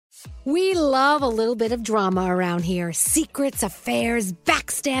We love a little bit of drama around here. Secrets, affairs,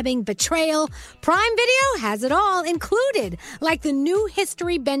 backstabbing, betrayal. Prime Video has it all included, like the new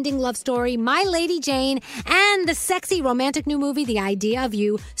history-bending love story, My Lady Jane, and the sexy romantic new movie, The Idea of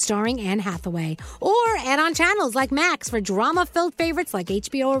You, starring Anne Hathaway. Or add-on channels like Max for drama-filled favorites like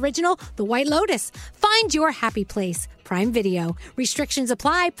HBO original, The White Lotus. Find your happy place. Prime Video. Restrictions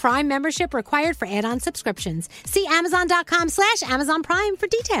apply. Prime membership required for add-on subscriptions. See Amazon.com/Amazon Prime for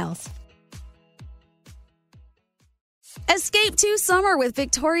details. Escape to summer with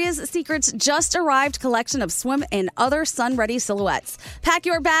Victoria's Secret's just arrived collection of swim and other sun-ready silhouettes. Pack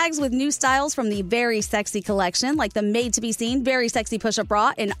your bags with new styles from the Very Sexy collection, like the made-to-be-seen Very Sexy push-up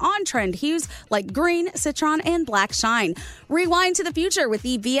bra in on-trend hues like green, citron, and black shine. Rewind to the future with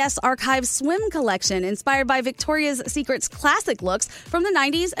the VS Archive Swim collection, inspired by Victoria's Secret's classic looks from the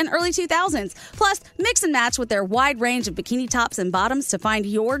 90s and early 2000s. Plus, mix and match with their wide range of bikini tops and bottoms to find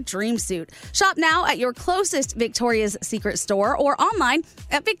your dream suit. Shop now at your closest Victoria's Secret store or online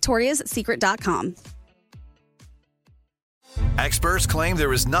at victoriassecret.com. Experts claim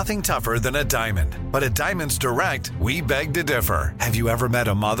there is nothing tougher than a diamond. But at Diamonds Direct, we beg to differ. Have you ever met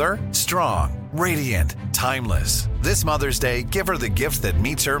a mother? Strong, radiant, timeless. This Mother's Day, give her the gift that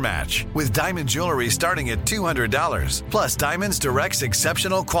meets her match. With diamond jewelry starting at $200. Plus Diamonds Direct's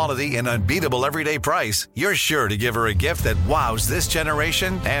exceptional quality and unbeatable everyday price, you're sure to give her a gift that wows this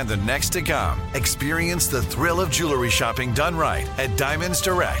generation and the next to come. Experience the thrill of jewelry shopping done right at Diamonds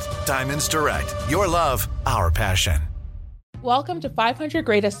Direct. Diamonds Direct. Your love, our passion. Welcome to 500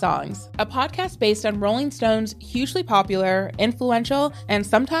 Greatest Songs, a podcast based on Rolling Stone's hugely popular, influential, and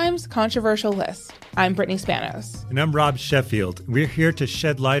sometimes controversial list. I'm Brittany Spanos. And I'm Rob Sheffield. We're here to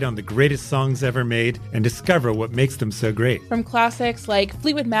shed light on the greatest songs ever made and discover what makes them so great. From classics like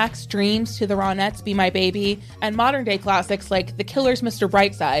Fleetwood Mac's Dreams to the Ronettes' Be My Baby, and modern-day classics like The Killer's Mr.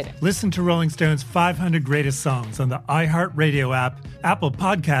 Brightside. Listen to Rolling Stone's 500 Greatest Songs on the iHeartRadio app, Apple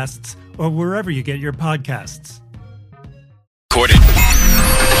Podcasts, or wherever you get your podcasts. Recorded. Attention.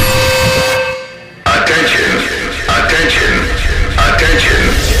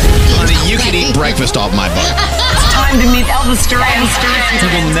 Honey, you can eat breakfast off my butt. It's time to meet Elvis Duran. It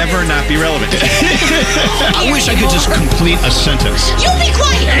will never not be relevant. I wish I could just complete a sentence. You be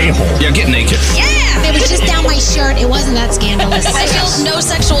quiet. A-hole. Yeah, get naked. Yeah. It was just down my shirt. It wasn't that scandalous. I feel no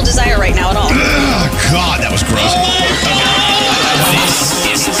sexual desire right now at all. Oh, God, that was gross.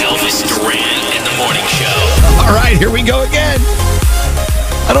 This is Elvis Duran in the Morning Show. All right, here we go again.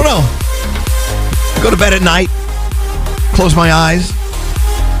 I don't know. I go to bed at night, close my eyes,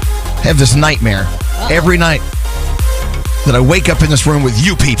 have this nightmare every night that I wake up in this room with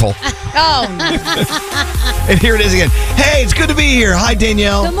you people. Oh, And here it is again. Hey, it's good to be here. Hi,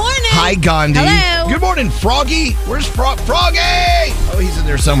 Danielle. Good morning. Hi, Gandhi. Hello. Good morning, Froggy. Where's Froggy? Oh, he's in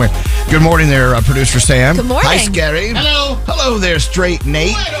there somewhere. Good morning there, producer Sam. Good morning. Hi, Scary. Hello. Hello there, Straight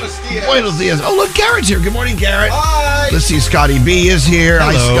Nate. Buenos dias. Oh, look, Garrett's here. Good morning, Garrett. Hi. Let's see, Scotty B is here.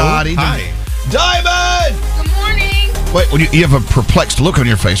 Hello. Hi, Scotty. Hi. Diamond! good morning. Wait, you have a perplexed look on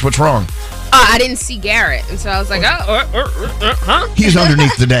your face. What's wrong? I didn't see Garrett, and so I was like, huh? He's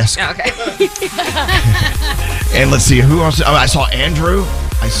underneath the desk. Okay. And let's see, who else? Oh, I saw Andrew.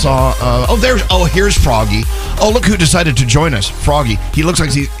 I saw, here's Froggy. Oh, look who decided to join us. Froggy. He looks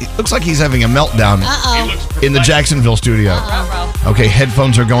like he's having a meltdown in the Jacksonville studio. Okay,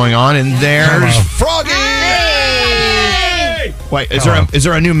 headphones are going on, and there's Froggy. Hey! Wait, is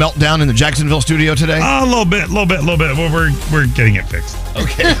there a new meltdown in the Jacksonville studio today? A little bit. Well, we're getting it fixed.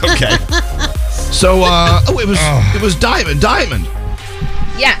 Okay. So, it was Diamond.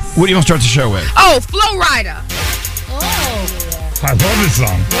 Yes. What do you want to start the show with? Oh, Flow Rider. I love this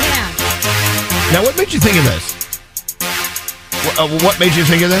song. Yeah. Now, what made you think of this? What made you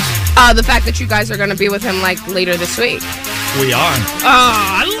think of this? The fact that you guys are going to be with him, later this week. We are. Oh,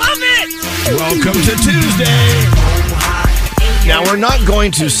 I love it. Welcome to Tuesday. Now, we're not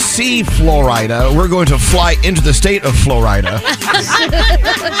going to see Florida. We're going to fly into the state of Florida.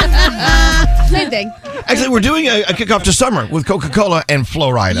 Same thing. Actually, we're doing a kickoff to summer with Coca-Cola and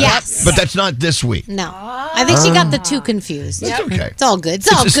Florida. Yes. But that's not this week. No. I think she got the two confused. It's okay. It's all good.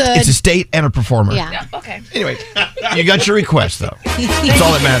 It's all good. It's a state and a performer. Yeah. Okay. Anyway, you got your request, though. That's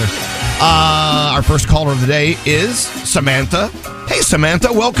all that matters. Our first caller of the day is Samantha. Hey,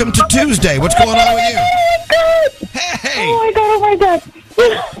 Samantha, welcome to Tuesday. What's going on with you? Hey. Oh my God.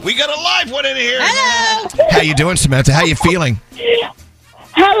 We got a live one in here. Hello. How you doing, Samantha? How you feeling?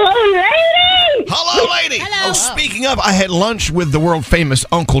 Hello, lady. Hello, lady. Hello. Oh, speaking of, I had lunch with the world famous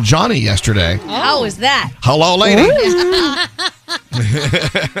Uncle Johnny yesterday. How was that? Hello, lady.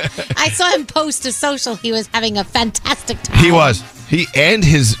 I saw him post to social. He was having a fantastic time. He was. He and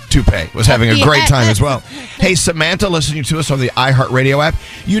his toupee was having a great time as well. Hey, Samantha, listening to us on the iHeartRadio app.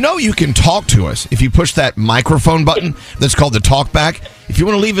 You know you can talk to us if you push that microphone button that's called the talkback. If you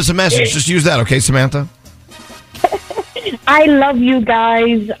want to leave us a message, just use that, okay, Samantha? I love you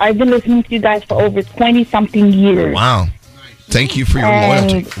guys. I've been listening to you guys for over 20-something years. Wow. Thank you for your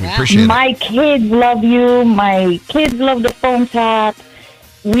loyalty. We appreciate it. My kids love you. My kids love the phone tap.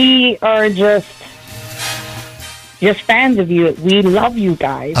 We are just fans of you. We love you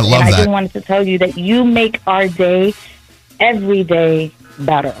guys. I love and that. I just wanted to tell you that you make our day every day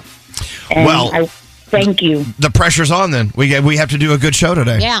better. And I thank you. The pressure's on then. We have to do a good show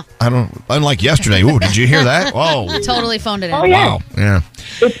today. Yeah. Unlike yesterday. Ooh, did you hear that? Whoa. Totally phoned it in. Oh, yeah. Wow. Yeah.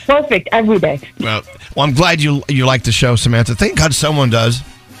 It's perfect every day. Well, I'm glad you like the show, Samantha. Thank God someone does.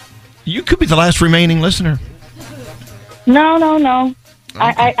 You could be the last remaining listener. No.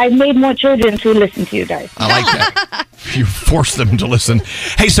 Okay. I made more children to listen to you guys. I like that. You force them to listen.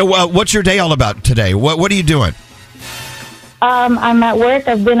 Hey, so what's your day all about today? What are you doing? I'm at work.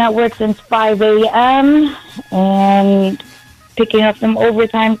 I've been at work since 5 a.m. and picking up some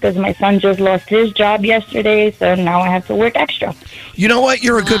overtime because my son just lost his job yesterday, so now I have to work extra. You know what?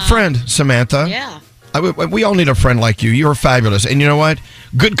 You're a good friend, Samantha. Yeah. We all need a friend like you. You're fabulous. And you know what?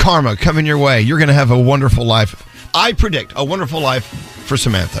 Good karma coming your way. You're going to have a wonderful life. I predict a wonderful life for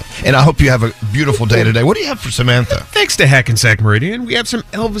Samantha. And I hope you have a beautiful day today. What do you have for Samantha? Thanks to Hackensack Meridian, we have some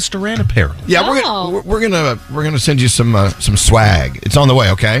Elvis Duran apparel. Yeah, we're gonna send you some swag. It's on the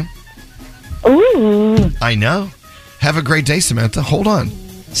way, okay? Ooh. I know. Have a great day, Samantha. Hold on.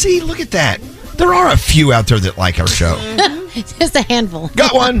 See, look at that. There are a few out there that like our show. Just a handful.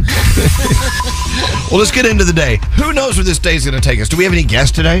 Got one. Well, let's get into the day. Who knows where this day's going to take us? Do we have any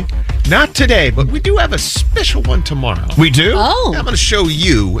guests today? Not today, but we do have a special one tomorrow. We do? Oh. I'm going to show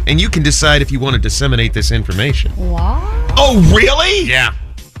you, and you can decide if you want to disseminate this information. Wow. Oh, really? Yeah.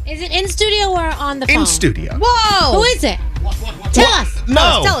 Is it in studio or on the phone? In studio. Whoa. Who is it? Tell us.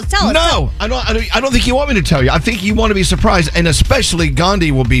 No. Tell us. No, I don't think you want me to tell you. I think you want to be surprised, and especially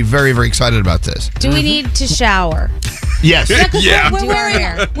Gandhi will be very, very excited about this. Do we need to shower? Yes. Yeah, 'cause Do our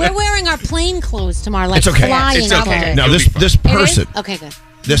hair. we're wearing our plain clothes tomorrow, like It's okay. flying. It's okay. No, this It is? person, Okay, good.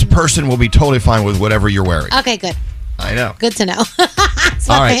 this person will be totally fine with whatever you're wearing. Okay, good. I know. Good to know.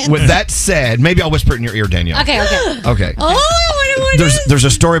 All right. With that said, maybe I'll whisper it in your ear, Danielle. Okay. Okay. Oh, There's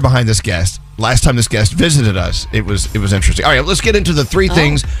a story behind this guest. Last time this guest visited us, it was interesting. All right, let's get into the three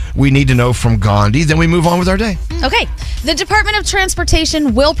things we need to know from Gandhi. Then we move on with our day. Okay. The Department of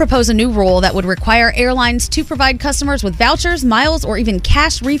Transportation will propose a new rule that would require airlines to provide customers with vouchers, miles, or even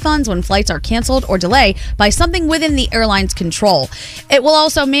cash refunds when flights are canceled or delayed by something within the airline's control. It will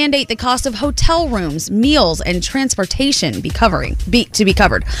also mandate the cost of hotel rooms, meals, and transportation to be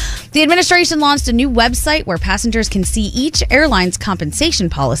covered. The administration launched a new website where passengers can see each airline's compensation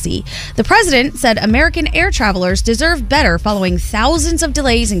policy. The president said American air travelers deserve better following thousands of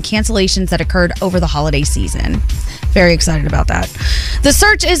delays and cancellations that occurred over the holiday season. Very excited about that. The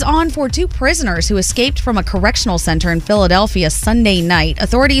search is on for two prisoners who escaped from a correctional center in Philadelphia Sunday night.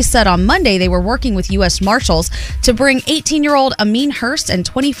 Authorities said on Monday they were working with U.S. Marshals to bring 18-year-old Amin Hurst and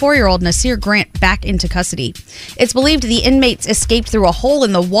 24-year-old Nasir Grant back into custody. It's believed the inmates escaped through a hole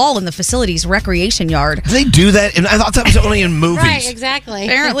in the wall in the facility's recreation yard. Do they do that? And I thought that was only in movies. right, exactly.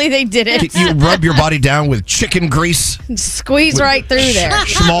 Apparently they did it. You rub your body down with chicken grease. Squeeze right through there.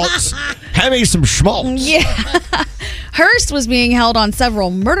 Schmaltz. Have me some schmaltz. Yeah. Hurst was being held on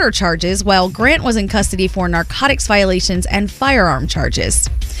several murder charges, while Grant was in custody for narcotics violations and firearm charges.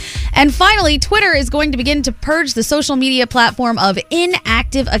 And finally, Twitter is going to begin to purge the social media platform of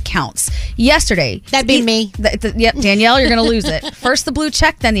inactive accounts. Yesterday. That'd be me. Yep, Danielle, you're going to lose it. First the blue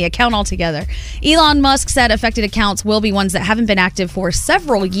check, then the account altogether. Elon Musk said affected accounts will be ones that haven't been active for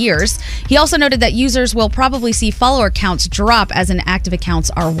several years. He also noted that users will probably see follower counts drop as inactive accounts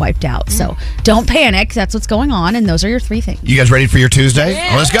are wiped out. So don't panic. That's what's going on, and those are your three things. You guys ready for your Tuesday?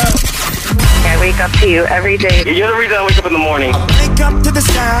 Yeah. Let's go. I wake up to you every day. You're the reason I wake up in the morning. Wake up to the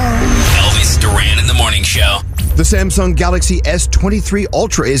sound. Elvis Duran in the morning show. The Samsung Galaxy S23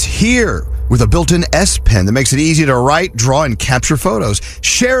 Ultra is here with a built-in S Pen that makes it easy to write, draw, and capture photos.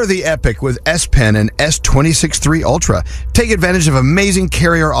 Share the epic with S Pen and S26 III Ultra. Take advantage of amazing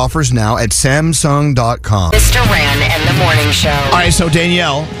carrier offers now at Samsung.com. Mr. Duran and the morning show. All right, so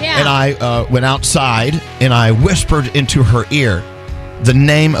Danielle and I went outside and I whispered into her ear the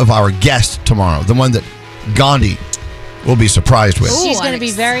name of our guest tomorrow, the one that Gandhi will be surprised with. She's going to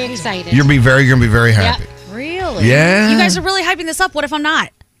be very excited. You're going to be very happy. Really? Yeah. You guys are really hyping this up. What if I'm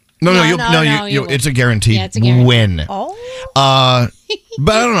not? No, you'll it's a guaranteed Yeah, it's a guarantee. win. Oh.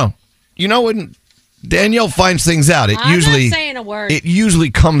 But I don't know. You know when Danielle finds things out. I'm not saying a word. It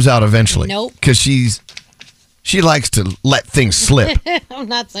usually comes out eventually. Nope. Because she likes to let things slip. I'm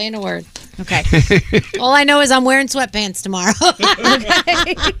not saying a word. Okay. All I know is I'm wearing sweatpants tomorrow.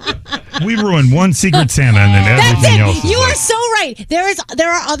 We ruined one Secret Santa and then everything else. You are so right. There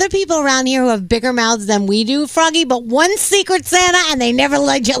are other people around here who have bigger mouths than we do, Froggy, but one Secret Santa and they never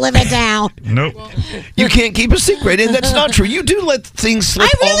let you live it down. Nope. You can't keep a secret, and that's not true. You do let things slip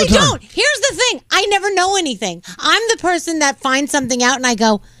I really all the time. don't. Here's the thing. I never know anything. I'm the person that finds something out and I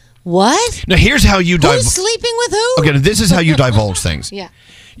go, what? Now, here's how you Who's sleeping with who? Okay, now this is how you divulge things. Yeah.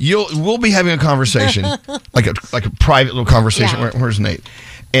 We'll be having a conversation, like a private little conversation. Yeah. Where's Nate?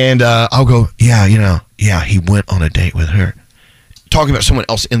 And I'll go, yeah, he went on a date with her. Talking about someone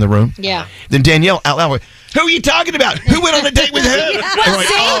else in the room. Yeah. Then Danielle out loud, who are you talking about? Who went on a date with her? Well, Like,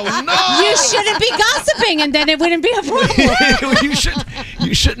 see? oh, no. You shouldn't be gossiping and then it wouldn't be a problem.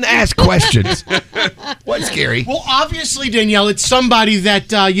 You shouldn't ask questions. What's scary? Well, obviously, Danielle, it's somebody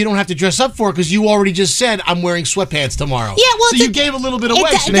that you don't have to dress up for because you already just said, I'm wearing sweatpants tomorrow. Yeah, well, so you gave a little bit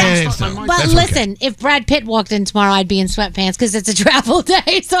away. So but listen, if Brad Pitt walked in tomorrow, I'd be in sweatpants because it's a travel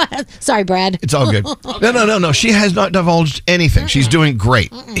day. So sorry, Brad. It's all good. No. She has not divulged anything. She's doing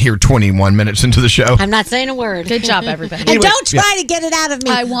great here 21 minutes into the show. I'm not saying a word. Good job, everybody. And don't try to get it out of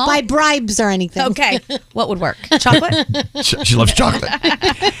me by bribes or anything. Okay. What would work? Chocolate? She loves chocolate.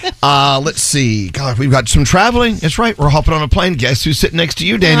 Let's see. God, we've got some traveling. That's right. We're hopping on a plane. Guess who's sitting next to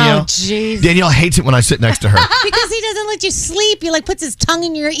you, Danielle? Oh, jeez. Danielle hates it when I sit next to her. Because he doesn't let you sleep. He puts his tongue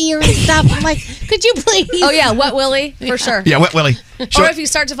in your ear and stuff. I'm like, could you please? Oh, yeah. Wet Willie, for sure. Yeah, Wet Willie. Or if you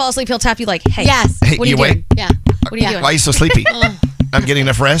start to fall asleep, he'll tap you like, hey. Yes. Hey, what are you you doing? awake? Yeah. What are you doing? Why are you so sleepy? I'm getting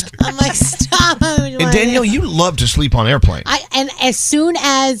enough rest. I'm like, stop. And Danielle, you love to sleep on airplanes. And as soon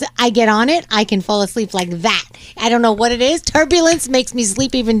as I get on it, I can fall asleep like that. I don't know what it is. Turbulence makes me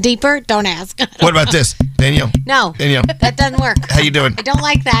sleep even deeper. Don't ask. What about this, Danielle? No. Danielle. That doesn't work. How you doing? I don't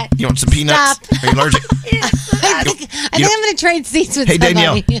like that. You want some peanuts? Stop. Are you allergic? I think I'm going to trade seats with Hey, somebody.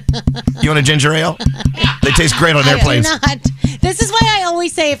 Danielle. You want a ginger ale? They taste great on airplanes. I do not. This is why I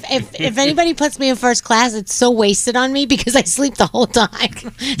always say if anybody puts me in first class, it's so wasted on me because I sleep the whole time.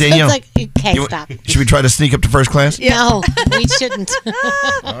 Danielle, so it's like, okay, stop. Should we try to sneak up to first class? No, we shouldn't.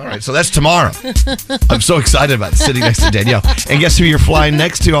 All right, so that's tomorrow. I'm so excited about sitting next to Danielle. And guess who you're flying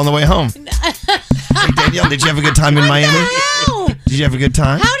next to on the way home? Hey, Danielle, did you have a good time in Miami? No. Did you have a good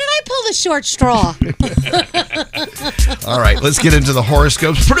time? How did I pull the short straw? All right, let's get into the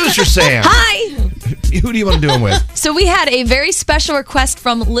horoscopes. Producer Sam. Hi. Who do you want to do them with? So we had a very special request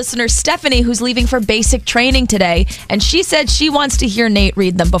from listener Stephanie, who's leaving for basic training today, and she said she wants to hear Nate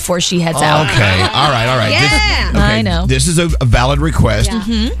read them before she heads out. Okay, all right. Yeah. I know. This is a valid request.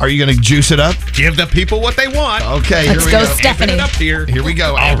 Are you going to juice it up? Give the people what they want. Okay, Let's here we go, go. Stephanie. Amp it up here. Here we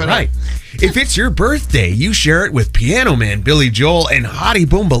go. All Amp it up. right. If it's your birthday, you share it with Piano Man Billy Joel and Hottie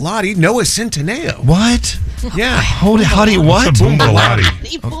Boom Balati Noah Centineo. What? Yeah. Hottie what? Boom Balati.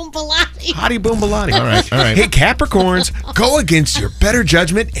 Hottie Boom Balati. All right. Hey, Capricorns, go against your better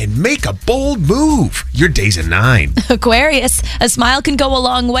judgment and make a bold move. Your day's a 9. Aquarius, a smile can go a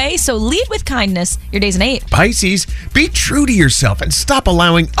long way, so lead with kindness. Your day's an 8. Pisces, be true to yourself and stop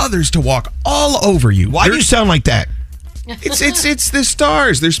allowing others to walk all over you. Why do you sound like that? It's the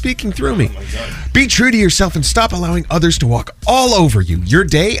stars. They're speaking through me. Be true to yourself and stop allowing others to walk all over you. Your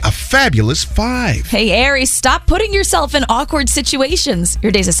day, a fabulous 5. Hey, Aries, stop putting yourself in awkward situations.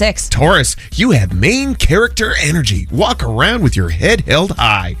 Your day's a 6. Taurus, you have main character energy. Walk around with your head held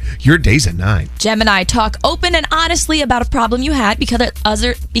high. Your day's a 9. Gemini, talk open and honestly about a problem you had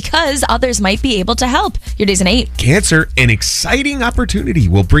because others might be able to help. Your day's an 8. Cancer, an exciting opportunity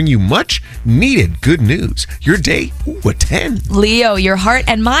will bring you much needed good news. Your day, a 10. Leo, your heart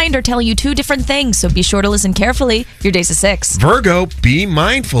and mind are telling you two different things, so be sure to listen carefully. Your day's a 6. Virgo, be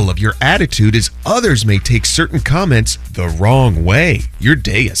mindful of your attitude as others may take certain comments the wrong way. Your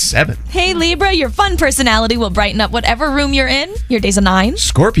day, a 7. Hey, Libra, your fun personality will brighten up whatever room you're in. Your day's a 9.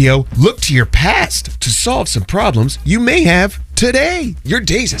 Scorpio, look to your past to solve some problems you may have today. Your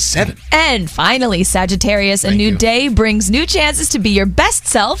day's a 7. And finally, Sagittarius, a new day brings new chances to be your best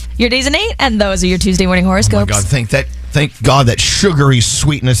self. Your day's an 8, and those are your Tuesday morning horoscopes. Oh my God, thank God that sugary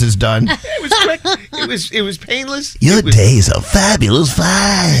sweetness is done. It was quick. It was painless. Your day's a fabulous 5.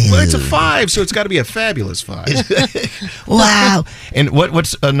 Well, it's a 5, so it's got to be a fabulous 5. Wow. And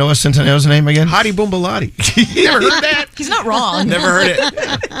what's Noah Centineo's name again? Hottie Boom Balati. You never heard that? He's not wrong. Never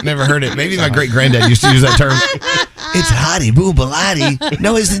heard it. Maybe my great granddad used to use that term. It's Hottie Boombalati.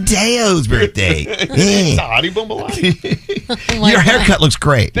 No, it's Teo's birthday. It's a Hottie Boombalati. Your haircut looks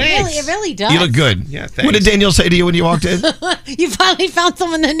great. It really does. You look good. Yeah, thanks. What did Danielle say to you when you walked in? You finally found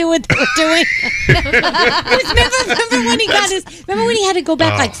someone that knew what they were doing. remember when he got his? Remember when he had to go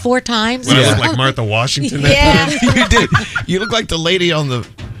back like 4 times? When I looked like Martha Washington. Yeah. You did. You look like the lady on the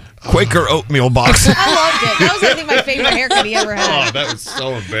Quaker oatmeal box. I loved it. That was, I think, my favorite haircut he ever had. Oh, that was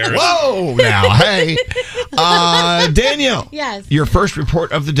so embarrassing. Whoa, now, hey. Danielle. Yes. Your first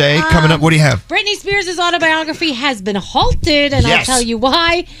report of the day coming up. What do you have? Britney Spears' autobiography has been halted, and I'll Yes. tell you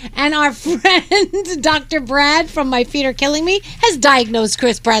why. And our friend, Dr. Brad from My Feet Are Killing Me, has diagnosed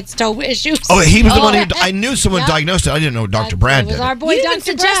Chris Pratt's toe issues. Oh, he was the one who, I knew someone diagnosed it. I didn't know Dr. Brad It was did. our boy, You Dr. even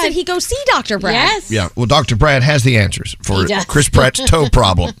suggested Brad. he go see Dr. Brad. Yes. Yeah, well, Dr. Brad has the answers for He does. Chris Pratt's toe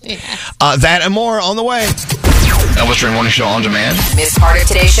problem. That and more on the way. Elvis Duran Morning Show on demand. Miss part of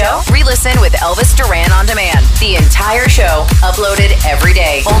today's show? Re-listen with Elvis Duran on demand. The entire show uploaded every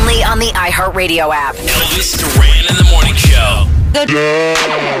day. Only on the iHeartRadio app. Elvis Duran in the morning show.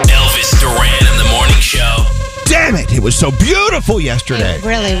 Elvis Duran in the morning show. Damn it, it was so beautiful yesterday. It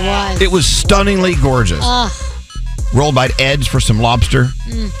really was. It was stunningly gorgeous. Rolled by Ed's for some lobster.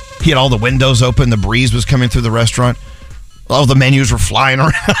 He had all the windows open. The breeze was coming through the restaurant. All the menus were flying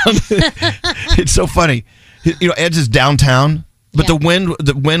around. It's so funny. You know, Ed's is downtown, but the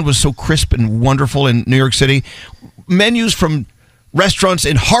wind was so crisp and wonderful in New York City. Menus from restaurants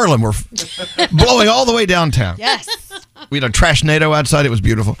in Harlem were blowing all the way downtown. Yes. We had a Trashnado outside. It was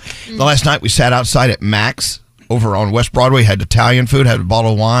beautiful. The last night we sat outside at Max over on West Broadway, had Italian food, had a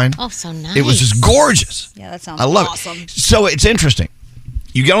bottle of wine. Oh, so nice. It was just gorgeous. Yeah, that sounds I love awesome. it. So it's interesting.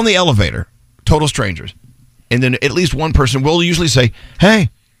 You get on the elevator, total strangers, and then at least one person will usually say, "Hey,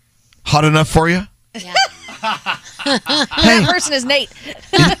 hot enough for you?" Yeah. That person is Nate.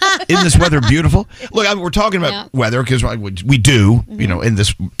 Isn't this weather beautiful? Look, we're talking about weather because we do, you know, in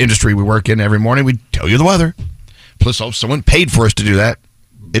this industry we work in every morning, we tell you the weather. Plus, someone paid for us to do that.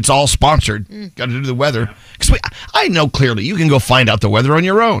 It's all sponsored. Got to do the weather. Because I know clearly you can go find out the weather on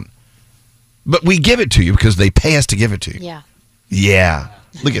your own. But we give it to you because they pay us to give it to you. Yeah. Yeah.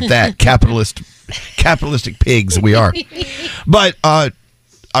 Look at that. Capitalistic pigs we are. But I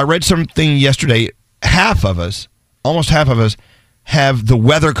read something yesterday. Almost half of us, have the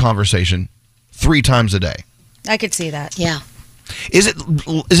weather conversation 3 times a day. I could see that. Yeah. Is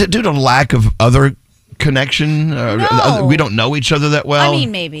it due to lack of other connection? No. We don't know each other that well? I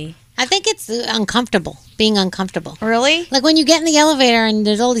mean, maybe. I think it's uncomfortable, being uncomfortable. Really? Like when you get in the elevator and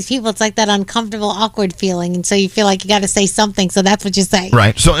there's all these people, it's like that uncomfortable, awkward feeling. And so you feel like you got to say something. So that's what you say.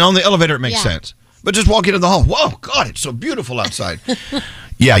 Right. So on the elevator, it makes Yeah. sense. But just walk into the hall. Whoa, God, it's so beautiful outside.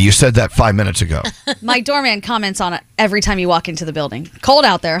 Yeah, you said that 5 minutes ago. My doorman comments on it every time you walk into the building. Cold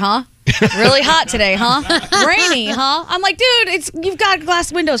out there, huh? Really hot today, huh? Rainy, huh? I'm like, dude, you've got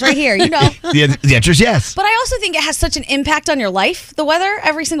glass windows right here, you know. The answer is yes. But I also think it has such an impact on your life, the weather,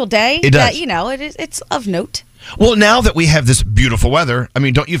 every single day. It does. That, you know, it's of note. Well, now that we have this beautiful weather, I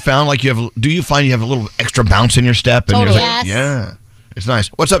mean, do you find you have a little extra bounce in your step? And Totally. you're like, yeah, it's nice.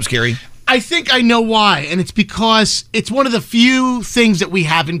 What's up, Scary? I think I know why, and it's because it's one of the few things that we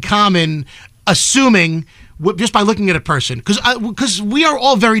have in common, assuming just by looking at a person, because we are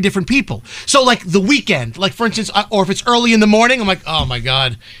all very different people. So, like the weekend, like for instance, or if it's early in the morning, I'm like, oh my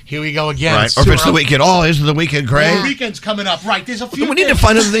God, here we go again. Right. Or if it's the weekend, isn't the weekend great? The weekend's coming up, right? There's a few. We need to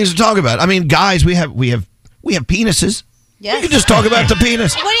find other things to talk about. I mean, guys, we have penises. Yes. We can just talk about the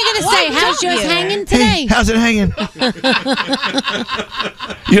penis. What are you going to say? How's yours hanging today? Hey, how's it hanging?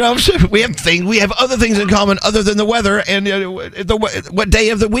 You know, we have other things in common other than the weather and what day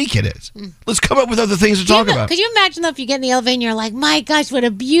of the week it is. Let's come up with other things to talk about. Could you imagine though if you get in the elevator and you're like, my gosh, what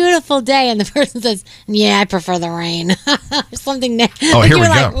a beautiful day, and the person says, yeah, I prefer the rain. Something. Oh, here we go.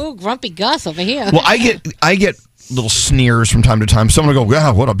 Like, ooh, grumpy Gus over here. Well, I get little sneers from time to time. Someone will go,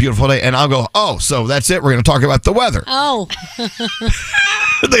 wow, what a beautiful day. And I'll go, oh, so that's it. We're going to talk about the weather. Oh.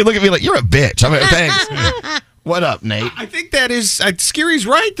 They look at me like, you're a bitch. I'm like, thanks. What up, Nate? I think that is Scary's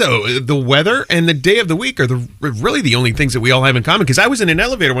right though. The weather and the day of the week are really the only things that we all have in common. Because I was in an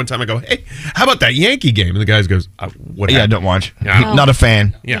elevator one time. I go, "Hey, how about that Yankee game?" And the guy goes, "What happened?" Yeah, I don't watch. Yeah. Not a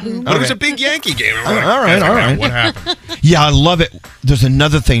fan. Yeah, but it was a big Yankee game. All right. What happened? Yeah, I love it. There's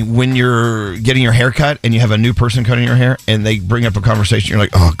another thing when you're getting your hair cut and you have a new person cutting your hair and they bring up a conversation. You're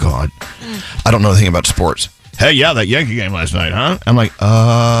like, oh God, I don't know anything about sports. Hey, yeah, that Yankee game last night, huh? I'm like,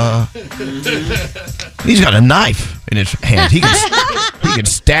 he's got a knife in his hand. He could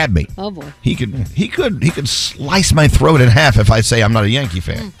stab me. Oh boy. He could slice my throat in half if I say I'm not a Yankee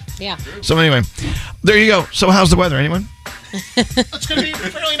fan. Yeah. So anyway, there you go. So how's the weather, anyone? It's going to be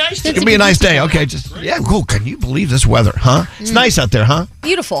fairly nice. It's going to be a nice day. Okay, cool. Can you believe this weather, huh? It's nice out there, huh?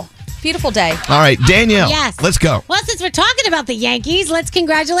 Beautiful. Beautiful day. All right, Danielle. Yes. Let's go. Well, since we're talking about the Yankees, let's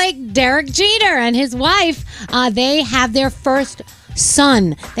congratulate Derek Jeter and his wife. They have their first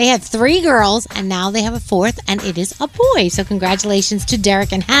son. They had 3 girls, and now they have a 4th, and it is a boy. So congratulations to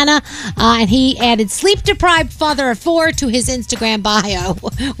Derek and Hannah. And he added sleep-deprived father of 4 to his Instagram bio,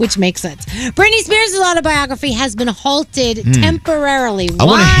 which makes sense. Britney Spears' autobiography has been halted temporarily.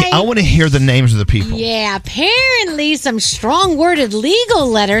 Why? I want to hear the names of the people. Yeah, apparently some strong-worded legal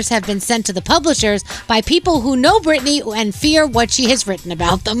letters have been sent to the publishers by people who know Britney and fear what she has written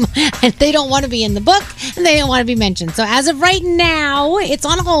about them. And they don't want to be in the book, and they don't want to be mentioned. So as of right now, it's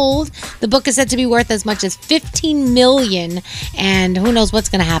on hold. The book is said to be worth as much as $15 million, and who knows what's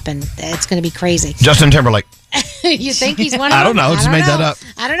going to happen. It's going to be crazy. Justin Timberlake. You think he's one of them? I don't know. Just made that up.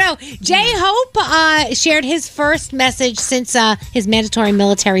 I don't know. J-Hope shared his first message since his mandatory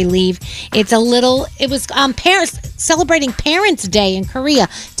military leave. It was parents celebrating Parents' Day in Korea.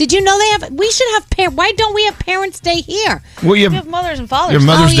 Did you know we should have why don't we have Parents' Day here? Well, you have Mothers and Fathers. Your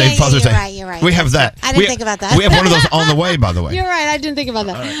Mother's Day, Father's Day. You're right. We have that. I didn't think about that. We have one of those on the way, by the way. You're right. I didn't think about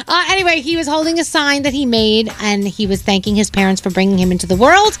that. Anyway, he was holding a sign that he made, and he was thanking his parents for bringing him into the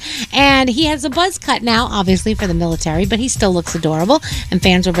world. And he has a buzz cut now, obviously, for the military, but he still looks adorable, and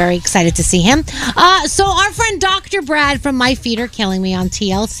fans were very excited to see him. So our friend Dr. Brad from My Feet Are Killing Me on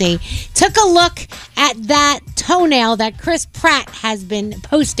TLC took a look at that toenail that Chris Pratt has been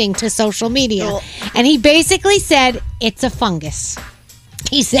posting to social media, and he basically said it's a fungus.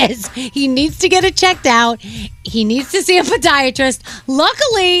 He says he needs to get it checked out. He needs to see a podiatrist.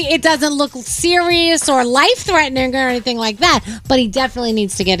 Luckily, it doesn't look serious or life-threatening or anything like that, but he definitely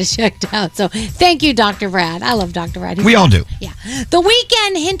needs to get it checked out. So thank you, Dr. Brad. I love Dr. Brad. We all do. Yeah. The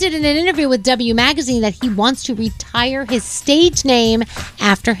Weeknd hinted in an interview with W Magazine that he wants to retire his stage name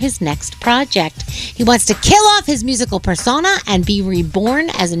after his next project. He wants to kill off his musical persona and be reborn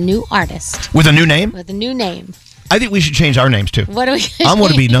as a new artist. With a new name? With a new name. I think we should change our names too. What do we? I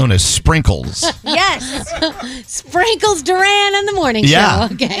want to be known as Sprinkles. Yes. Sprinkles Duran on the morning Yeah.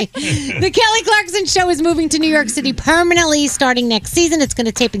 show. Okay. The Kelly Clarkson Show is moving to New York City permanently starting next season. It's going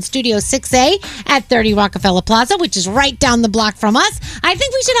to tape in Studio 6A at 30 Rockefeller Plaza, which is right down the block from us. I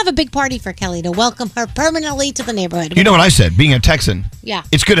think we should have a big party for Kelly to welcome her permanently to the neighborhood. You know what I said? Being a Texan. Yeah.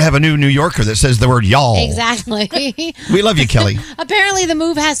 It's good to have a new New Yorker that says the word y'all. Exactly. We love you, Kelly. Apparently, the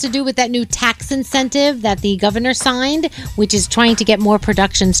move has to do with that new tax incentive that the governor signed, which is trying to get more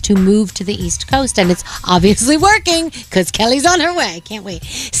productions to move to the East Coast. And it's obviously working because Kelly's on her way. Can't wait.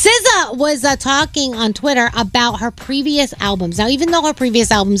 SZA was talking on Twitter about her previous albums. Now, even though her previous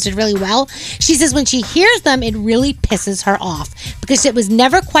albums did really well, she says when she hears them, it really pisses her off because it was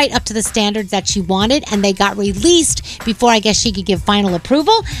never quite up to the standards that she wanted, and they got released before I guess she could give final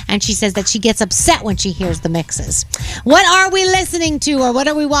approval. And she says that she gets upset when she hears the mixes. What are we listening to, or what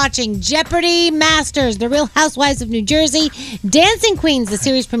are we watching? Jeopardy Masters, The Real Housewives of New Jersey, Dancing Queens, the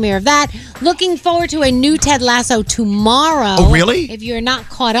series premiere of that. Looking forward to a new Ted Lasso tomorrow. Oh, really? If you're not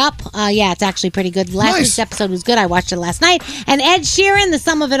caught up, yeah, it's actually pretty good. Last week's episode was good. I watched it last night. And Ed Sheeran, The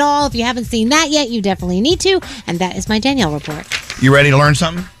Sum of It All. If you haven't seen that yet, you definitely need to. And that is my Danielle report. You ready to learn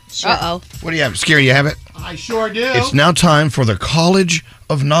something? Sure. Uh-oh. What do you have? Scary, you have it? I sure do. It's now time for the College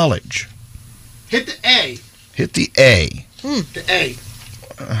of Knowledge. Hit the A. Hit the A. The A.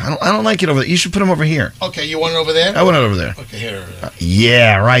 I don't like it over there. You should put them over here. Okay, you want it over there? I want it over there. Okay, here.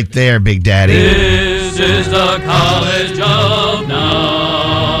 Yeah, right there, Big Daddy. This is the College of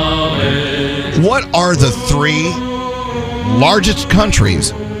Knowledge. What are the 3 largest countries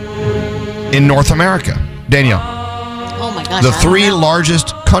in North America? Danielle. Oh, my gosh. The 3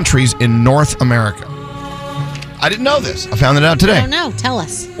 largest countries in North America. I didn't know this. I found it out today. I don't know. Tell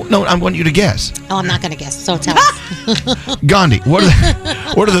us. No, I want you to guess. Oh, I'm not going to guess, so tell us. Gandhi, what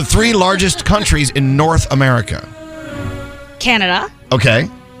are the 3 largest countries in North America? Canada. Okay.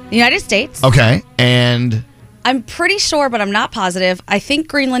 The United States. Okay. And I'm pretty sure, but I'm not positive. I think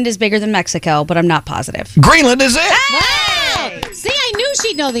Greenland is bigger than Mexico, but I'm not positive. Greenland is it? Wow! See, I knew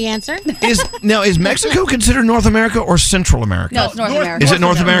she'd know the answer. Is Mexico considered North America or Central America? No, it's North America. Is it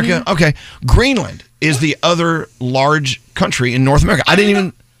North America? Okay. Greenland is the other large country in North America. I didn't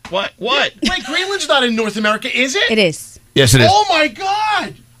even... What? Wait, Greenland's not in North America, is it? It is. Yes, it is. Oh, my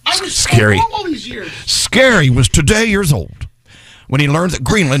God. I was Scary. so wrong all these years. Scary was today years old when he learned that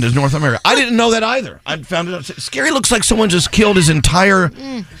Greenland is North America. I didn't know that either. I found it out. Scary looks like someone just killed his entire...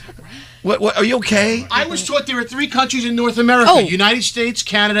 What? Are you okay? I was taught there are 3 countries in North America: United States,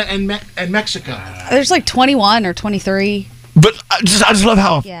 Canada, and Mexico. There's like 21 or 23. But I just love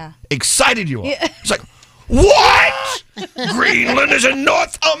how Yeah. excited you are. Yeah. It's like, What? Greenland is in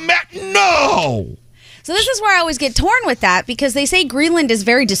North America? No. So this is where I always get torn with that because they say Greenland is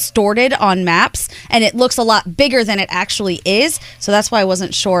very distorted on maps and it looks a lot bigger than it actually is. So that's why I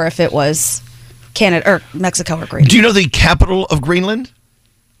wasn't sure if it was Canada or Mexico or Greenland. Do you know the capital of Greenland?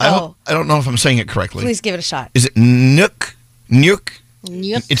 Oh. I don't know if I'm saying it correctly. Please give it a shot. Is it Nuuk? Nuuk?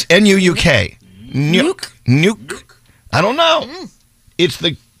 Nuuk. It's Nuuk. Nuuk. I don't know. It's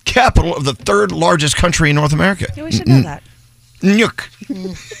the capital of the third largest country in North America. Yeah, we should know that. Nuuk.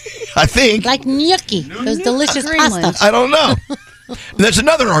 I think. Like gnocchi, those delicious pasta. I don't know. That's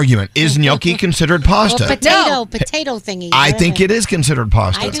another argument. Is gnocchi considered pasta? Well, potato thingy. I think it is considered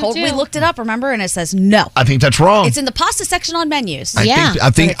pasta. We looked it up, remember, and it says no. I think that's wrong. It's in the pasta section on menus.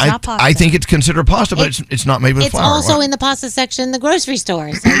 I think it's considered pasta, but it's not made with It's flour. also in the pasta section in the grocery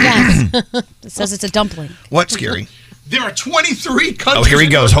store. So yes. It says it's a dumpling. What's scary? There are 23 countries. Oh, here he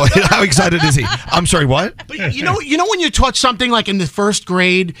goes. How excited is he? I'm sorry, what? But you know when you taught something like in the first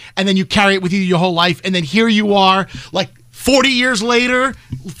grade and then you carry it with you your whole life and then here you are like 40 years later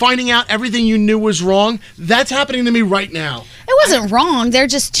finding out everything you knew was wrong? That's happening to me right now. It wasn't wrong. They're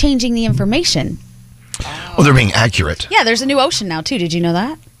just changing the information. Well, they're being accurate. Yeah, there's a new ocean now, too. Did you know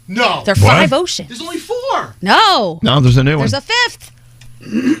that? No. There are 5 oceans. There's only 4. No. No, there's a new one. There's a 5th.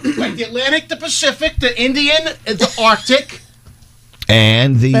 Like the Atlantic, the Pacific, the Indian, the Arctic.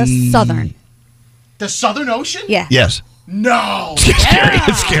 And the Southern. The Southern Ocean? Yeah. Yes. No. It's scary.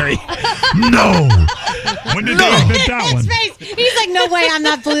 It's scary. No. When did they invent that one? He's like, no way, I'm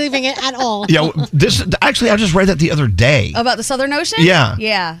not believing it at all. Yeah, actually, I just read that the other day. About the Southern Ocean? Yeah.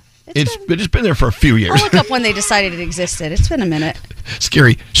 Yeah. It's been there for a few years. I'll look up when they decided it existed. It's been a minute.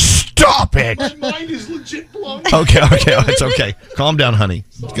 Scary. Stop it. My mind is legit blown. Okay, it's okay. Calm down, honey.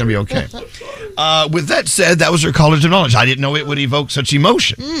 It's going to be okay. With that said, that was her college of knowledge. I didn't know it would evoke such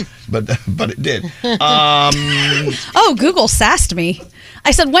emotion, but it did. Oh, Google sassed me.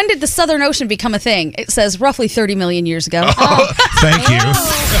 I said, when did the Southern Ocean become a thing? It says roughly 30 million years ago. Thank you.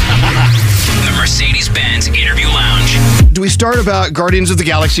 The Mercedes-Benz Interview Lounge. Do we start about Guardians of the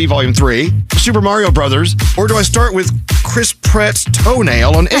Galaxy Volume 3, Super Mario Brothers, or do I start with Chris Pratt's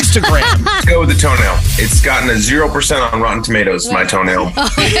toenail on Instagram? Go with the toenail. It's gotten a 0% on Rotten Tomatoes, my toenail.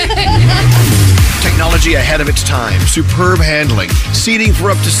 Technology ahead of its time, superb handling, seating for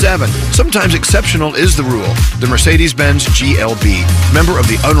up to 7. Sometimes exceptional is the rule. The Mercedes-Benz GLB, member of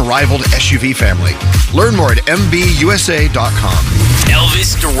the unrivaled SUV family. Learn more at MBUSA.com.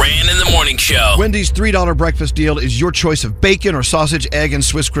 Elvis Duran in the Morning Show. Wendy's $3 breakfast deal is your choice of bacon or sausage, egg, and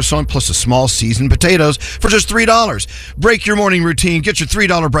Swiss croissant, plus a small seasoned potatoes for just $3. Break your morning routine. Get your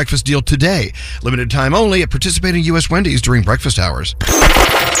 $3 breakfast deal today. Limited time only at participating U.S. Wendy's during breakfast hours.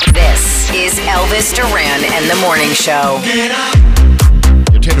 This is Elvis Duran and the Morning Show.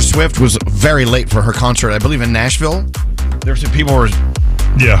 Taylor Swift was very late for her concert, I believe, in Nashville. There were some people who were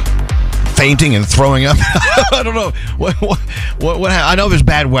fainting and throwing up. I don't know what happened. I know it was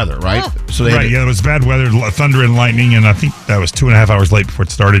bad weather, right? So it was bad weather, thunder and lightning, and I think that was 2.5 hours late before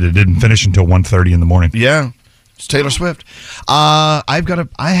it started. It didn't finish until 1:30 in the morning. Yeah. It's Taylor Swift. I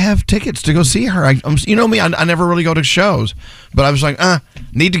have tickets to go see her. You know me, I never really go to shows, but I was like,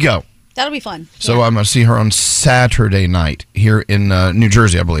 need to go. That'll be fun. So I'm going to see her on Saturday night here in New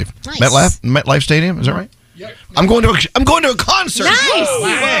Jersey, I believe. Nice. MetLife Stadium, is that right? Yeah. I'm going to a concert. Nice.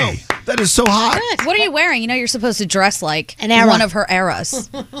 Wow. That is so hot. Good. What are you wearing? You know you're supposed to dress like an era. One of her eras.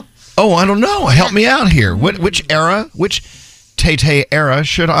 Oh, I don't know. Help me out here. Which era? Which Tay era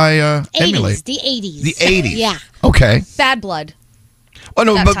should I emulate? The 80s. The 80s. Yeah. Okay. Bad blood. Oh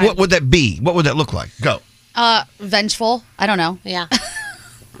no, but what would that be? What would that look like? Go. Vengeful. I don't know. Yeah.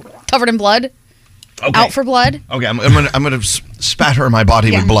 Covered in blood. Okay. Out for blood. Okay, I'm gonna spatter my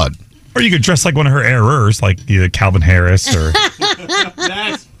body with blood. Or you could dress like one of her errors, like either Calvin Harris or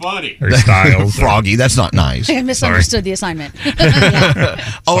That's funny. Harry Styles. Froggy, that's not nice. I misunderstood the assignment.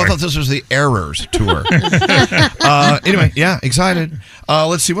 Oh, I thought this was the Errors tour. Anyway, yeah, excited.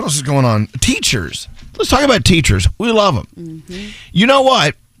 Let's see, what else is going on? Teachers. Let's talk about teachers. We love them. Mm-hmm. You know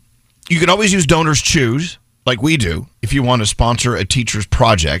what? You can always use Donors Choose, like we do, if you want to sponsor a teacher's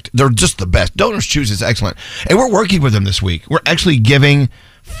project. They're just the best. Donors Choose is excellent. And we're working with them this week. We're actually giving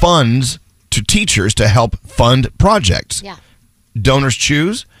funds to teachers to help fund projects. Yeah. Donors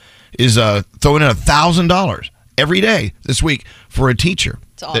Choose is throwing in $1,000 every day this week for a teacher.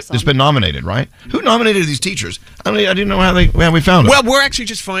 It's awesome. That's been nominated, right? Who nominated these teachers? I didn't know how we found them. Well, we're actually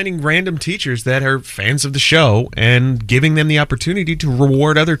just finding random teachers that are fans of the show and giving them the opportunity to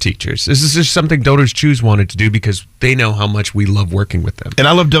reward other teachers. This is just something Donors Choose wanted to do because they know how much we love working with them. And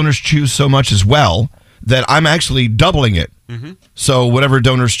I love Donors Choose so much as well that I'm actually doubling it. Mm-hmm. So whatever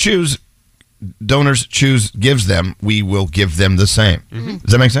Donors Choose donors gives them, we will give them the same.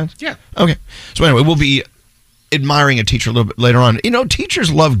 Does that make sense? Yeah. Okay. So anyway, we'll be admiring a teacher a little bit later on. You know,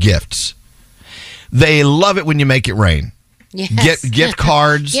 teachers love gifts. They love it when you make it rain. Yes. Gift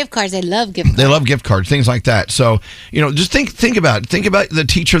cards. Gift cards. They love gift cards. They love gift cards, things like that. So, you know, just think about the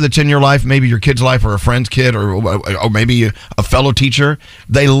teacher that's in your life, maybe your kid's life or a friend's kid or maybe a fellow teacher.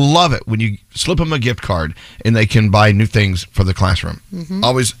 They love it when you slip them a gift card and they can buy new things for the classroom.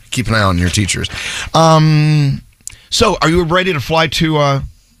 Always keep an eye on your teachers. So, are you ready to fly to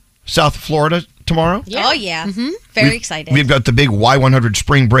South Florida tomorrow? Yeah. Oh, yeah. Very excited. We've got the big Y100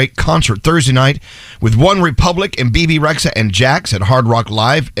 Spring Break concert Thursday night with One Republic and BB Rexa and Jax at Hard Rock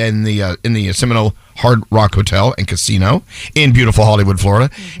Live in the Seminole Hard Rock Hotel and Casino in beautiful Hollywood, Florida.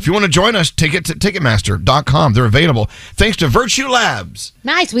 If you want to join us, tickets at Ticketmaster.com. They're available thanks to Virtue Labs.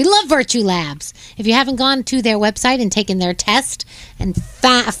 Nice. We love Virtue Labs. If you haven't gone to their website and taken their test and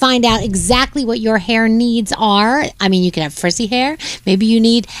find out exactly what your hair needs are, I mean, you could have frizzy hair. Maybe you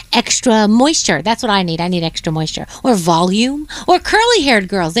need extra moisture. That's what I need. I need extra moisture. Or volume. Or curly-haired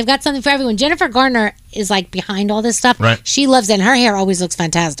girls. They've got something for everyone. Jennifer Garner is like behind all this stuff. Right. She loves it, and her hair always looks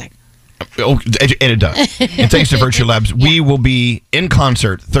fantastic. Oh, and it does. And thanks to Virtue Labs, we will be in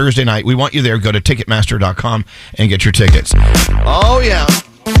concert Thursday night. We want you there. Go to Ticketmaster.com and get your tickets. Oh, yeah.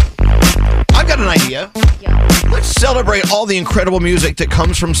 I've got an idea. Let's celebrate all the incredible music that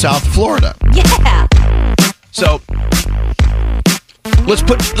comes from South Florida. Yeah. So, let's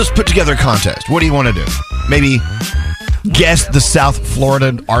put together a contest. What do you want to do? Maybe guess the South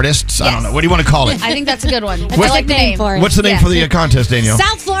Florida artists? Yes. I don't know. What do you want to call it? I think that's a good one. I like the name for it. What's the name for the contest, Danielle?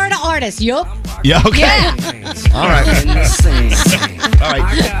 South Florida artists. Yup. Yeah, okay. Yeah. All right. All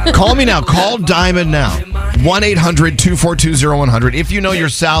right. Call me now. Call Diamond now. 1-800-242-0100. If you know your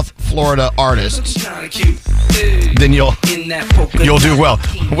South Florida artists, then you'll do well.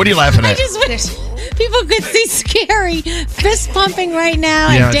 What are you laughing I at? just wish people could see Scary fist pumping right now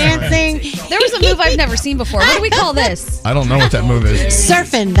and dancing. There was a move I've never seen before. What do we call this? I don't know what that move is.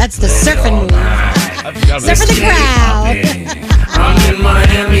 Surfing. That's the surfing move. Surfing the crowd. I'm in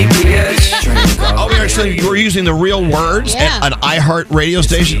Miami, bitch. Oh, we're using the real words at an iHeart radio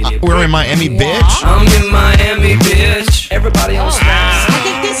station. We're in Miami, bitch. I'm in Miami, bitch. Everybody on stage. I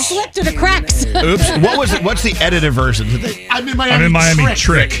think this slipped through the cracks. Oops. What was it? What's the edited version? I'm in Miami.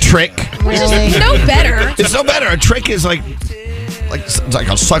 Trick. Which is no better. It's no better. A trick is like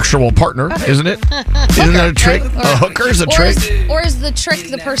a sexual partner, isn't it? Isn't that a trick? A hooker is a trick. Or is the trick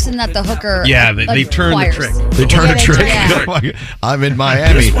the person that the hooker Yeah, they turn the trick. They turn a trick. Yeah. I'm in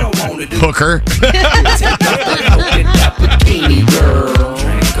Miami. Hooker. Bikini girl.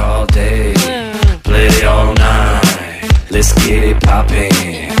 Drink all day. Play all night. Let's get it poppin'.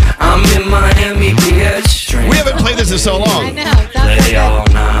 I'm in Miami, bitch. We haven't played this in so long. I know. Play all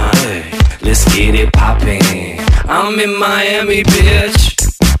night. Let's get it poppin'. I'm in Miami, bitch.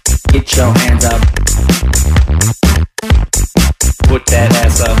 Get your hands up. Put that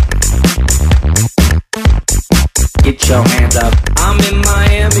ass up. Get your hands up. I'm in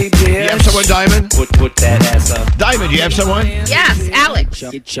Miami, bitch. You have someone, Diamond? Put that ass up. Diamond, you have someone? Yes, Alex.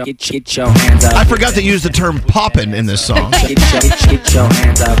 Get your hands up. I forgot to use the term poppin' in this song. Get your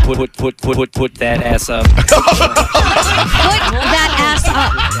hands up. Put that ass up. Put that ass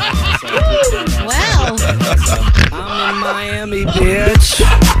up. Wow. I'm in Miami, bitch.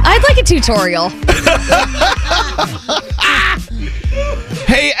 I'd like a tutorial.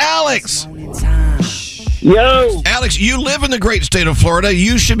 Hey, Alex. Yo. Alex, you live in the great state of Florida.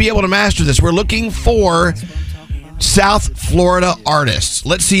 You should be able to master this. We're looking for South Florida artists.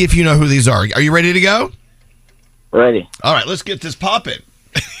 Let's see if you know who these are. Are you ready to go? Ready. All right, let's get this poppin'.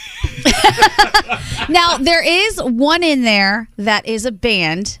 Now, there is one in there that is a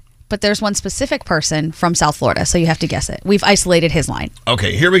band, but there's one specific person from South Florida, so you have to guess it. We've isolated his line.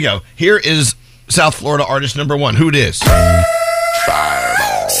 Okay, here we go. Here is South Florida artist number one. Who it is?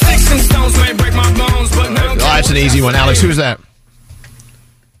 Fireball. Sticks and stones may break my bones, but no. Oh, that's an easy one. Alex, who's that?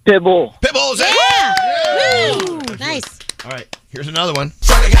 Pitbull. Pitbull's it. Yeah. Woo. Nice. All right, here's another one.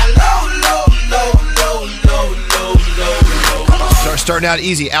 Starting out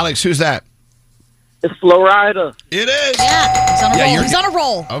easy. Alex, who's that? It's Florida. It is. Yeah, he's on a roll. you're- He's on a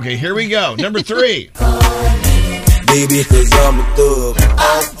roll. Okay, here we go. Number three. Baby, cause I'm a thug.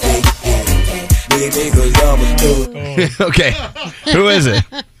 Baby, cause I'm a thug. Okay, who is it?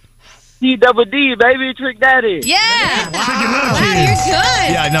 C-double-D, baby, Trick Daddy. Yeah. Wow, you're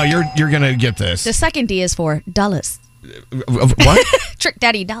good. Yeah, no, you're gonna get this. The second D is for Dallas. What? Trick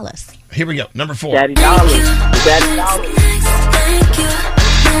Daddy Dallas. Here we go. Number four. Daddy Dollars. Daddy Dollars.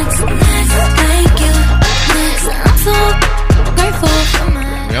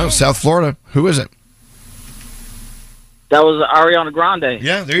 Yeah, South Florida. Who is it? That was Ariana Grande.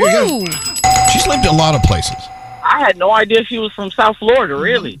 Yeah, there you go. She's lived a lot of places. I had no idea she was from South Florida,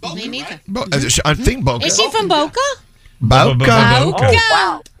 really. Me neither. I think Boca. Is she from Boca? Boca.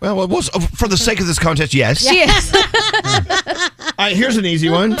 Oh, wow. Well, for the sake of this contest, yes. She is. All right, here's an easy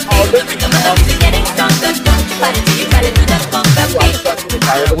one.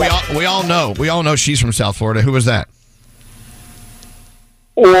 We all know she's from South Florida. Who was that?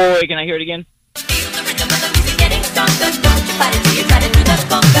 Wait, can I hear it again?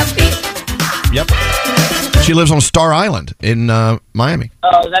 Yep. She lives on Star Island in Miami. Is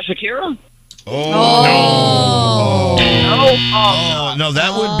that Shakira? Oh. No. No,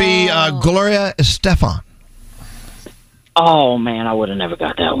 that would be Gloria Estefan. Oh, man, I would have never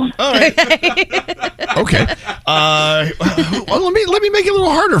got that one. All right. Okay. Well, let me make it a little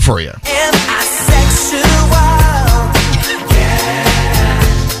harder for you.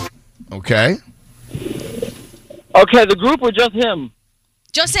 Okay. Okay, the group or just him?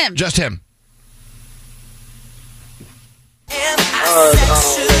 Just him. Just him.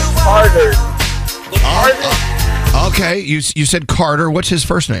 Carter. Okay, you said Carter. What's his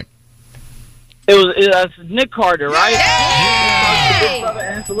first name? It was Nick Carter, right? Yeah. The big brother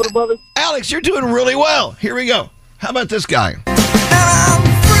and the little brother. Alex, you're doing really well. Here we go. How about this guy? A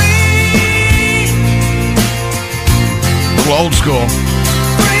little old school.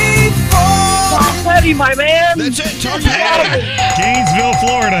 Tom Petty, my man. That's it, Tom Petty. Gainesville,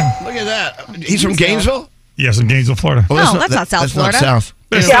 Florida. Look at that. He's from Gainesville? Yes, in Gainesville, Florida. Well, that's not South Florida. That's not South.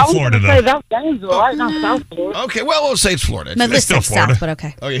 It's Yeah, I still was Florida, going to say though. that's Gainesville, right? Not South Florida. Okay, well, we'll say it's Florida. It's still still Florida. South, but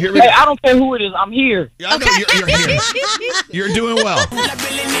okay. Okay, here we go. Hey, I don't care who it is. I'm here. Yeah, I know you're here. You're doing well. Oh,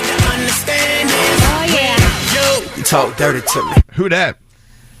 yeah. You talk dirty to me. Who that?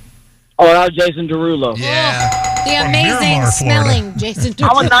 Oh, that was Jason Derulo. Yeah. The From amazing Miramar, Florida. smelling Jason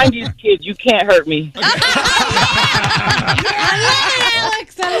I'm a Derulo. 90s kid. You can't hurt me. I love it,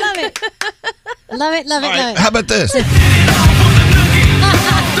 Alex. I love it. Love it, love it, All love right, it. how about this?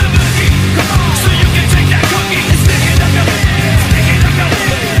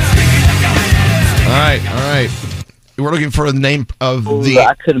 All right. We're looking for the name of the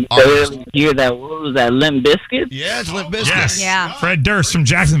I couldn't artist. barely hear that. What was that, Limp Bizkit? Yeah, it's Limp Bizkit. Yes. Yeah. Fred Durst from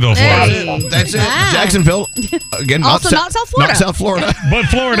Jacksonville, Florida. Hey. That's it. Wow. Jacksonville. Again, Also not South Florida. Not South Florida. But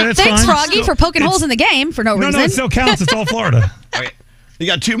Florida, it's Thanks, fine. Froggy, Still- for poking it's- holes in the game for no reason. No, it still counts. It's all Florida. Okay. You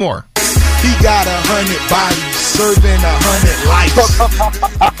got two more. He got 100 bodies, serving 100 lives.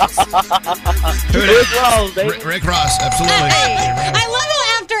 Rick Ross, baby. Rick Ross, absolutely. I love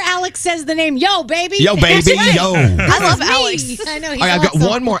how after Alex says the name, yo, baby. Yo, baby, That's right. yo. That I love was me. Alex. I know. All right, I've got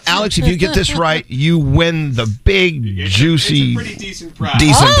one more. Alex, if you get this right, you win the big, juicy, Pretty decent prize.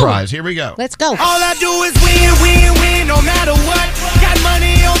 Oh. prize. Here we go. Let's go. All I do is win, win, win, no matter what. Got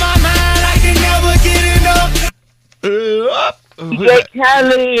money on my mind, I can never get enough. DJ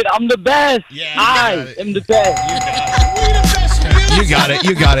Khaled, I'm the best. Yeah, I am the best. You got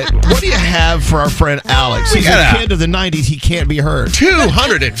it. What do you have for our friend Alex? He's a got a- kid of the 90s. He can't be heard.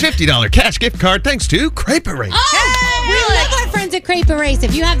 $250 cash gift card thanks to Crepe Race. Oh, we love our friends at Crepe Erase.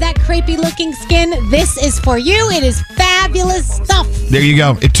 If you have that crepey looking skin, this is for you. It is fabulous stuff. There you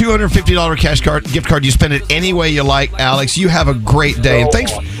go. A $250 gift card. You spend it any way you like, Alex. You have a great day. And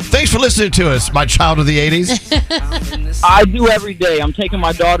thanks for listening to us, my child of the 80s. I do every day. I'm taking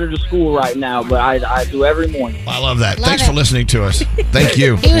my daughter to school right now, but I do every morning. I love that. Love Thanks it. for listening to us. Thank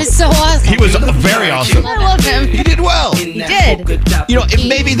you. He was so awesome. He was very awesome. I love him. He did well. He did. You know,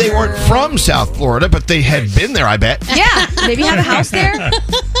 maybe they weren't from South Florida, but they had been there, I bet. Yeah. Maybe have a house there.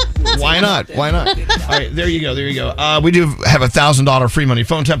 Why not? All right, there you go. We do have $1,000 free money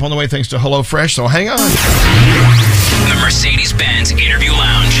phone tap on the way thanks to HelloFresh, so hang on. The Mercedes-Benz Interview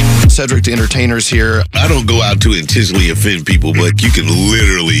Lounge. Cedric the Entertainer's here. I don't go out to intentionally offend people, but you can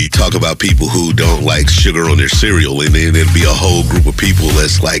literally talk about people who don't like sugar on their cereal, and then there'd be a whole group of people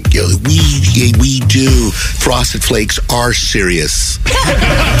that's like, yo, we do. Frosted Flakes are serious.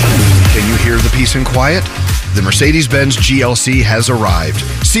 Can you hear the peace and quiet? The Mercedes-Benz GLC has arrived.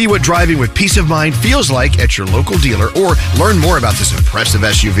 See what driving with peace of mind feels like at your local dealer, or learn more about this impressive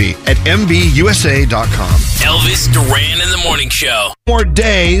SUV at MBUSA.com. Elvis Duran in the Morning Show. More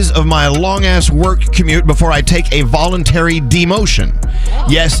days of my long-ass work commute before I take a voluntary demotion.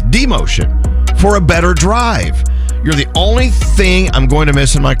 Yes, demotion. For a better drive. You're the only thing I'm going to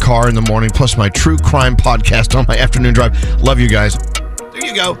miss in my car in the morning, plus my true crime podcast on my afternoon drive. Love you guys. There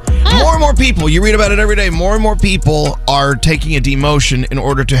you go. More and more people, you read about it every day, more and more people are taking a demotion in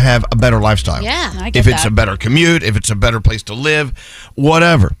order to have a better lifestyle. Yeah, I get If it's that. a better commute, if it's a better place to live,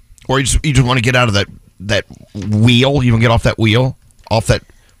 whatever. Or you just want to get out of that wheel. You want to get off that wheel, off that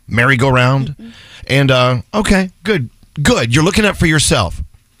merry-go-round. And, okay, good. You're looking out for yourself.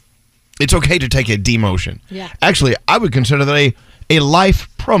 It's okay to take a demotion. Yeah. Actually, I would consider that a life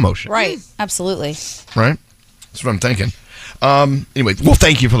promotion. Right. Absolutely. Right? That's what I'm thinking. Anyway, well,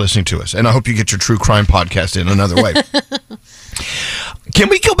 thank you for listening to us, and I hope you get your true crime podcast in another way. Can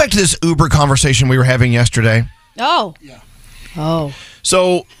we go back to this Uber conversation we were having yesterday? Oh. Yeah. Oh.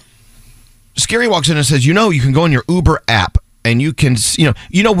 So, Scary walks in and says, you can go on your Uber app, and you can,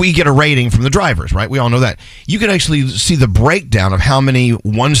 we get a rating from the drivers, right? We all know that. You can actually see the breakdown of how many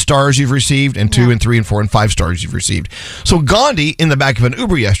 1 stars you've received and 2 and 3 and 4 and 5 stars you've received. So Gandhi, in the back of an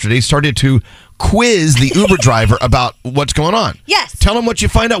Uber yesterday, started to quiz the Uber driver about what's going on. Yes. Tell him what you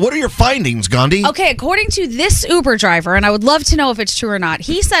find out. What are your findings, Gandhi? Okay, according to this Uber driver, and I would love to know if it's true or not,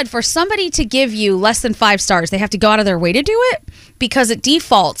 he said for somebody to give you less than 5 stars, they have to go out of their way to do it because it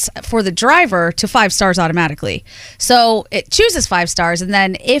defaults for the driver to 5 stars automatically. So it chooses 5 stars, and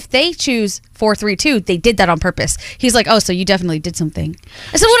then if they choose 432, they did that on purpose. He's like, oh, so you definitely did something.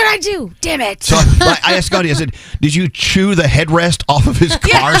 I said, what did I do? Damn it. So I asked Gandhi, I said, did you chew the headrest off of his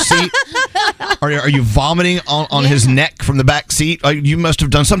car seat? Are you vomiting on his neck from the back seat? You must have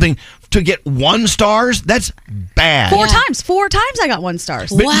done something to get 1 stars. That's bad. 4 times. 4 times I got 1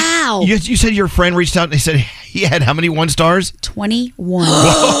 stars. But you said your friend reached out and they said he had how many 1 stars? 21.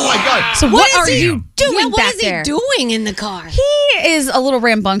 Oh my God. So what are you doing what back is he there? doing in the car? He is a little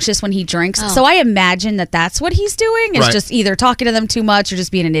rambunctious when he drinks. So I imagine that's what he's doing. Is Right. just either talking to them too much or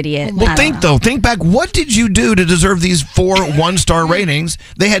just being an idiot. Well, think back. What did you do to deserve these 4 1-star ratings?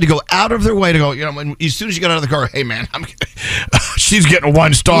 They had to go out of their way to go, as soon as you got out of the car, hey, man, she's getting a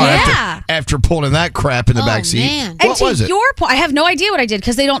 1 star after pulling that crap in the back seat. Man. What and was to it? your point, I have no idea what I did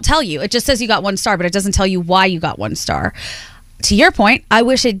because they don't tell you. It just says you got 1 star, but it doesn't tell you why you got 1 star. To your point, I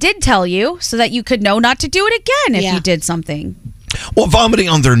wish it did tell you so that you could know not to do it again if you did something. Well, vomiting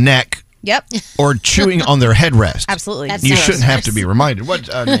on their neck. Yep. Or chewing on their headrest. Absolutely. You shouldn't have to be reminded. What?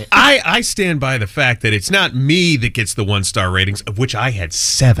 Nate? I stand by the fact that it's not me that gets the 1-star ratings, of which I had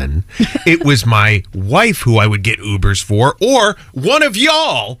 7. It was my wife who I would get Ubers for, or one of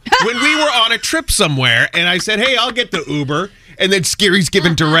y'all when we were on a trip somewhere, and I said, hey, I'll get the Uber. And then Scary's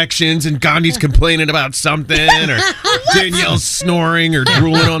giving directions, and Gandhi's complaining about something, or Danielle's snoring, or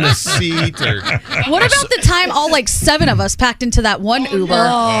drooling on the seat. Or What about the time all 7 of us packed into that one Uber?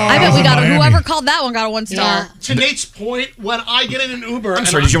 I bet Oh, we got Miami. whoever called that one got a 1 star. To Nate's point, when I get in an Uber, I'm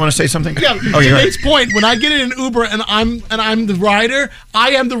sorry, did you want to say something? Yeah. Oh, To you're right. Nate's point, when I get in an Uber and I'm the rider,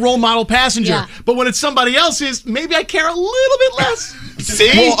 I am the role model passenger. Yeah. But when it's somebody else's, maybe I care a little bit less.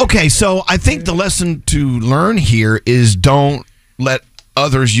 See? Well, okay, so I think the lesson to learn here is don't let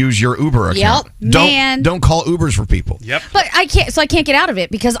others use your Uber account. Yep. Man. Don't call Ubers for people. Yep. But I can't get out of it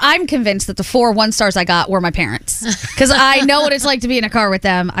because I'm convinced that the 4 1 stars I got were my parents. Because I know what it's like to be in a car with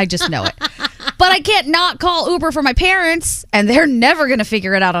them. I just know it. But I can't not call Uber for my parents, and they're never going to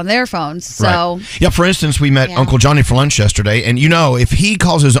figure it out on their phones. So Right. Yeah, for instance, we met Uncle Johnny for lunch yesterday, and if he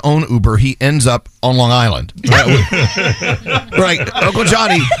calls his own Uber, he ends up on Long Island. Right, Uncle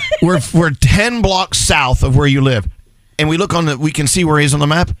Johnny, we're 10 blocks south of where you live, and we can see where he's on the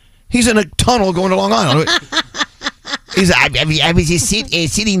map. He's in a tunnel going to Long Island. I was just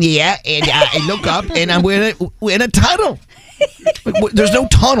sitting there, and I look up, and we're in a tunnel. There's no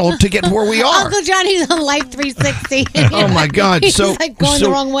tunnel to get to where we are. Uncle Johnny's on Life 360. Oh my God! He's going the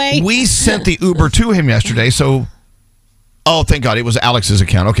wrong way. We sent the Uber to him yesterday. Oh, thank God, it was Alex's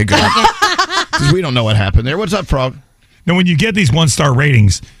account. Okay, good. 'Cause we don't know what happened there. What's up, Frog? Now, when you get these 1-star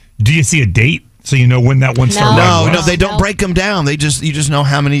ratings, do you see a date so you know when that 1-star rating was? No, they don't break them down. You just know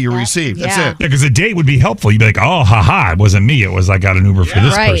how many you received. That's it. Yeah, because a date would be helpful. You'd be like, oh, haha, it wasn't me. It was I got an Uber for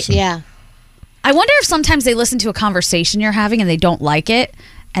this person. Yeah. I wonder if sometimes they listen to a conversation you're having and they don't like it,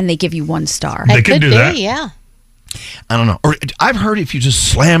 and they give you 1 star. They could do that. Yeah. I don't know. Or I've heard if you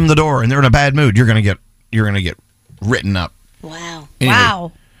just slam the door and they're in a bad mood, you're gonna get written up. Wow. Anyway,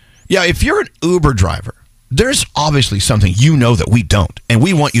 Wow. Yeah, if you're an Uber driver, there's obviously something you know that we don't, and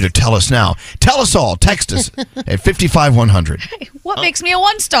we want you to tell us now. Tell us all. Text us at 55100. What makes me a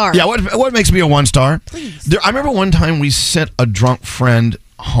 1 star? Yeah, what makes me a 1 star? Please. I remember one time we sent a drunk friend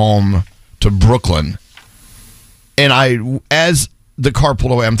home to Brooklyn, and as the car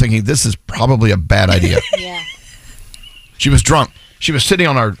pulled away, I'm thinking, this is probably a bad idea. Yeah. She was drunk. She was sitting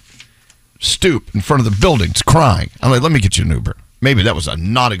on our stoop in front of the buildings crying. I'm like, let me get you an Uber. Maybe that was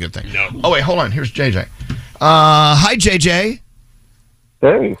not a good thing. No. Oh, wait, hold on. Here's JJ. Hi, JJ.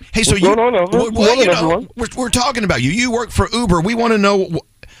 Hey. Hey, so what's going on, Elvis? Everyone? we're talking about you. You work for Uber. We want to know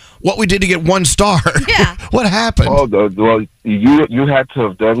what we did to get 1 star. Yeah. What happened? Oh, well, you had to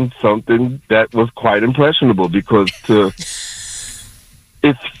have done something that was quite impressionable because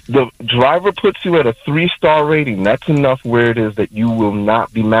if the driver puts you at a 3-star rating, that's enough where it is that you will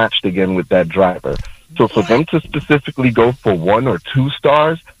not be matched again with that driver. So for them to specifically go for 1 or 2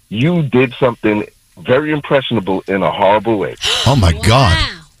 stars, you did something very impressionable in a horrible way. Oh, my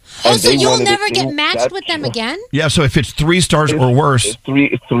God. Oh, so you'll never get matched with them again? Yeah, so if it's 3 stars or worse.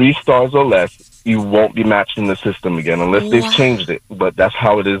 Three stars or less, you won't be matched in the system again unless they've changed it. But that's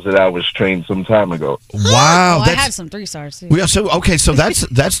how it is that I was trained some time ago. Wow. I had some 3 stars too. Yeah, so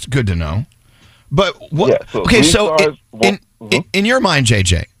that's good to know. But what? Yeah, so okay, 3 so stars in your mind,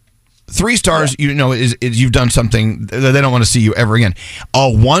 JJ, 3 stars, is you've done something that they don't want to see you ever again. A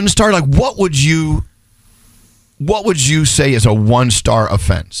 1 star, like what would you say is a 1-star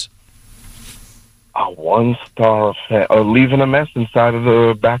offense? A 1-star offense, or leaving a mess inside of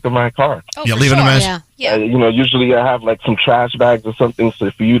the back of my car. Oh, yeah, leaving a mess. Yeah. Usually I have like some trash bags or something, so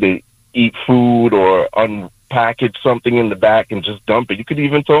for you to eat food or unpackage something in the back and just dump it. You could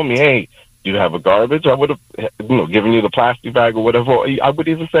even tell me, hey, do you have a garbage? I would have, given you the plastic bag or whatever. I would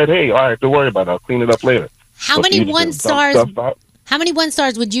even said, hey, all right, don't worry about it. I'll clean it up later. How many 1 stars? How many 1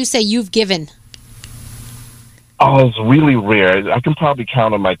 stars would you say you've given? Oh, it's really rare. I can probably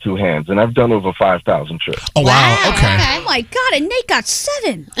count on my 2 hands, and I've done over 5,000 trips. Oh, wow. Okay. Oh my God, and Nate got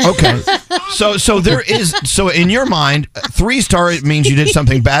 7. Okay. So there is, so in your mind, 3-star means you did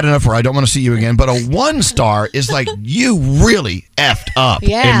something bad enough where I don't want to see you again, but a 1-star is like you really effed up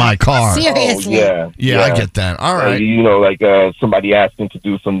in my car. Seriously. Yeah, I get that. All right. Somebody asking to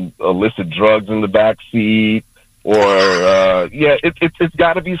do some illicit drugs in the back seat. Or, it's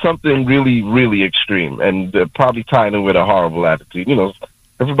got to be something really, really extreme, and probably tying in with a horrible attitude.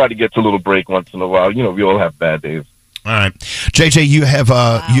 Everybody gets a little break once in a while. We all have bad days. All right. JJ, you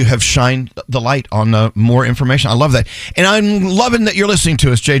have shined the light on more information. I love that. And I'm loving that you're listening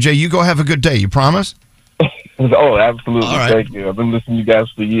to us, JJ. You go have a good day. You promise? Oh, absolutely. All right. Thank you. I've been listening to you guys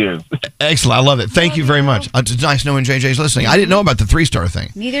for years. Excellent. I love it. Thank you very much. It's nice knowing JJ's listening. I didn't know about the 3-star thing.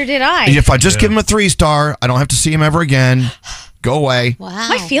 Neither did I. If I just give him a 3-star, I don't have to see him ever again. Go away. Wow.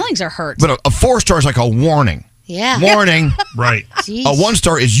 My feelings are hurt. But a 4-star is like a warning. Yeah. Warning. Right. Jeez. A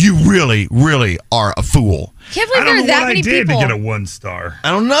 1-star is you really, really are a fool. Can't believe there are that many people. I did to get a 1-star.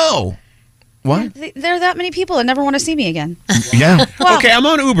 I don't know. What? There are that many people that never want to see me again. Yeah. Well, okay, I'm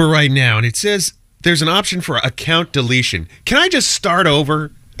on Uber right now, and it says there's an option for account deletion. Can I just start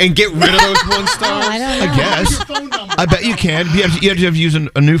over and get rid of those 1 stars? I don't know. I guess. I bet you can. You have to use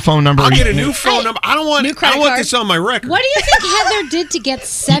a new phone number. I'll get a new phone number. I don't want this on my record. What do you think Heather did to get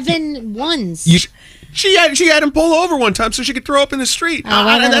 7 1s? She had him pull over one time so she could throw up in the street.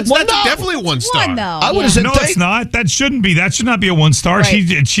 That's definitely a 1-star. I would have said it's not. That shouldn't be. That should not be a 1-star.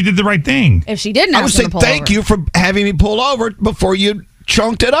 Right. She did the right thing. If she didn't, I would say thank you for having me pull over before you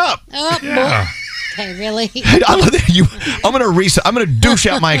chunked it up. Oh, yeah. Okay, really? I love that I'm going to reset. I'm going to douche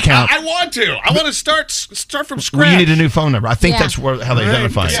out my account. I want to. I want to start from scratch. Well, you need a new phone number. I think that's how they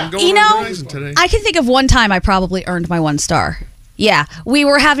identify it. I can think of one time I probably earned my 1 star. Yeah, we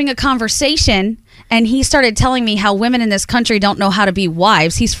were having a conversation, and he started telling me how women in this country don't know how to be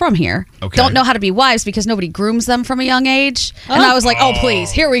wives. He's from here. Okay. Don't know how to be wives because nobody grooms them from a young age. And I was like, oh,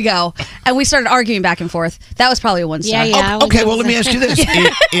 please, here we go. And we started arguing back and forth. That was probably a 1 star. Yeah, okay, well, let me ask you this.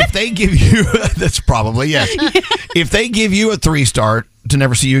 If they give you, that's probably, yes. If they give you a 3-star to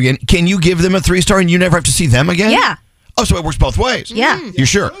never see you again, can you give them a 3-star and you never have to see them again? Yeah. Oh, so it works both ways. Yeah. You're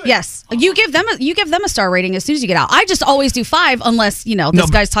sure? Yes. You give them a star rating as soon as you get out. I just always do 5 unless, this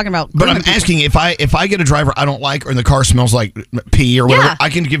guy's talking about But I'm asking if I get a driver I don't like or the car smells like pee or whatever, I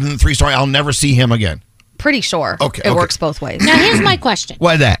can give them the 3-star. I'll never see him again. Pretty sure. Okay. It works both ways. Now, here's my question.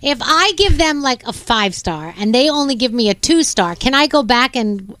 Why that? If I give them like a 5-star and they only give me a 2-star, can I go back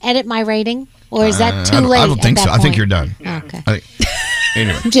and edit my rating? Or is that too late? I don't think so. I think you're done. Okay.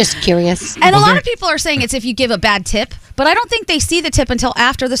 Anyway. I'm just curious. And a lot of people are saying it's if you give a bad tip, but I don't think they see the tip until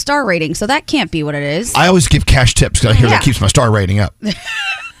after the star rating, so that can't be what it is. I always give cash tips because I hear that keeps my star rating up.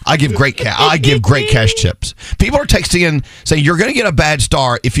 I give great cash tips. People are texting in saying you're going to get a bad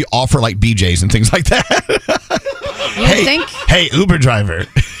star if you offer like BJ's and things like that. Hey, Uber driver,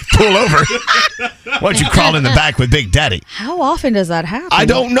 pull over. Why don't you crawl in the back with Big Daddy? How often does that happen? I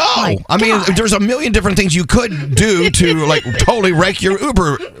don't know. I mean, there's a million different things you could do to like totally wreck your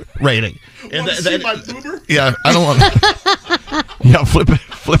Uber rating. Want to see my boober? Yeah, I don't want. Yeah,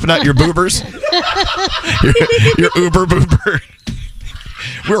 flipping out your boobers. your Uber boober.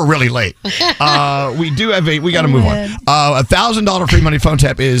 We're really late. We got to move on. $1,000 free money phone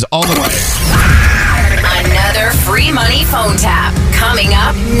tap is on the way. Another free money phone tap coming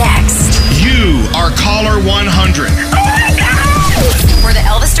up next. You are caller 100. For the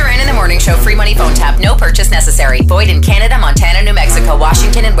Elvis Duran in the Morning Show free free money phone tap. No purchase necessary. Void in Canada, Montana, New Mexico,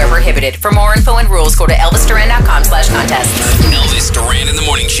 Washington, and where prohibited. For more info and rules, go to elvisduran.com/contests. Elvis Duran in the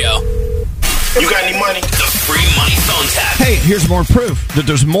Morning Show. You got any money? The free money phone tap. Hey, here's more proof that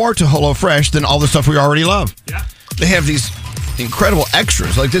there's more to HelloFresh than all the stuff we already love. Yeah. They have these incredible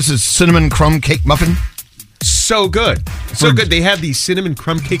extras. Like this is cinnamon crumb cake muffin. So good. So good. They have the cinnamon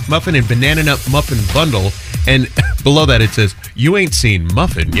crumb cake muffin and banana nut muffin bundle. And below that it says, you ain't seen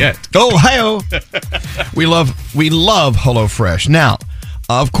muffin yet. Oh, hi-oh. We love HelloFresh. Now,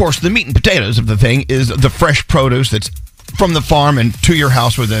 of course, the meat and potatoes of the thing is the fresh produce that's from the farm and to your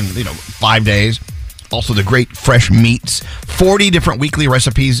house within, 5 days. Also the great fresh meats. 40 different weekly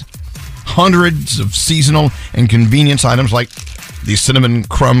recipes. Hundreds of seasonal and convenience items like the cinnamon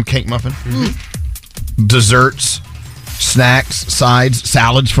crumb cake muffin. Mm-hmm. Desserts, snacks, sides,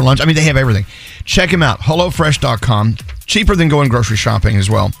 salads for lunch. I mean, they have everything. Check them out. HelloFresh.com. Cheaper than going grocery shopping as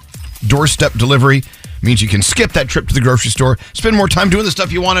well. Doorstep delivery means you can skip that trip to the grocery store, spend more time doing the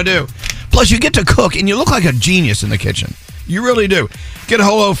stuff you want to do. Plus, you get to cook, and you look like a genius in the kitchen. You really do. Get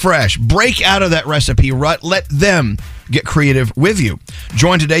HelloFresh. Break out of that recipe rut. Let them get creative with you.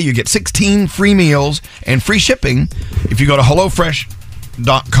 Join today. You get 16 free meals and free shipping if you go to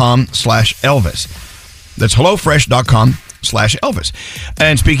HelloFresh.com/Elvis. That's HelloFresh.com/Elvis.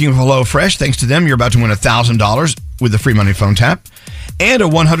 And speaking of HelloFresh, thanks to them, you're about to win $1,000 with the free money phone tap and a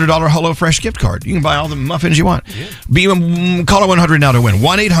 $100 HelloFresh gift card. You can buy all the muffins you want. Yeah. Call 100 now to win.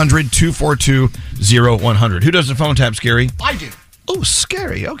 1-800-242-0100. Who does the phone tap, Scary? I do. Oh,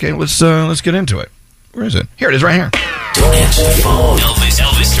 Scary. Okay, let's get into it. Where is it? Here it is, right here. Don't answer the phone.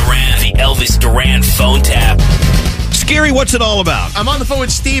 Elvis Duran, the Elvis Duran phone tap. Scary, what's it all about? I'm on the phone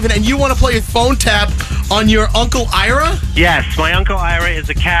with Steven, and you want to play a phone tap on your Uncle Ira? Yes, my Uncle Ira is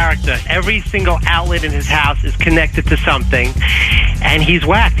a character. Every single outlet in his house is connected to something, and he's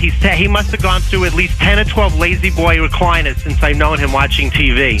whacked. He must have gone through at least 10 or 12 lazy boy recliners since I've known him watching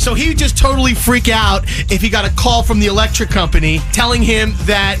TV. So he would just totally freak out if he got a call from the electric company telling him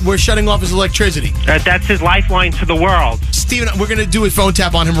that we're shutting off his electricity. That's his lifeline to the world. Steven, we're going to do a phone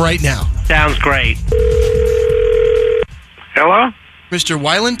tap on him right now. Sounds great. Hello? Mr.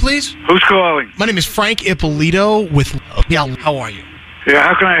 Weiland, please? Who's calling? My name is Frank Ippolito with... Yeah, how are you? Yeah,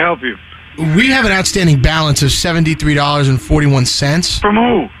 how can I help you? We have an outstanding balance of $73.41. From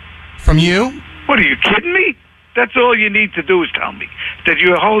who? From you? What, are you kidding me? That's all you need to do is tell me. That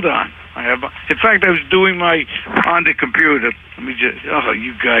you... Hold on. In fact, I was doing on the computer. Let me just... Oh,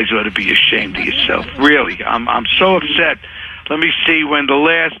 you guys ought to be ashamed of yourself. Really. I'm so upset. Let me see when the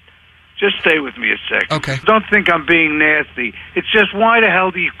last... Just stay with me a second. Okay. Don't think I'm being nasty. It's just, why the hell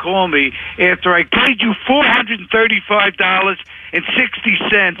do you call me after I paid you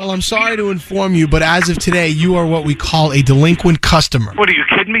 $435.60? Well, I'm sorry to inform you, but as of today, you are what we call a delinquent customer. What, are you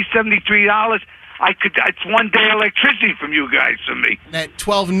kidding me? $73? It's 1 day electricity from you guys to me. At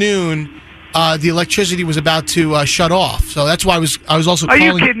 12 noon, the electricity was about to shut off. So that's why I was also calling.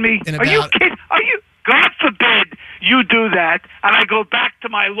 Are you kidding me? Are you kidding? God forbid you do that, and I go back to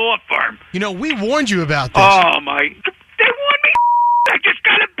my law firm. We warned you about this. Oh, my... They warned me. I just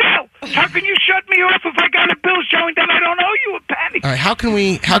got a bill. How can you shut me off if I got a bill showing that I don't owe you a penny? All right, how can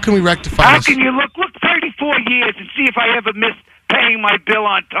we rectify this? How this? can you look 34 years and see if I ever missed paying my bill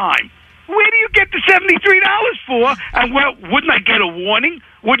on time? Where do you get the $73 for? And wouldn't I get a warning?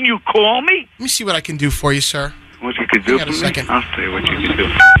 Wouldn't you call me? Let me see what I can do for you, sir. What you could do for me? Second. I'll tell you what you can do.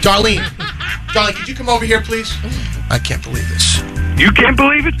 Darlene, could you come over here, please? I can't believe this. You can't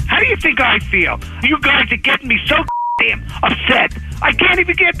believe it? How do you think I feel? You guys are getting me so damn upset. I can't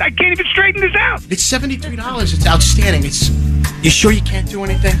even straighten this out. It's $73. It's outstanding. You sure you can't do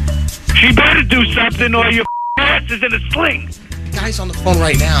anything? She better do something, or your ass is in a sling. The guy's on the phone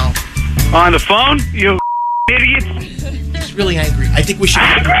right now. On the phone? You idiot. He's really angry. I think we should...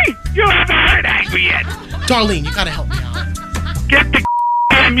 Angry? You haven't heard angry yet. Darlene, you gotta help me out. Get the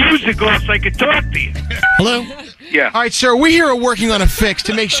damn music off so I can talk to you. Hello? Yeah. All right, sir, we here are working on a fix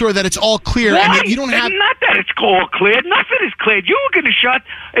to make sure that it's all clear. Why? And that you don't have... Not that it's all cleared. Nothing is cleared. You were going to shut...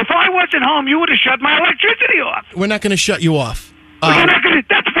 If I wasn't home, you would have shut my electricity off. We're not going to shut you off.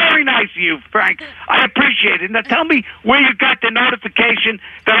 That's very nice of you, Frank. I appreciate it. Now tell me where you got the notification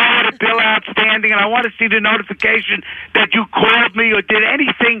that I had a bill outstanding, and I want to see the notification that you called me or did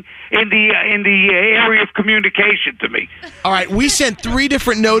anything in the area of communication to me. All right, we sent 3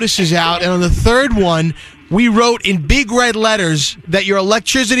 different notices out, and on the third one, we wrote in big red letters that your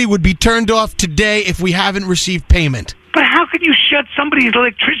electricity would be turned off today if we haven't received payment. But how can you shut somebody's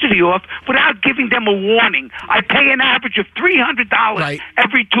electricity off without giving them a warning? I pay an average of $300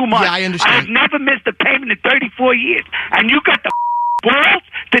 every 2 months. Yeah, I understand. I've never missed a payment in 34 years. And you got the balls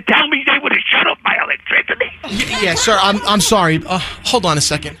to tell me they would have Yeah, sir, I'm sorry. Hold on a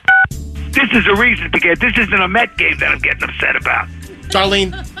second. This is a reason to get. This isn't a Met game that I'm getting upset about.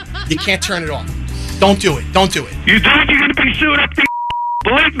 Darlene, you can't turn it off. Don't do it. Don't do it. You think you're going to be sued up to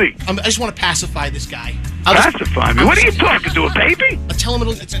believe me. I just want to pacify this guy. Pacify me? What are you talking to, a baby? I'll tell him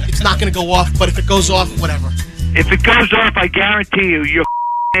it's not going to go off, but if it goes off, whatever. If it goes off, I guarantee you, your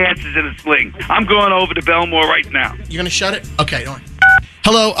ass is in a sling. I'm going over to Belmore right now. You're going to shut it? Okay, don't worry.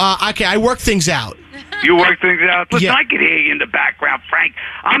 Hello, okay, I work things out. You work things out? Listen, Yeah. I can hear you in the background, Frank.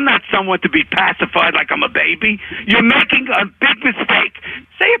 I'm not someone to be pacified like I'm a baby. You're making a big mistake.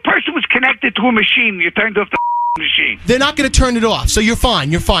 Say a person was connected to a machine and you turned off the machine. They're not going to turn it off, so you're fine.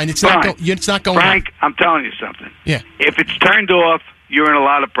 You're fine. It's not. It's not going. Frank, I'm telling you something. Yeah. If it's turned off, you're in a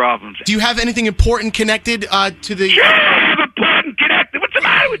lot of problems. Do you have anything important connected to the? Sure, I have important connected. What's the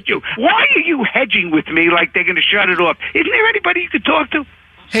matter with you? Why are you hedging with me like they're going to shut it off? Isn't there anybody you could talk to?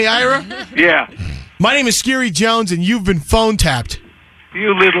 Hey, Ira. Yeah. My name is Scary Jones, and you've been phone tapped.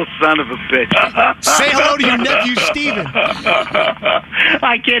 You little son of a bitch. Say hello to your nephew, Steven.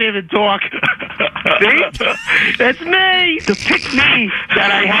 I can't even talk. See? That's me. To pick me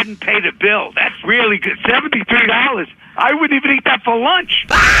that I hadn't paid a bill. That's really good. $73. I wouldn't even eat that for lunch.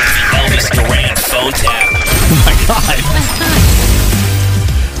 Elvis Duran phone tap. Oh, my God.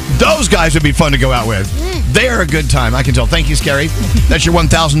 Those guys would be fun to go out with. They are a good time, I can tell. Thank you, Scary. That's your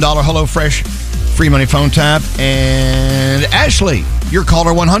 $1,000 HelloFresh free money phone tap. And Ashley, you're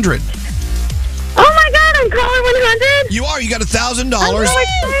caller 100. Oh my God, I'm caller 100. You are. You got $1,000. I'm so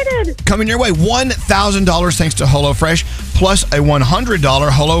excited. Coming your way. $1,000 thanks to HelloFresh, plus a $100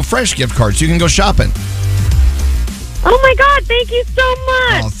 HelloFresh gift card, so you can go shopping. Oh my God, thank you so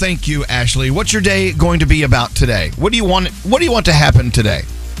much. Oh, thank you, Ashley. What's your day going to be about today? What do you want to happen today?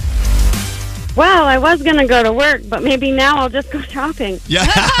 Well, I was going to go to work, but maybe now I'll just go shopping. Yeah.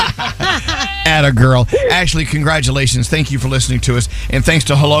 Atta girl. Ashley, congratulations. Thank you for listening to us. And thanks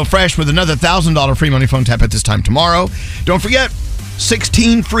to HelloFresh with another $1,000 free money phone tap at this time tomorrow. Don't forget,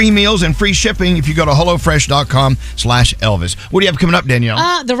 16 free meals and free shipping if you go to HelloFresh.com/Elvis. What do you have coming up,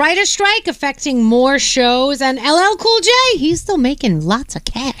 Danielle? The writer's strike affecting more shows, and LL Cool J, he's still making lots of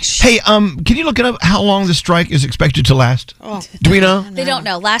cash. Hey, can you look it up how long the strike is expected to last? Oh. Do we know? They don't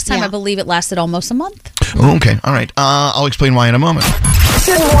know. Last time, I believe it lasted almost a month. Oh, okay. All right. I'll explain why in a moment.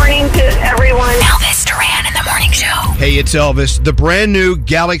 Good morning to everyone. Elvis Duran in the morning show. Hey, it's Elvis. The brand new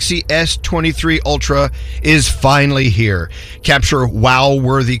Galaxy S23 Ultra is finally here. Capture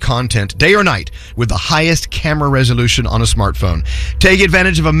wow-worthy content day or night with the highest camera resolution on a smartphone. Take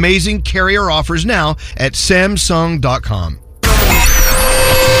advantage of amazing carrier offers now at Samsung.com.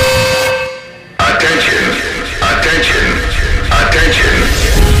 Attention.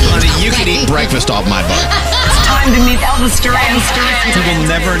 Honey, you can eat breakfast off my butt. It's time to meet Elvis Duran. It will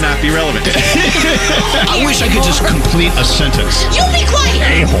never not be relevant. I wish I could just complete a sentence. You be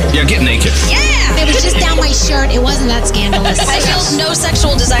quiet. A-hole. Yeah, get naked. Yeah. It was just down my shirt. It wasn't that scandalous. I feel no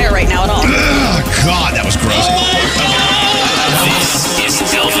sexual desire right now at all. Oh, God, that was gross. This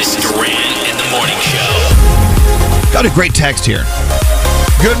is Elvis Duran in the morning show. Got a great text here.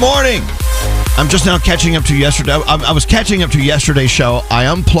 Good morning. I'm just now catching up to yesterday. I was catching up to yesterday's show. I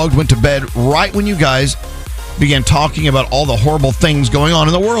unplugged, went to bed right when you guys began talking about all the horrible things going on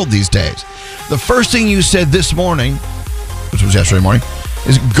in the world these days. The first thing you said this morning, which was yesterday morning,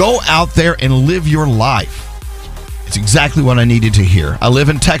 is go out there and live your life. It's exactly what I needed to hear. I live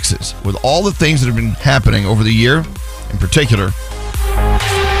in Texas. With all the things that have been happening over the year, in particular,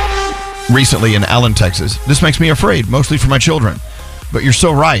 recently in Allen, Texas, this makes me afraid, mostly for my children. But you're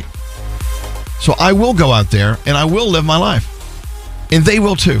so right. So I will go out there and I will live my life. And they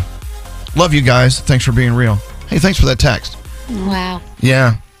will too. Love you guys. Thanks for being real. Hey, thanks for that text. Wow.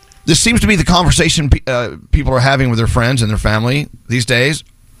 Yeah. This seems to be the conversation people are having with their friends and their family these days.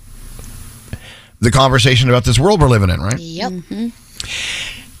 The conversation about this world we're living in, right? Yep. Mm-hmm.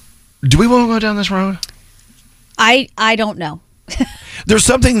 Do we want to go down this road? I don't know. There's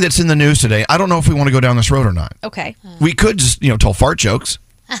something that's in the news today. I don't know if we want to go down this road or not. Okay. We could just, tell fart jokes.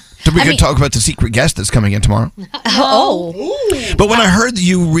 We could talk about the secret guest that's coming in tomorrow. Oh. But when I heard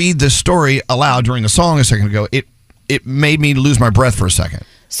you read this story aloud during the song a second ago, it made me lose my breath for a second.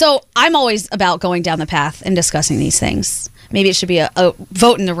 So I'm always about going down the path and discussing these things. Maybe it should be a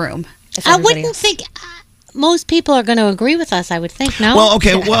vote in the room. I wouldn't think most people are going to agree with us. I would think no. Well,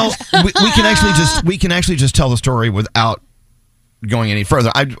 okay. Well, we can actually just tell the story without going any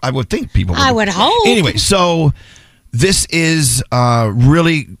further. I would think people would. I would hope. Anyway, so this is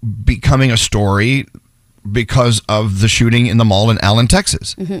really becoming a story because of the shooting in the mall in Allen,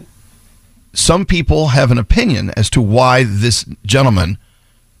 Texas. Mm-hmm. Some people have an opinion as to why this gentleman,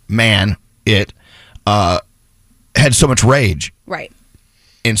 had so much rage. Right.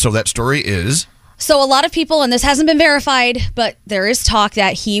 And so that story is... So a lot of people, and this hasn't been verified, but there is talk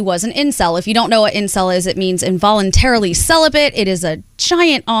that he was an incel. If you don't know what incel is, it means involuntarily celibate. It is a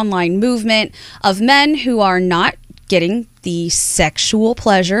giant online movement of men who are not getting the sexual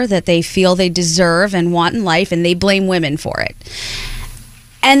pleasure that they feel they deserve and want in life, and they blame women for it.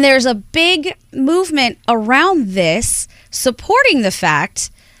 And there's a big movement around this supporting the fact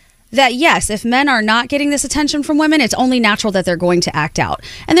that, yes, if men are not getting this attention from women, it's only natural that they're going to act out.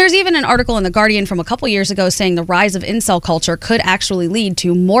 And there's even an article in The Guardian from a couple years ago saying the rise of incel culture could actually lead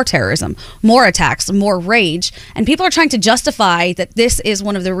to more terrorism, more attacks, more rage. And people are trying to justify that this is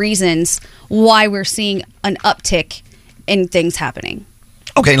one of the reasons why we're seeing an uptick in things happening.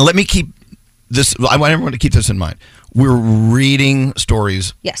 Okay, let me keep this. I want everyone to keep this in mind. We're reading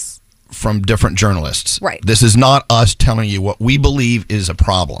stories. Yes. From different journalists. Right. This is not us telling you what we believe is a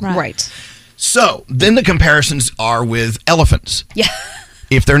problem. Right. So then the comparisons are with elephants. Yeah.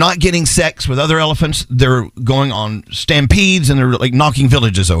 If they're not getting sex with other elephants, they're going on stampedes and they're like knocking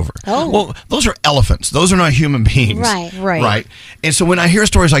villages over. Oh. Well, those are elephants. Those are not human beings. Right. Right. And so when I hear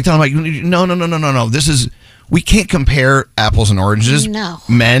stories like that, I'm like, no. This is... We can't compare apples and oranges,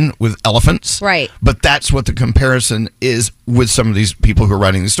 men with elephants. Right. But that's what the comparison is with some of these people who are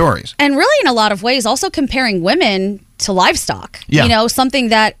writing these stories. And really, in a lot of ways, also comparing women to livestock. Yeah. You know, something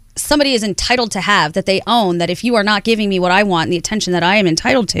that somebody is entitled to have, that they own, that if you are not giving me what I want and the attention that I am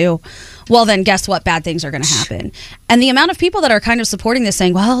entitled to, well, then guess what? Bad things are going to happen. And the amount of people that are kind of supporting this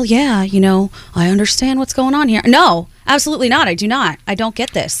saying, well, yeah, you know, I understand what's going on here. No, absolutely not. I do not. I don't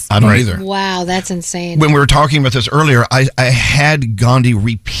get this. I don't either. Wow, that's insane. When we were talking about this earlier, I had Gandhi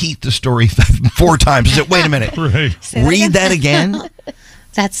repeat the story 4 times. I said, wait a minute. Read that again?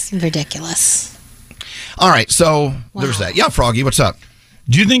 That's ridiculous. All right, so there's that. Yeah, Froggy, what's up?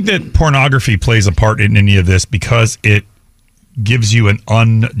 Do you think that pornography plays a part in any of this because it gives you an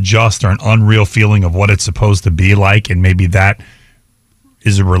unjust or an unreal feeling of what it's supposed to be like, and maybe that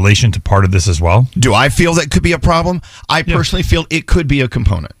is a relation to part of this as well? Do I feel that could be a problem? I personally feel it could be a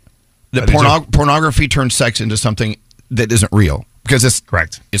component. That pornography turns sex into something that isn't real. Because it's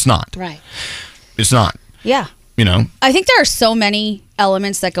correct. It's not. Right. It's not. Yeah. You know? I think there are so many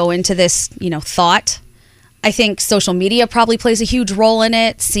elements that go into this, you know, thought. I think social media probably plays a huge role in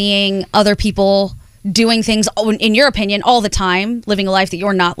it, seeing other people doing things, in your opinion, all the time, living a life that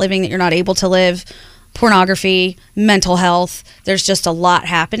you're not living, that you're not able to live, pornography, mental health. There's just a lot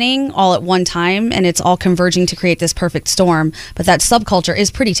happening all at one time, and it's all converging to create this perfect storm. But that subculture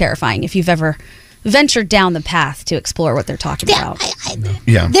is pretty terrifying if you've ever ventured down the path to explore what they're talking about.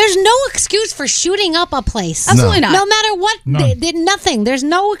 There's no excuse for shooting up a place. Absolutely not. No matter what, nothing. There's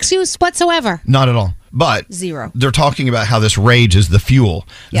no excuse whatsoever. Not at all. But zero. They're talking about how this rage is the fuel.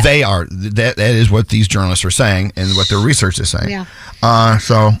 Yeah. They are. That is what these journalists are saying and what their research is saying. Yeah.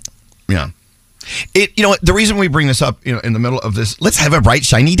 So, yeah. You know, the reason we bring this up, you know, in the middle of this, let's have a bright,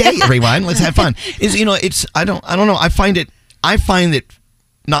 shiny day, everyone. Let's have fun. Is, you know, it's, I don't know. I find it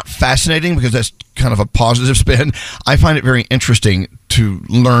not fascinating because that's kind of a positive spin. I find it very interesting to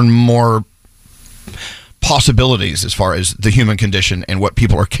learn more possibilities as far as the human condition and what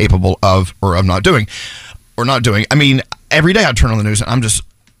people are capable of or of not doing. I mean, every day I turn on the news and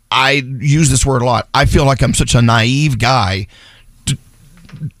I use this word a lot. I feel like I'm such a naive guy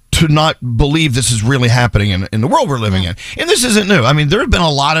to not believe this is really happening in the world we're living in. And this isn't new. I mean, there have been a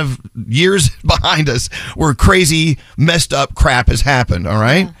lot of years behind us where crazy, messed up crap has happened, all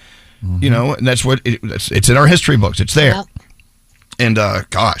right? You know, and that's what it's in our history books. It's there. Yep. And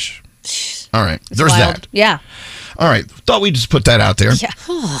gosh. All right. It's There's wild. that. Yeah. All right. Thought we'd just put that out there. Yeah.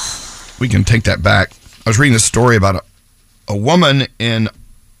 We can take that back. I was reading this story about a woman in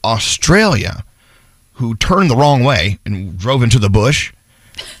Australia who turned the wrong way and drove into the bush.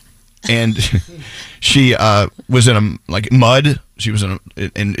 And she was in mud. She was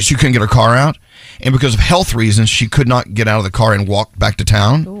and she couldn't get her car out. And because of health reasons, she could not get out of the car and walk back to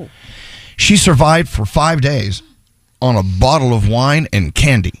town. Ooh. She survived for 5 days on a bottle of wine and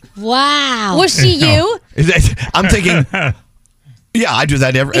candy. Wow. Was she you? I'm thinking, yeah, I do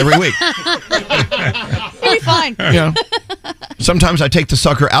that every week. You'll be fine. You know, sometimes I take the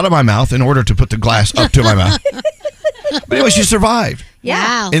sucker out of my mouth in order to put the glass up to my mouth. But anyway, she survived.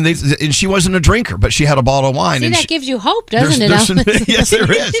 Yeah. And she wasn't a drinker, but she had a bottle of wine. See, and that gives you hope, doesn't it? Yes,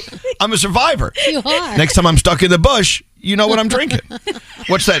 there is. I'm a survivor. You are. Next time I'm stuck in the bush, you know what I'm drinking.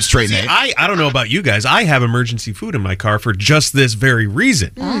 What's that, Straight Nate? I don't know about you guys. I have emergency food in my car for just this very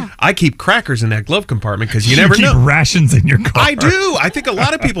reason. I keep crackers in that glove compartment because you never know. You keep rations in your car. I do. I think a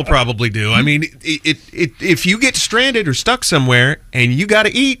lot of people probably do. I mean, if you get stranded or stuck somewhere and you got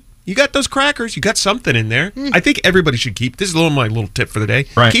to eat, You got those crackers. You got something in there. I think everybody should keep. This is my little tip for the day.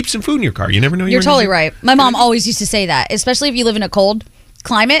 Right. Keep some food in your car. You never know. You're totally right. My mom always used to say that, especially if you live in a cold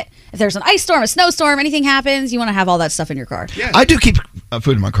climate. If there's an ice storm, a snowstorm, anything happens, you want to have all that stuff in your car. Yeah. I do keep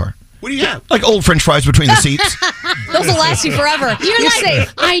food in my car. What do you have? Like old French fries between the seats. Those will last you forever. You're like,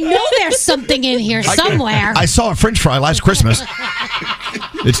 safe. I know there's something in here somewhere. I saw a French fry last Christmas.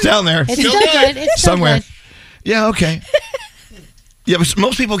 It's down there. It's still good. It's still somewhere. good. Yeah, okay. Yeah, but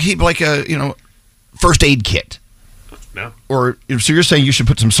most people keep like a, first aid kit. No. Or, so you're saying you should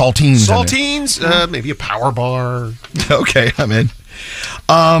put some saltines in it. Saltines, maybe a power bar. Okay, I'm in.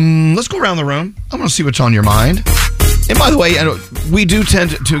 Let's go around the room. I want to see what's on your mind. And by the way, we do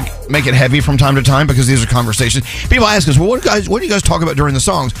tend to make it heavy from time to time because these are conversations. People ask us, well, what do you guys talk about during the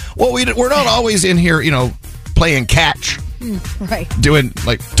songs? Well, we're not always in here, playing catch. Right. Doing,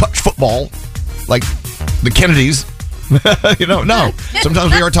 like, touch football, like the Kennedys. No.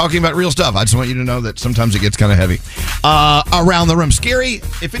 Sometimes we are talking about real stuff. I just want you to know that sometimes it gets kind of heavy. Around the room. Scary,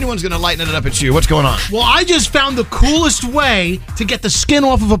 if anyone's going to lighten it up, it's you. What's going on? Well, I just found the coolest way to get the skin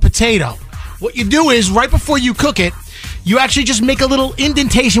off of a potato. What you do is, right before you cook it, you actually just make a little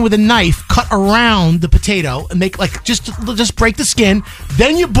indentation with a knife, cut around the potato, and make just break the skin.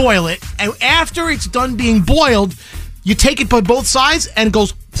 Then you boil it, and after it's done being boiled, you take it by both sides, and it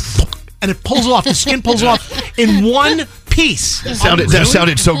goes, and it pulls off. The skin pulls off in one piece. That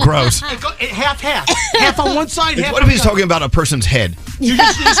sounded so gross. Half on one side, half What on if he's the other. talking about a person's head? You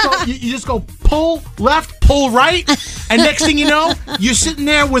just go pull left, pull right, and next thing you know, you're sitting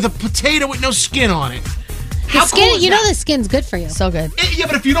there with a potato with no skin on it. The skin, the skin's good for you. So good. Yeah,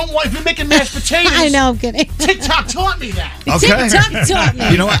 but if you're making mashed potatoes, I know, I'm kidding. TikTok taught me that. Okay. TikTok taught me.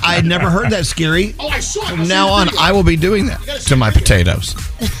 You know what? I had never heard that, Scary. Oh, I saw it. From now on, I will be doing that to my potatoes.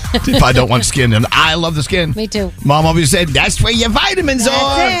 If I don't want skin, and I love the skin. Me too. Mom always said, that's where your vitamins are.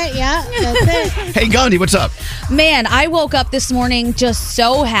 That's it, yeah. That's it. Hey, Gandhi, what's up? Man, I woke up this morning just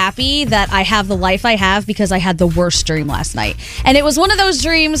so happy that I have the life I have because I had the worst dream last night. And it was one of those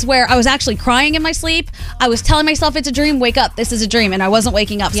dreams where I was actually crying in my sleep. I was telling myself it's a dream, wake up, this is a dream, and I wasn't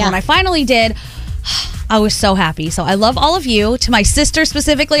waking up. So when I finally did, I was so happy. So I love all of you. To my sister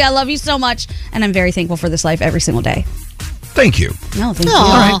specifically, I love you so much, and I'm very thankful for this life every single day. Thank you. No, thank you.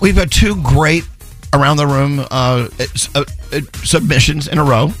 All right, we've got two great around the room submissions in a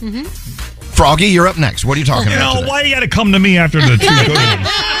row. Mm-hmm. Froggy, you're up next. What are you talking about today? Why you got to come to me after the two good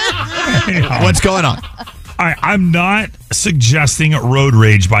ones? What's going on? All right, I'm not suggesting road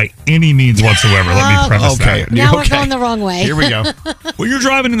rage by any means whatsoever. Let me preface that. Now we're going the wrong way. Here we go. When you're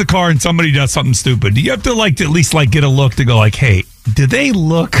driving in the car and somebody does something stupid, do you have to at least get a look to go hey, do they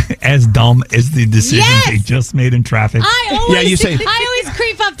look as dumb as the decision they just made in traffic? I always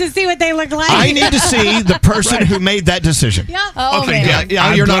creep up to see what they look like. I need to see the person who made that decision. Yeah. Oh, Okay, man. yeah,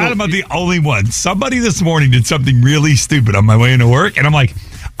 I'm glad I'm not the only one. Somebody this morning did something really stupid on my way into work, and I'm like,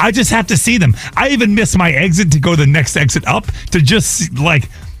 I just have to see them. I even missed my exit to go the next exit up to just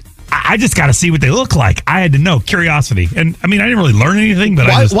I just got to see what they look like. I had to know. Curiosity. And I didn't really learn anything, but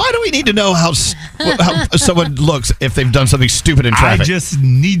why do we need to know how someone looks if they've done something stupid in traffic? I just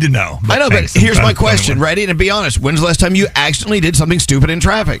need to know. I know, but here's my question. Ready? To be honest, when's the last time you accidentally did something stupid in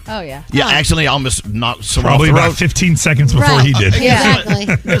traffic? Oh, yeah. Yeah, accidentally almost knocked someone Probably off the about road. 15 seconds before he did. Exactly.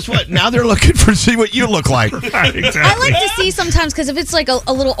 Guess what? Now they're looking to see what you look like. Right, exactly. I like to see sometimes because if it's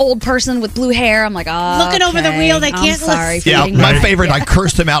a little old person with blue hair, I'm like, oh, Looking over the wheel, they can't I'm sorry. look. for Yeah, being my rude. favorite. I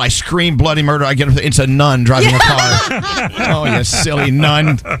cursed him out. I screamed bloody murder. I get him. It's a nun driving a car. Oh, you silly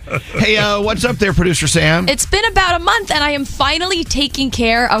nun. Hey, what's up there, producer Sam? It's been about a month, and I am finally taking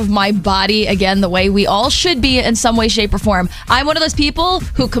care of my body again the way we all should be in some way, shape, or form. I'm one of those people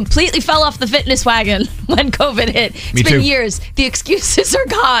who completely fell off the fitness wagon when COVID hit. It's Me been too. years. The excuses are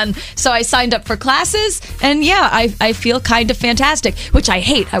gone. So I signed up for classes, and yeah, I feel kind of fantastic, which I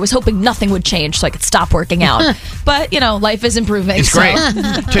hate. I was hoping nothing would change so I could stop working out. But, life is improving. It's so. great.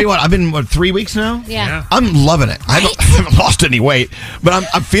 Tell you what, I've been 3 weeks now. Yeah. I'm loving it. I haven't lost any weight, but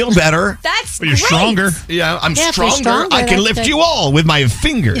I feel better. That's But you're stronger. Yeah, I'm Yeah, if you're stronger. stronger, I can that's lift good. you all with my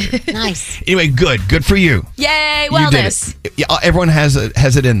finger. Nice. Anyway, good for you. Yay, You did wellness. it. Yeah, everyone has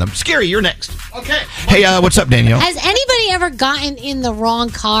it in them. Scary, you're next. Okay. Hey, what's up, Danielle? Has anybody ever gotten in the wrong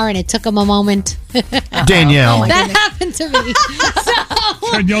car and it took them a moment? Danielle. That happened to me.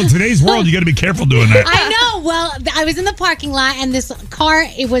 In today's world, you got to be careful doing that. I know. Well, I was in the parking lot and this car,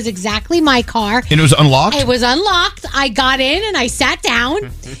 it was exactly my car. And it was unlocked? It was unlocked. I got in and I sat down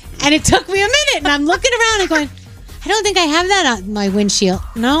and it took me a minute and I'm looking around and going, I don't think I have that on my windshield.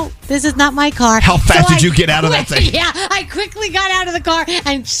 No, this is not my car. How fast did you get out of that thing? Yeah, I quickly got out of the car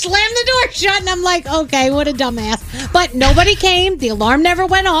and slammed the door shut, and I'm like, okay, what a dumbass. But nobody came. The alarm never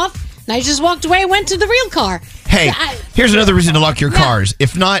went off. And I just walked away and went to the real car. Hey, here's another reason to lock your cars.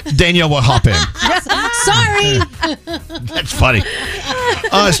 If not, Danielle will hop in. Sorry. That's funny.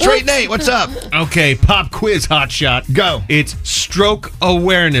 Straight Nate, what's up? Okay, pop quiz hotshot. Go. It's Stroke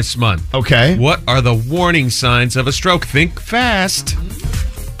Awareness Month. Okay. What are the warning signs of a stroke? Think fast.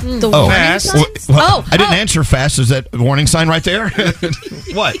 Fast. I didn't answer fast. Is that a warning sign right there?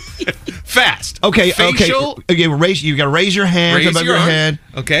 What? Fast. Okay. Facial. Okay. You got to raise your hands above your arm. head.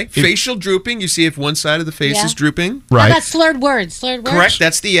 Okay. Facial drooping. You see if one side of the face is drooping. Right. How about slurred words? Slurred words? Correct.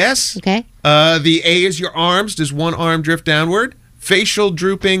 That's the S. Okay. The A is your arms. Does one arm drift downward? Facial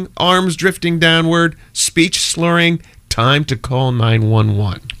drooping, arms drifting downward, speech slurring. Time to call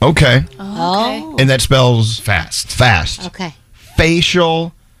 911. Okay. Oh. And that spells fast. Fast. Okay.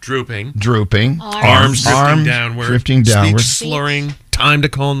 Facial drooping. Arms drifting downward. Speech slurring. Time to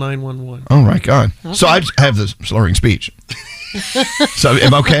call 911. Oh my God. Okay. So I have this slurring speech. So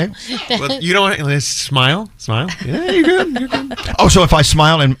am I okay? Well, you don't smile. Yeah, you're good. Oh, so if I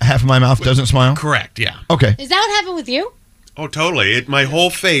smile and half of my mouth doesn't smile? Correct. Yeah. Okay. Is that what happened with you? Oh, totally. My whole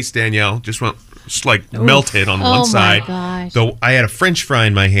face, Danielle, just went melted on one side. Oh my gosh. Though I had a French fry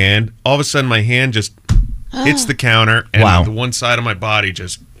in my hand. All of a sudden, my hand just hits the counter, and the one side of my body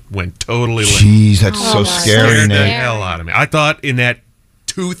just went totally limp. Jeez, that's so scary, Scared the Nate. hell out of me. I thought in that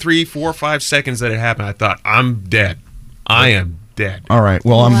 2, 3, 4, 5 seconds that it happened, I thought, I'm dead. I am dead. All right.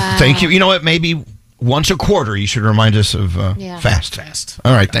 Well, thank you. You know what? Maybe once a quarter you should remind us of fast.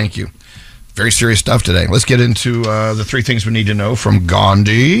 All right. Thank you. Very serious stuff today. Let's get into the 3 things we need to know from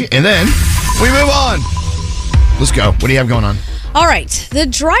Gandhi, and then we move on. Let's go. What do you have going on? All right. The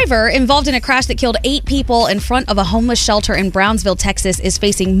driver involved in a crash that killed 8 people in front of a homeless shelter in Brownsville, Texas, is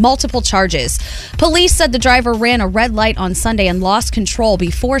facing multiple charges. Police said the driver ran a red light on Sunday and lost control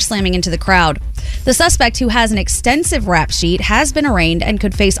before slamming into the crowd. The suspect, who has an extensive rap sheet, has been arraigned and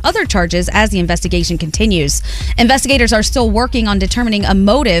could face other charges as the investigation continues. Investigators are still working on determining a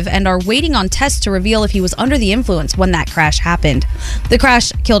motive and are waiting on tests to reveal if he was under the influence when that crash happened. The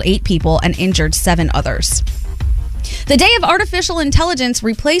crash killed 8 people and injured 7 others. The day of artificial intelligence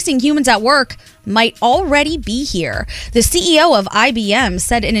replacing humans at work might already be here. The CEO of IBM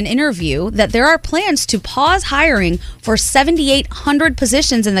said in an interview that there are plans to pause hiring for 7,800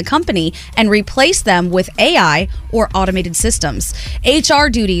 positions in the company and replace them with AI or automated systems. HR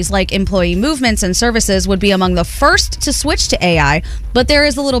duties like employee movements and services would be among the first to switch to AI, but there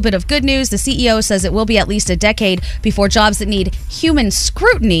is a little bit of good news. The CEO says it will be at least a decade before jobs that need human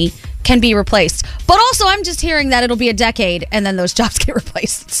scrutiny can be replaced. But also, I'm just hearing that it'll be a decade and then those jobs get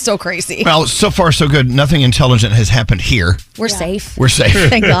replaced. It's so crazy. Well, so far so good. Nothing intelligent has happened here. We're safe. We're safe.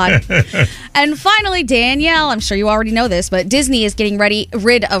 Thank God. And finally, Danielle, I'm sure you already know this, but Disney is getting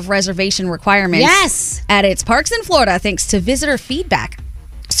rid of reservation requirements at its parks in Florida thanks to visitor feedback.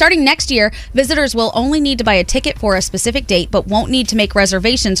 Starting next year, visitors will only need to buy a ticket for a specific date, but won't need to make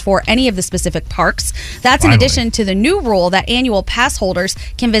reservations for any of the specific parks. That's in addition to the new rule that annual pass holders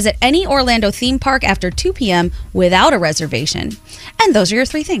can visit any Orlando theme park after 2 p.m. without a reservation. And those are your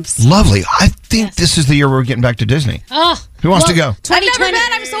 3 things. Lovely. I think this is the year we're getting back to Disney. Oh. Who wants to go? I've never been.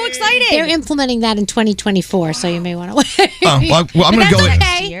 I'm so excited. They're implementing that in 2024, so you may want to wait. Well, I'm going to go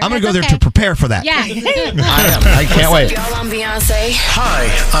there. I'm going to go there to prepare for that. Yeah. I am. I can't wait. Y'all, I'm Beyonce. Hi,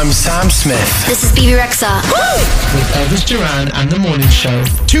 I'm Sam Smith. This is BB Rexa. With Elvis Duran and The Morning Show.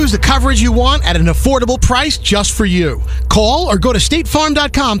 Choose the coverage you want at an affordable price just for you. Call or go to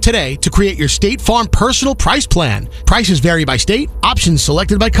statefarm.com today to create your State Farm personal price plan. Prices vary by state. Options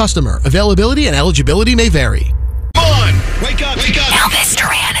selected by customer. Availability and eligibility may vary. Wake up. Elvis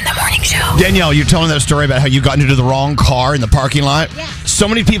Duran in the Morning Show. Danielle, you're telling that story about how you got into the wrong car in the parking lot. Yeah. So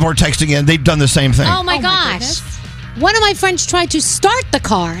many people are texting in. They've done the same thing. Oh, my gosh. One of my friends tried to start the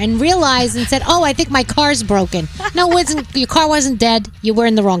car and realized and said, I think my car's broken. No, it wasn't. Your car wasn't dead. You were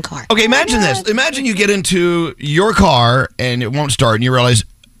in the wrong car. Okay, imagine this. Imagine you get into your car and it won't start and you realize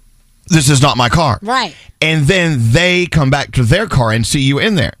this is not my car. Right. And then they come back to their car and see you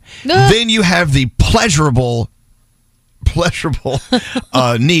in there. Then you have the pleasurable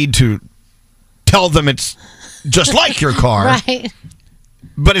need to tell them it's just like your car. Right.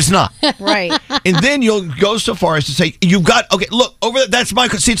 But it's not. Right. And then you'll go so far as to say, look, over there, that's my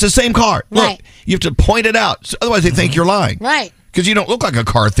car. See, it's the same car. Look, right. You have to point it out. So otherwise, they think you're lying. Right. Because you don't look like a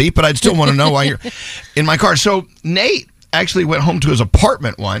car thief, but I'd still want to know why you're in my car. So Nate actually went home to his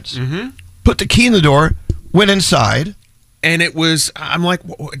apartment once, put the key in the door, went inside, And it was, I'm like,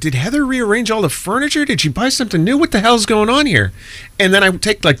 did Heather rearrange all the furniture? Did she buy something new? What the hell's going on here? And then I would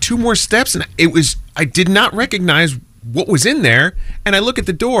take like 2 more steps, and I did not recognize what was in there. And I look at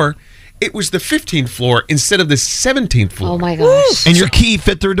the door. It was the 15th floor instead of the 17th floor. Oh, my gosh. And your key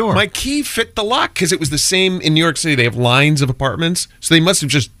fit their door. My key fit the lock because it was the same in New York City. They have lines of apartments. So they must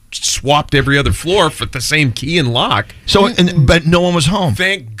have just swapped every other floor for the same key and lock. So, but no one was home.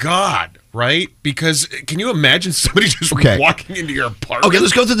 Thank God, right? Because can you imagine somebody just walking into your apartment? Okay,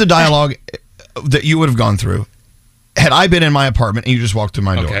 let's go through the dialogue that you would have gone through. Had I been in my apartment and you just walked through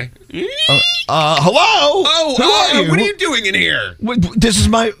my door. Okay. Hello? Who are you? What are you doing in here? This is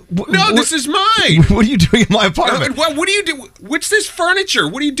my... this is mine. What are you doing in my apartment? What do you do? What's this furniture?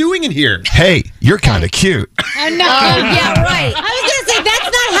 What are you doing in here? Hey, you're kind of cute. No, yeah, right. I was going to say,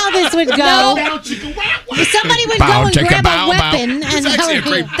 that's not how this would go. Somebody would go and grab a weapon. And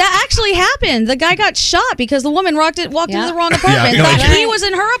that actually happened. The guy got shot because the woman walked into the wrong apartment. He was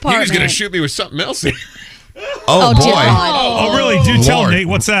in her apartment. He was going to shoot me with something else. Oh, boy. Oh, really? Do tell Nate.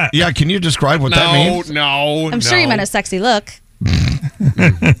 What's that? Yeah, can you describe what that means? No. I'm sure you meant a sexy look.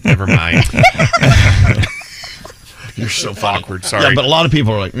 Never mind. You're so awkward. Sorry. Yeah, but a lot of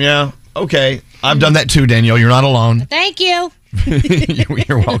people are like, yeah, okay. I've done that too, Danielle. You're not alone. Thank you.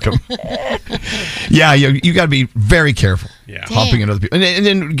 You're welcome. Yeah, you got to be very careful hopping into other people. And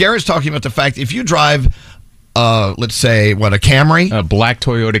then Garrett's talking about the fact if you drive... let's say, a Camry? A black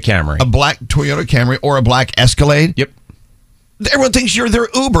Toyota Camry. A black Toyota Camry or a black Escalade? Yep. Everyone thinks you're their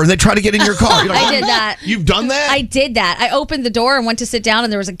Uber and they try to get in your car. You're like, I did that. You've done that? I did that. I opened the door and went to sit down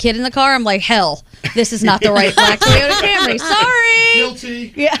and there was a kid in the car. I'm like, hell, this is not the right black Toyota Camry. Sorry.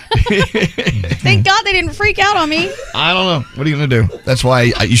 Guilty. Yeah. Thank God they didn't freak out on me. I don't know. What are you going to do? That's why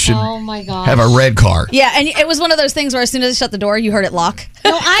you should have a red car. Yeah, and it was one of those things where as soon as I shut the door, you heard it lock.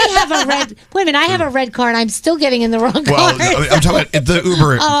 No, I have a red... Wait a minute, I have a red car and I'm still getting in the wrong car. Well, I'm talking about the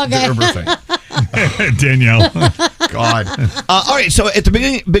Uber, the Uber thing. Danielle. God. All right, so at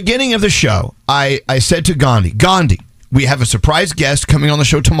the beginning of the show, I said to Gandhi, we have a surprise guest coming on the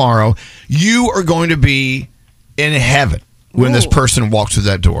show tomorrow. You are going to be in heaven when this person walks through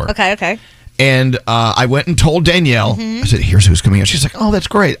that door. Okay. And I went and told Danielle, I said, here's who's coming in. She's like, oh, that's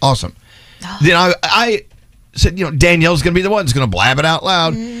great. Awesome. Then I said, Danielle's going to be the one that's going to blab it out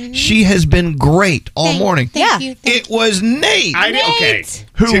loud. She has been great all morning. Thank you. It was Nate. Okay.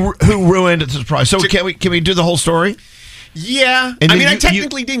 Who ruined the surprise. So can we do the whole story? Yeah. And I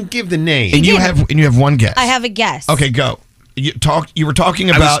technically didn't give the name. And you have one guess. I have a guess. Okay, go. You were talking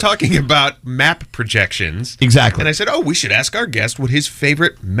about... I was talking about map projections. Exactly. And I said, we should ask our guest what his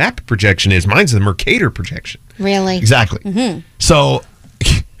favorite map projection is. Mine's the Mercator projection. Really? Exactly. Mm-hmm. So,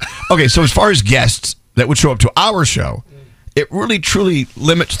 okay, so as far as guests that would show up to our show, it really truly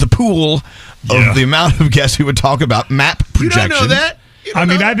limits the pool of the amount of guests who would talk about map projections. You don't know that?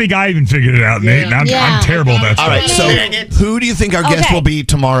 I think I even figured it out, Nate. And I'm terrible at that stuff. All right, so who do you think our guest will be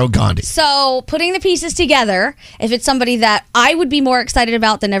tomorrow, Gandhi? So putting the pieces together, if it's somebody that I would be more excited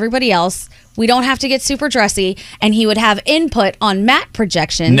about than everybody else, we don't have to get super dressy, and he would have input on map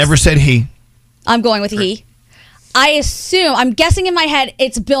projections. Never said he. I'm going with he. I'm guessing in my head,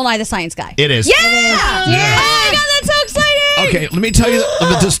 it's Bill Nye the Science Guy. It is. Yeah! Oh my God, that's so exciting! Okay, let me tell you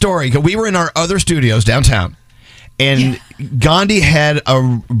the story. We were in our other studios downtown. And Gandhi had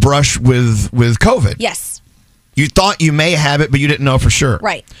a brush with COVID. Yes. You thought you may have it, but you didn't know for sure.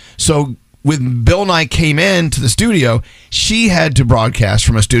 Right. So when Bill Nye came in to the studio, she had to broadcast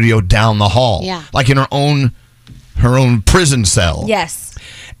from a studio down the hall. Yeah. Like in her own prison cell. Yes.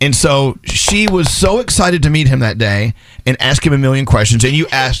 And so she was so excited to meet him that day and ask him a million questions. And you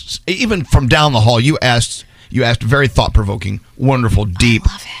asked, even from down the hall, you asked very thought-provoking, wonderful, deep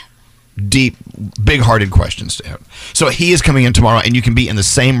big-hearted questions to him. So he is coming in tomorrow, and you can be in the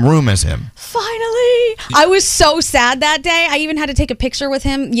same room as him. Finally! I was so sad that day. I even had to take a picture with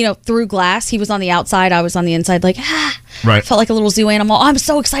him, through glass. He was on the outside. I was on the inside, like, Right. Felt like a little zoo animal. I'm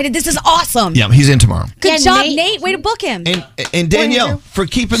so excited. This is awesome. Yeah, he's in tomorrow. Good job, Nate. Way to book him. And Danielle, for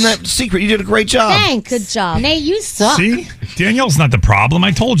keeping that secret, you did a great job. Thanks. Good job. Nate, you suck. See? Danielle's not the problem.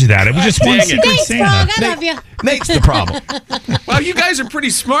 I told you that. It was just one secret Thanks, Santa. Frog. I love you. Nate's the problem. Well, you guys are pretty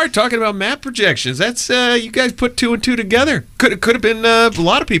smart talking about map projections. That's you guys put 2 and 2 together. Could have been a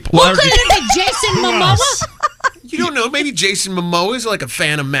lot of people. Well, could it have been Jason Momoa? You don't know. Maybe Jason Momoa is like a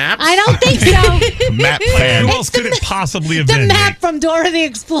fan of maps. I don't think so. Map fan. Who else could it possibly have The been? map from Dora the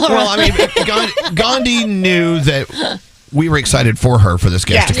Explorer. Well, I mean, Gandhi knew that we were excited for her for this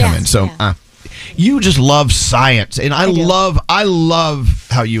guest to come in. So you just love science, and I love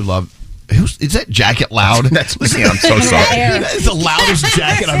how you love Is that jacket loud? That's me. I'm so sorry. That is the loudest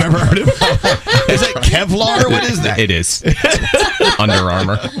jacket I've ever heard of. Is that Kevlar or what is that? It is. Under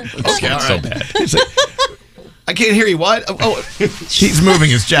Armour. Okay, all right. So bad. It's like, I can't hear you. What? Oh, he's moving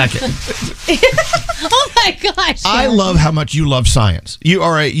his jacket. Oh my gosh! I love how much you love science.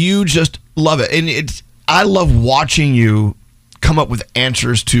 You just love it, and I love watching you come up with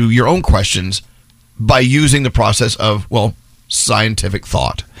answers to your own questions by using the process of scientific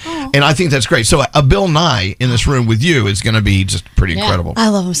thought. And I think that's great. So a Bill Nye in this room with you is going to be just pretty incredible. I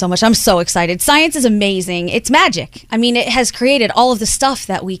love him so much. I'm so excited. Science is amazing. It's magic. I mean, it has created all of the stuff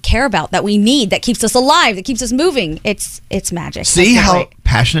that we care about, that we need, that keeps us alive, that keeps us moving. It's magic. See how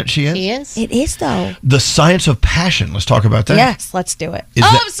passionate she is? He is. It is, though. The science of passion. Let's talk about that. Yes, let's do it.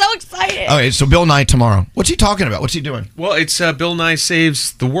 I'm so excited. All right, so Bill Nye tomorrow. What's he talking about? What's he doing? Well, it's Bill Nye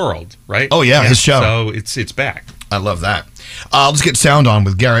Saves the World, right? Oh, yeah, his show. So it's back. I love that. Let's get sound on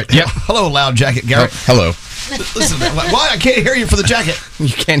with Garrett. Yep. Hello, loud jacket, Garrett. Hello. Listen, why? I can't hear you for the jacket. You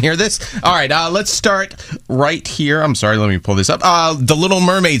can't hear this? All right, let's start right here. I'm sorry, let me pull this up. The Little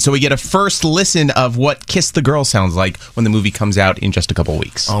Mermaid. So we get a first listen of what Kiss the Girl sounds like when the movie comes out in just a couple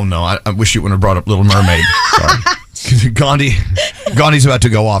weeks. Oh, no. I wish you wouldn't have brought up Little Mermaid. Sorry. Gandhi's about to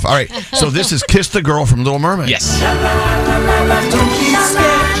go off. All right, so this is Kiss the Girl from Little Mermaid. Yes.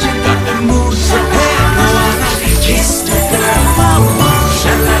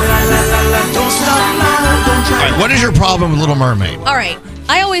 All right, what is your problem with Little Mermaid? All right.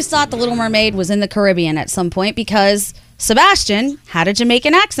 I always thought The Little Mermaid was in the Caribbean at some point because Sebastian had a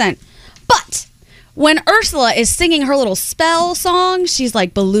Jamaican accent. But when Ursula is singing her little spell song, she's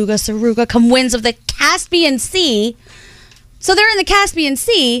like, Beluga, Saruga, come winds of the Caspian Sea. So they're in the Caspian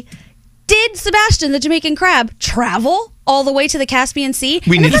Sea. Did Sebastian, the Jamaican crab, travel all the way to the Caspian Sea?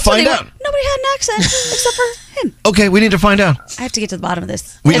 We need to find out. Nobody had an accent except for him. Okay, we need to find out. I have to get to the bottom of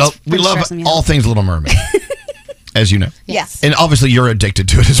this. We It's love stressing me out. all things Little Mermaid, as you know. Yes. And obviously you're addicted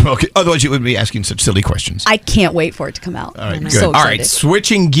to it as well. Otherwise you wouldn't be asking such silly questions. I can't wait for it to come out. All right, I'm good. so All excited. right,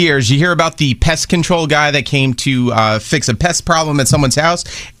 switching gears. You hear about the pest control guy that came to fix a pest problem at someone's house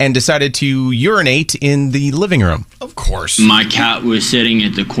and decided to urinate in the living room. Of course. My cat was sitting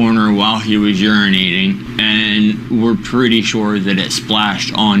at the corner while he was urinating, and we're pretty sure that it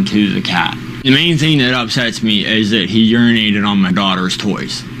splashed onto the cat. The main thing that upsets me is that he urinated on my daughter's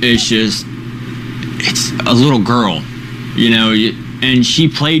toys. It's a little girl, and she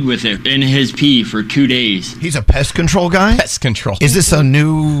played with it in his pee for 2 days. He's a pest control guy? Pest control. Is this a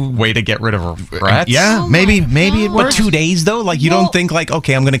new way to get rid of rats? Yeah, maybe it What, works. 2 days though? Like you don't think like,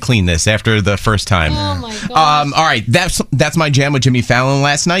 okay, I'm gonna clean this after the first time. Oh my god. All right, that's my jam with Jimmy Fallon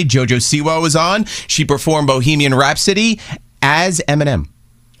last night. JoJo Siwa was on. She performed Bohemian Rhapsody as Eminem.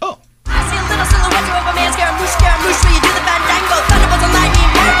 I see a little silhouette of a man scaramouche, when you do the fandango. Thunderbolts and lightning,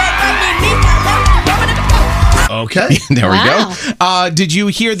 Okay. There we go. Did you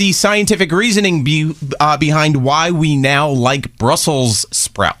hear the scientific reasoning behind why we now like Brussels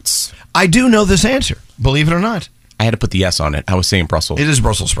sprouts? I do know this answer, believe it or not. I had to put the S on it. I was saying Brussels. It is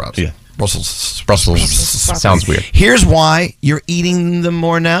Brussels sprouts. Yeah. Brussels Sounds weird. Here's why you're eating them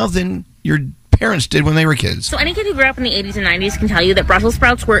more now than your parents did when they were kids. So any kid who grew up in the 80s and 90s can tell you that Brussels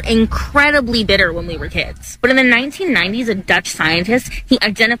sprouts were incredibly bitter when we were kids. But in the 1990s, a Dutch scientist, he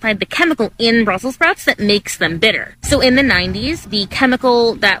identified the chemical in Brussels sprouts that makes them bitter. So in the 90s, the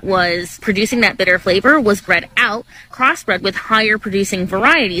chemical that was producing that bitter flavor was bred out, crossbred with higher producing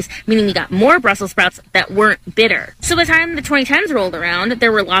varieties, meaning you got more Brussels sprouts that weren't bitter. So by the time the 2010s rolled around,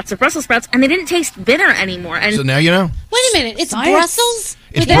 there were lots of Brussels sprouts and they didn't taste bitter anymore. And So now you know. Wait a minute. It's Science. Brussels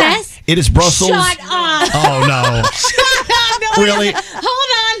It's with an Bru- S? It is Brussels. Shut up. Oh no. No, Really?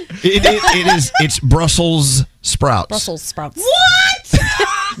 Hold on. It is. It's Brussels sprouts. Brussels sprouts. What?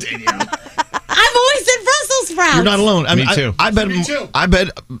 I've always said Brussels sprouts. You're not alone. I mean, Me too. I bet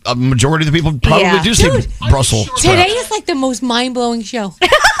a majority of the people probably Yeah. do say Brussels sprouts. Today is like the most mind-blowing show.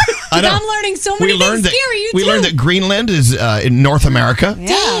 I know. I'm learning so many things scary. We learned that Greenland is in North America.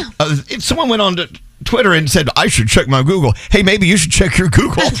 Yeah. Someone went on to Twitter and said, I should check my Google. Hey, maybe you should check your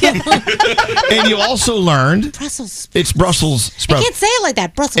Google. And you also learned Brussels. it's Brussels I sprouts. can't say it like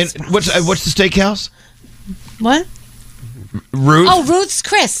that. Brussels And sprouts. what's the steakhouse? What? Ruth? Oh, Ruth's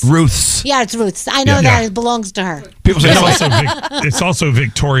Chris. Ruth's. Yeah, it's Ruth's. I know Yeah. that it belongs to her. People say, no, It's also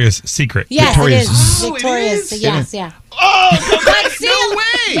Victoria's Secret. Yes, Victoria's. it is. Oh, Victoria's. it is? Yes, yeah. Oh, No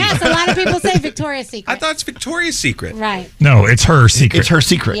way! Yes, a lot of people say Victoria's Secret. I thought it's Victoria's Secret. Right. No, it's her secret. It's her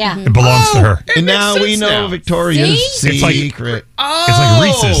secret. Yeah. It belongs to her. And now we know now. Victoria's See? It's like- secret. It's like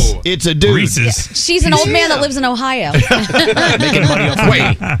Reese's. It's a dude. Reese's. She's an old man that lives in Ohio. Making money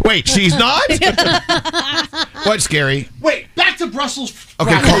off Wait, she's not? What's scary? Wait, back to Brussels.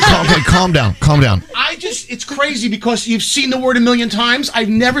 Okay, calm down. It's crazy because you've seen the word a million times. I've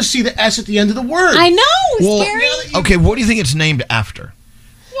never seen the S at the end of the word. I know, it's scary. Okay, what do you think it's named after?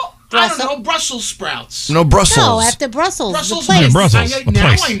 I don't know, Brussels sprouts. No, Brussels. No, after Brussels. Brussels. The place. Yeah, Brussels. Now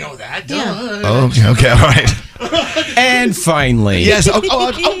place. I know that. Yeah. Okay, all right. And finally. Yes. Garrett,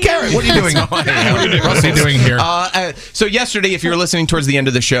 what are you doing? What are you doing here? So yesterday, if you were listening towards the end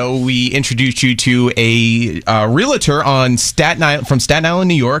of the show, we introduced you to a realtor on Staten Island, from Staten Island,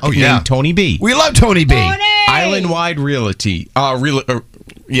 New York, named Tony B. We love Tony B. Island-wide realty.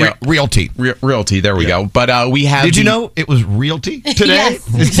 Realty. There we go. But we have. Did you know it was realty today?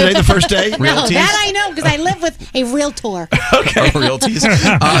 Yes. Is today the first day? No, Realties? that I know because I live with a realtor. Okay, realties.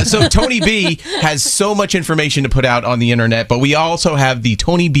 So Tony B has so much information to put out on the internet, but we also have the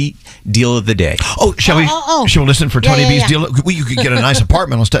Tony B deal of the day. Oh, shall we? Shall we listen for Tony B's deal? You could get a nice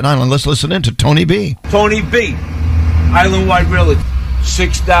apartment on Staten Island. Let's listen in to Tony B. Tony B, Island-wide realty,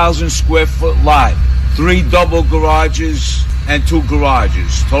 6,000 square foot lot, 3 double garages and 2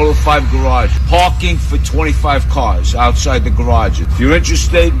 garages, total 5 garages. Parking for 25 cars outside the garages. If you're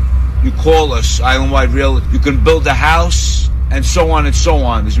interested, you call us, Island-wide realty. You can build a house and so on and so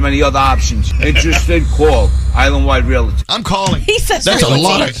on. There's many other options. Interested, call Island-wide realty. I'm calling. He says That's a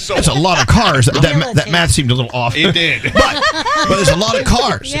lot of cars. That math seemed a little off. It did. But there's a lot of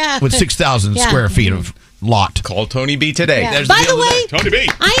cars with 6,000 square feet of lot. Call Tony B today. Yeah. By the way, Tony B.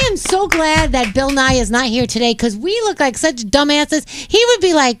 I am so glad that Bill Nye is not here today because we look like such dumbasses. He would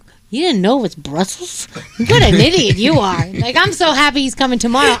be like, "You didn't know it's Brussels? What an idiot you are!" Like, I'm so happy he's coming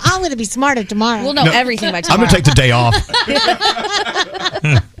tomorrow. I'm going to be smarter tomorrow. We'll know everything by tomorrow. I'm going to take the day off.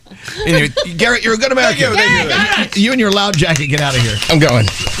 Anyway, Garrett, you're a good American. You and your loud jacket, get out of here. I'm going.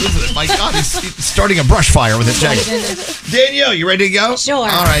 My God, he's starting a brush fire with his jacket. Danielle, you ready to go? Sure. All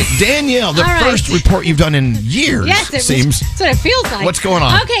right, Danielle, the first report you've done in years. Yes, it seems. that's what it feels like. What's going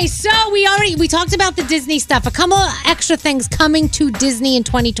on? Okay, so we talked about the Disney stuff. A couple extra things coming to Disney in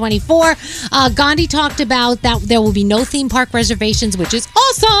 2024. Gandhi talked about that there will be no theme park reservations, which is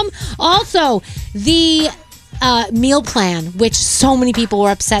awesome. Also, the meal plan, which so many people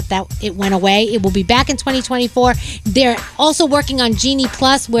were upset that it went away. It will be back in 2024. They're also working on Genie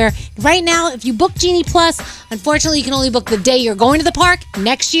Plus, where right now, if you book Genie Plus, unfortunately, you can only book the day you're going to the park.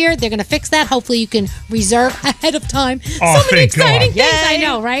 Next year, they're going to fix that. Hopefully, you can reserve ahead of time. Oh, so many exciting God. things, I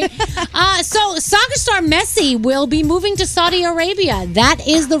know, right? So, soccer star Messi will be moving to Saudi Arabia. That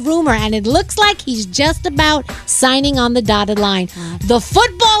is the rumor, and it looks like he's just about signing on the dotted line. The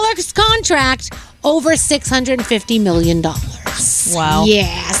footballer's contract over $650 million. Wow.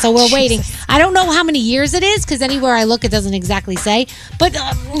 Yeah, so we're waiting. I don't know how many years it is because anywhere I look, it doesn't exactly say. But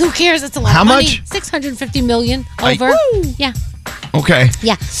who cares? It's a lot How of money. much? $650 million over. Yeah. Okay.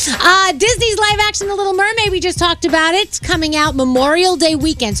 Yeah. Disney's live action The Little Mermaid, we just talked about it. It's coming out Memorial Day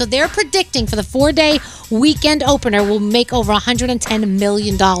weekend. So they're predicting for the 4-day weekend opener will make over $110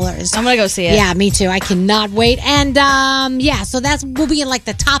 million. I'm going to go see it. Yeah, me too. I cannot wait. And so we'll be in like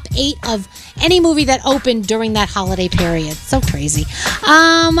the top 8 of any movie that opened during that holiday period. So crazy.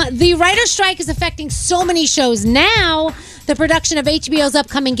 The writer's strike is affecting so many shows now. The production of HBO's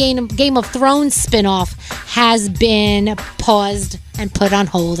upcoming Game of Thrones spinoff has been paused and put on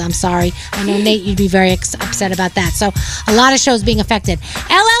hold. I'm sorry. I know, Nate, you'd be very upset about that. So a lot of shows being affected.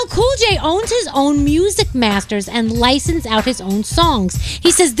 LL Cool J owns his own music masters and licensed out his own songs.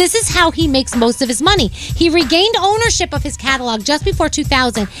 He says this is how he makes most of his money. He regained ownership of his catalog just before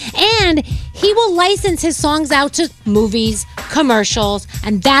 2000, and he will license his songs out to movies, commercials,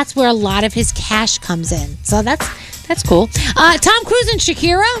 and that's where a lot of his cash comes in. So that's cool. Tom Cruise and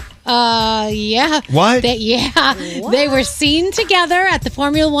Shakira. Yeah. What? They were seen together at the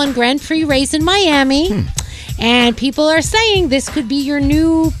Formula One Grand Prix race in Miami. And people are saying this could be your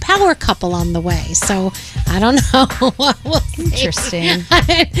new power couple on the way. So, I don't know. We'll see. Interesting.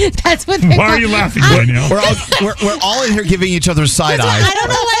 That's what Why are you laughing, Danielle? We're all in here giving each other side eyes.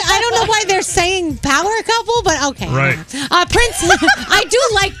 I don't know why they're saying power couple, but okay. Right. Prince, I do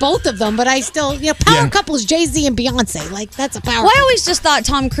like both of them, but I still, power couple is Jay-Z and Beyonce. Like, that's a power Well, I always just thought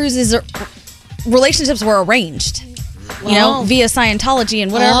Tom Cruise's relationships were arranged. Via Scientology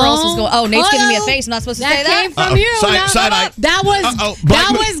and whatever else was going. Oh, Nate's giving me a face. I'm not supposed to say that. That came from you. Side eye. That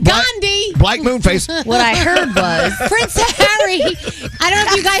was Gandhi. Black moon face. What I heard was Prince Harry. I don't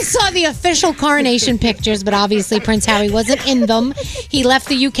know if you guys saw the official coronation pictures, but obviously Prince Harry wasn't in them. He left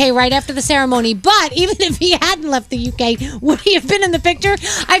the UK right after the ceremony. But even if he hadn't left the UK, would he have been in the picture?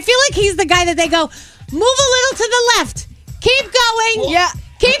 I feel like he's the guy that they go, move a little to the left. Keep going. Yeah.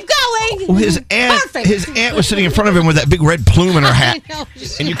 Keep going. Well, his aunt was sitting in front of him with that big red plume in her hat, I know.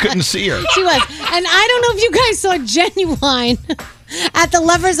 and you couldn't see her. She was. And I don't know if you guys saw Genuine at the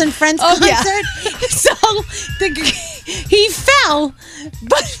Lovers and Friends concert. So he fell,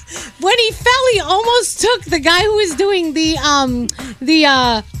 but when he fell, he almost took the guy who was doing the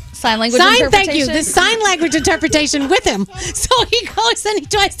sign language interpretation. Thank you. The sign language interpretation with him. So he goes and he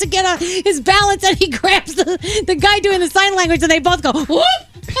tries to get on his balance, and he grabs the guy doing the sign language, and they both go, whoop.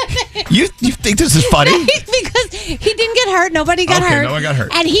 You think this is funny? Because he didn't get hurt. Nobody got hurt. No one got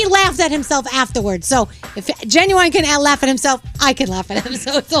hurt. And he laughed at himself afterwards. So if Genuine can laugh at himself, I can laugh at him.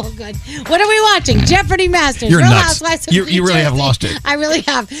 So it's all good. What are we watching? Jeopardy Masters. You're Real nuts. Housewives of You New really have Jersey. lost it. I really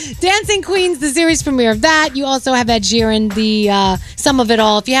have. Dancing Queens, the series premiere of that. You also have Ed Sheeran, the Some of It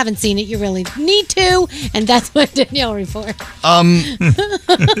All. If you haven't seen it, you really need to. And that's what Danielle reported. Hey,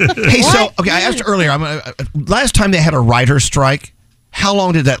 so I asked earlier. Last time they had a writer's strike, how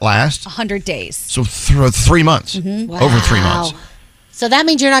long did that last? 100 days. So 3 months. Mm-hmm. Over 3 months. So that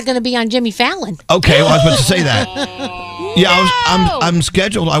means you're not going to be on Jimmy Fallon. Okay, well, I was about to say that. Yeah, I'm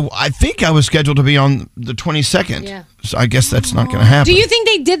scheduled. I think I was scheduled to be on the 22nd. Yeah. So I guess that's not going to happen. Do you think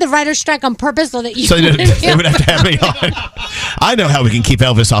they did the writer's strike on purpose so that you So they wouldn't be would have to have me on. I know how we can keep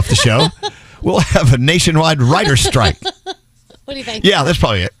Elvis off the show. We'll have a nationwide writer's strike. What do you think? Yeah, that's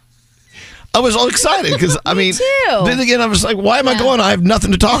probably it. I was all excited because, I mean, too. then again, I was like, why am I going? I have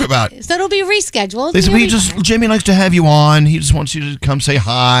nothing to talk about. So it'll be rescheduled. They said, Jimmy likes to have you on. He just wants you to come say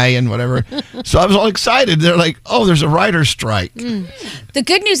hi and whatever. So I was all excited. They're like, oh, there's a writer's strike. The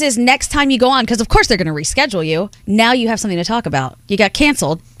good news is next time you go on, because of course they're going to reschedule you, now you have something to talk about. You got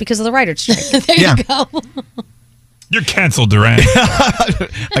canceled because of the writer's strike. There you go. You're canceled, Duran.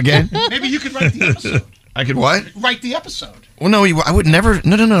 Again? Maybe you could write the episode. I could what? Write the episode. Well, no, I would never.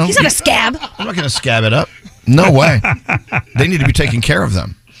 No. He's not a scab. I'm not going to scab it up. No way. They need to be taking care of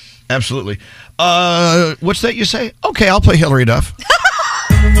them. Absolutely. What's that you say? Okay, I'll play Hillary Duff. Do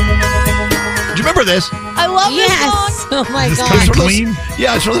you remember this? I love this song. Oh my It's God. one of those-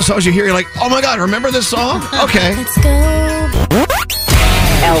 yeah, it's one of the songs you hear. You're like, oh my God, remember this song? Okay. Let's go.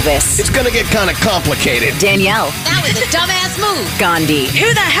 Elvis. It's going to get kind of complicated. Danielle. That was a dumbass move. Gandhi.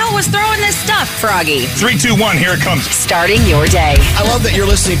 Who the hell was throwing this stuff? Froggy. 3, 2, 1, here it comes. Starting your day. I love that you're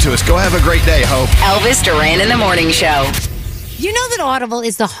listening to us. Go have a great day, Hope. Elvis Duran in the Morning Show. You know that Audible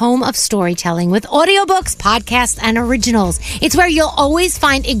is the home of storytelling with audiobooks, podcasts, and originals. It's where you'll always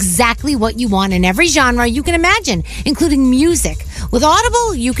find exactly what you want in every genre you can imagine, including music. With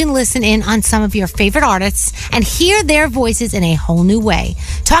Audible, you can listen in on some of your favorite artists and hear their voices in a whole new way,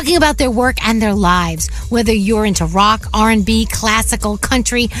 talking about their work and their lives, whether you're into rock, R&B, classical,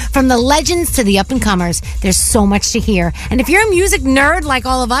 country, from the legends to the up-and-comers. There's so much to hear. And if you're a music nerd like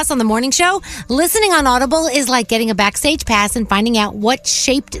all of us on The Morning Show, listening on Audible is like getting a backstage pass and finding out what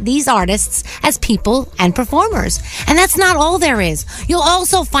shaped these artists as people and performers. And that's not all there is. You'll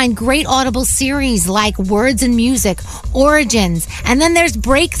also find great Audible series like Words and Music, Origins, and then there's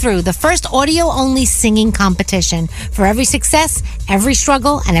Breakthrough, the first audio-only singing competition. For every success, every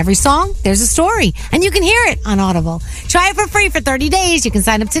struggle, and every song, there's a story. And you can hear it on Audible. Try it for free for 30 days. You can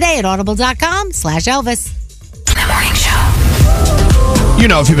sign up today at audible.com/Elvis. The Morning Show. You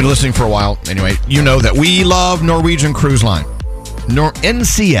know, if you've been listening for a while, anyway, you know that we love Norwegian Cruise Line.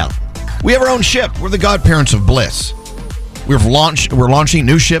 NCL. We have our own ship. We're the godparents of bliss. We're launching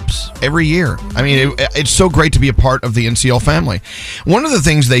new ships every year. I mean, it's so great to be a part of the NCL family. One of the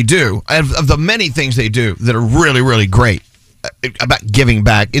things they do, of the many things they do that are really, really great about giving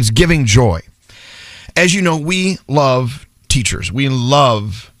back, it's giving joy. As you know, we love teachers. We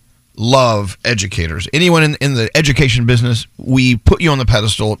love educators. Anyone in the education business, we put you on the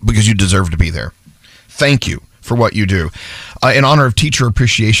pedestal because you deserve to be there. Thank you for what you do. In honor of Teacher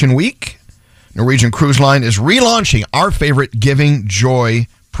Appreciation Week, Norwegian Cruise Line is relaunching our favorite Giving Joy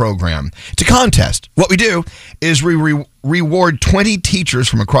program. It's a contest. What we do is we reward 20 teachers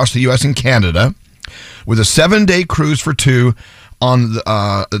from across the U.S. and Canada with a 7-day cruise for 2 on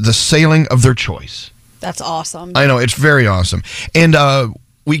the sailing of their choice. That's awesome. I know, it's very awesome. And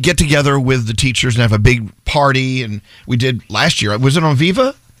we get together with the teachers and have a big party, and we did last year. Was it on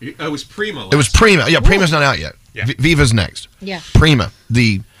Viva? It was Prima. It was Prima. Yeah, Prima's not out yet. Yeah. Viva's next. Yeah. Prima,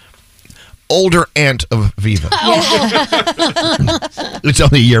 the older aunt of Viva. It's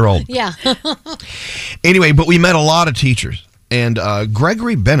only a year old. Yeah. Anyway, but we met a lot of teachers, and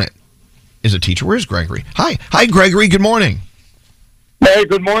Gregory Bennett is a teacher. Where's Gregory? Hi, Gregory. Good morning. Hey,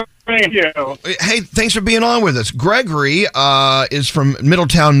 good morning to you. Hey, thanks for being on with us. Gregory is from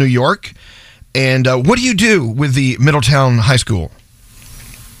Middletown, New York, and what do you do with the Middletown High School?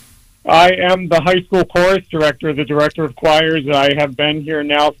 I am the high school chorus director, the director of choirs. I have been here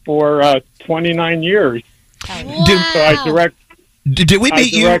now for 29 years. Wow. So I direct. Did we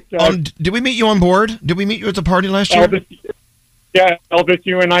meet direct, you on? Did we meet you on board? Did we meet you at the party last year? Elvis,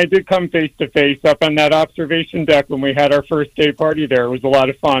 you and I did come face to face up on that observation deck when we had our first day party there. It was a lot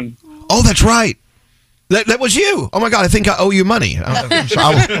of fun. Oh, that's right. That was you. Oh my God! I think I owe you money.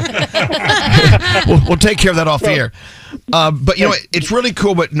 We'll take care of that off the air. But you know, it's really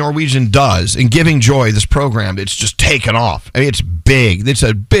cool what Norwegian does in Giving Joy. This program, it's just taken off. I mean, it's big. It's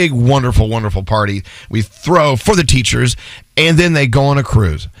a big, wonderful, wonderful party we throw for the teachers, and then they go on a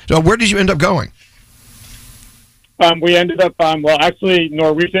cruise. So, where did you end up going? We ended up. Actually,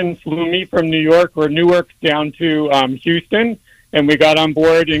 Norwegian flew me from New York or Newark down to Houston, and we got on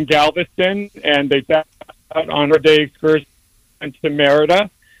board in Galveston, and they sat out on our day excursion to Merida.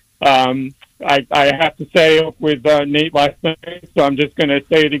 I have to say with Nate last night, so I'm just going to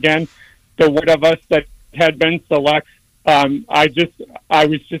say it again. The word of us that had been select, I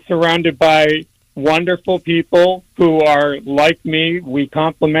was just surrounded by wonderful people who are like me. We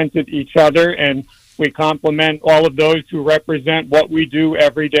complimented each other, and we compliment all of those who represent what we do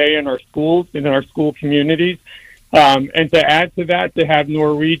every day in our schools, in our school communities. And to add to that, to have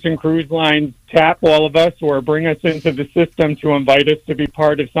Norwegian Cruise Lines tap all of us or bring us into the system to invite us to be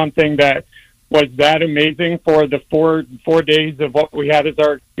part of something that was that amazing for the four days of what we had as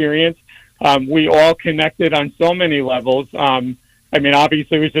our experience. We all connected on so many levels. I mean,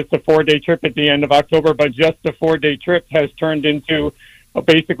 obviously it was just a 4-day trip at the end of October, but just a 4-day trip has turned into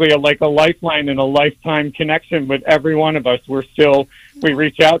basically like a lifeline and a lifetime connection with every one of us. We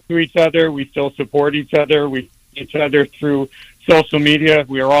reach out to each other. We still support each other. We see each other through social media.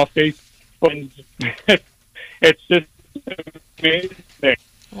 We are all Facebook. It's just amazing.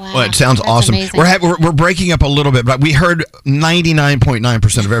 Wow, well, it sounds awesome. amazing. We're breaking up a little bit, but we heard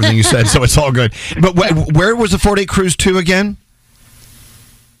 99.9% of everything you said, so it's all good. But where was the 4-day cruise to again?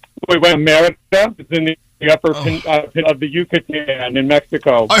 We went to Merida. It's in the upper pit of the Yucatan in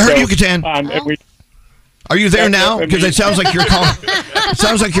Mexico. I heard Yucatan. Are you there now? Yes, Because it sounds like you're calling. It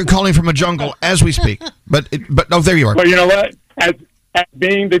sounds like you're calling from a jungle as we speak. But there you are. Well, you know what? As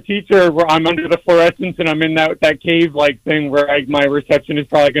being the teacher, I'm under the fluorescence and I'm in that cave-like thing where my reception is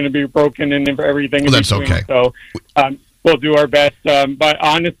probably going to be broken and everything. Well, that's okay. So we'll do our best. But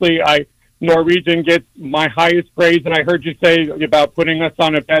honestly, Norwegian gets my highest praise, and I heard you say about putting us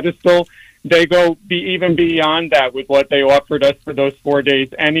on a pedestal. They go even beyond that with what they offered us for those 4 days.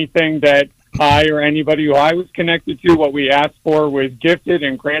 Anything that I or anybody who I was connected to, what we asked for was gifted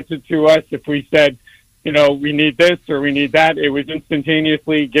and granted to us. If we said, we need this or we need that, it was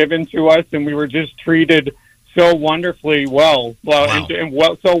instantaneously given to us, and we were just treated so wonderfully well. Wow.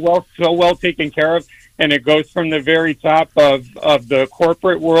 So well taken care of. And it goes from the very top of the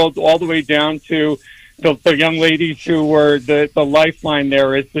corporate world all the way down to the young ladies who were the lifeline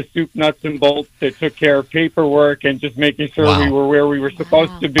there is the soup, nuts, and bolts that took care of paperwork and just making sure we were where we were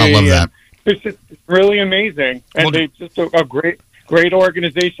supposed to be. I love that. It's just really amazing. And it's just a great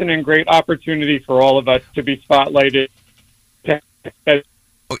organization and great opportunity for all of us to be spotlighted as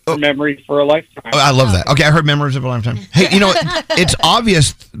memories for a lifetime. Oh, I love that. Okay, I heard memories of a lifetime. Hey, it's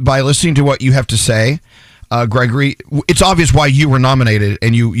obvious by listening to what you have to say, Gregory. It's obvious why you were nominated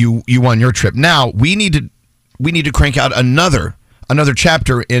and you won your trip. Now we need to crank out another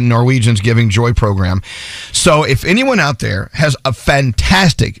chapter in Norwegian's Giving Joy program. So if anyone out there has a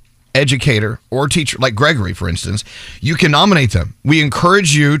fantastic educator or teacher like Gregory, for instance, you can nominate them. We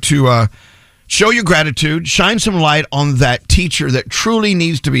encourage you to show your gratitude, shine some light on that teacher that truly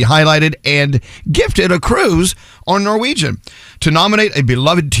needs to be highlighted, and gifted a cruise on Norwegian. To nominate a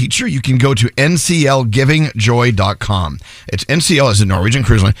beloved teacher, you can go to nclgivingjoy.com. It's NCL as in Norwegian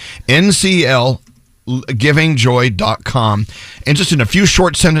Cruise Line, nclgivingjoy.com. And just in a few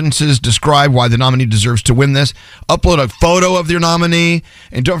short sentences, describe why the nominee deserves to win this. Upload a photo of your nominee,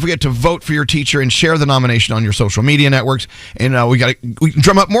 and don't forget to vote for your teacher and share the nomination on your social media networks. And we can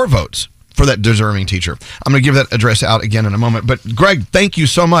drum up more votes for that deserving teacher. I'm going to give that address out again in a moment. But Greg, thank you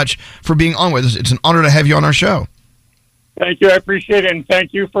so much for being on with us. It's an honor to have you on our show. Thank you. I appreciate it. And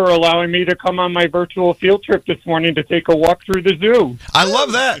thank you for allowing me to come on my virtual field trip this morning to take a walk through the zoo. I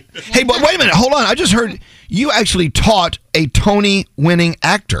love that. Hey, but wait a minute. Hold on. I just heard you actually taught a Tony-winning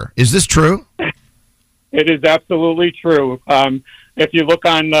actor. Is this true? It is absolutely true. If you look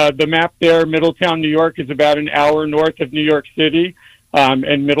on the map there, Middletown, New York is about an hour north of New York City.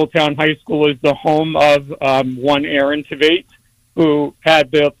 And Middletown High School is the home of one Aaron Tveit. who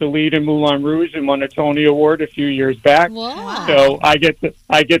had the lead in Moulin Rouge and won a Tony Award a few years back. Wow. So I get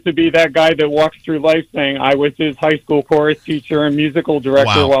to be that guy that walks through life saying I was his high school chorus teacher and musical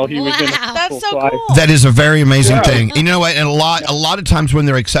director while he was in high school. That's so cool. That is a very amazing thing. You know what? And a lot of times when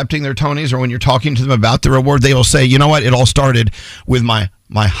they're accepting their Tonys or when you're talking to them about their award, they will say, you know what? It all started with my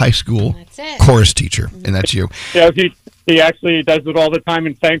high school chorus teacher, and that's you. Yeah, he actually does it all the time,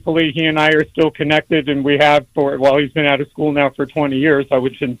 and thankfully he and I are still connected, and we have well, he's been out of school now for 20 years. I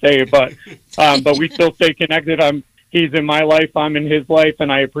shouldn't say it, but we still stay connected. He's in my life, I'm in his life,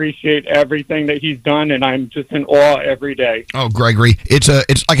 and I appreciate everything that he's done, and I'm just in awe every day. Oh, Gregory, it's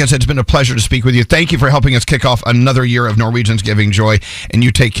like I said, it's been a pleasure to speak with you. Thank you for helping us kick off another year of Norwegians Giving Joy, and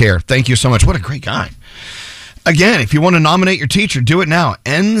you take care. Thank you so much. What a great guy. Again, if you want to nominate your teacher, do it now.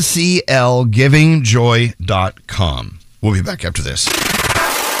 nclgivingjoy.com. We'll be back after this.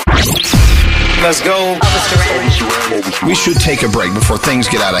 Let's go. We should take a break before things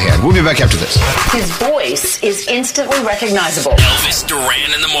get out of hand. We'll be back after this. His voice is instantly recognizable. Elvis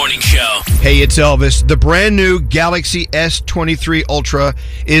Duran in the Morning Show. Hey, it's Elvis. The brand new Galaxy S23 Ultra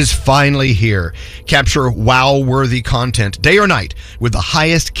is finally here. Capture wow-worthy content day or night with the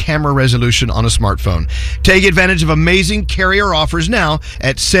highest camera resolution on a smartphone. Take advantage of amazing carrier offers now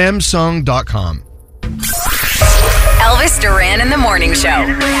at Samsung.com. Elvis Duran in the Morning Show.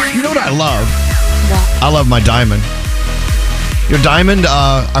 You know what I love? I love my Diamond. Your Diamond,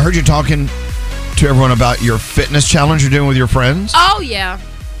 I heard you talking to everyone about your fitness challenge you're doing with your friends. Oh, yeah.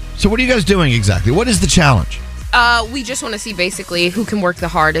 So what are you guys doing exactly? What is the challenge? We just want to see basically who can work the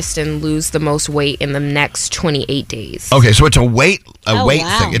hardest and lose the most weight in the next 28 days. Okay, so it's a weight wow.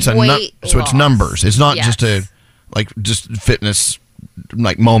 thing. It's Weight so it's numbers. It's not Yes. just fitness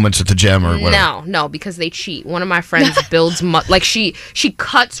like moments at the gym or whatever. No, because they cheat. One of my friends builds like she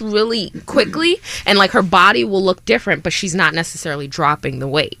cuts really quickly, and like her body will look different, but she's not necessarily dropping the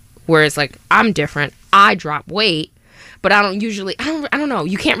weight. Whereas like I'm different. I drop weight, but I don't know.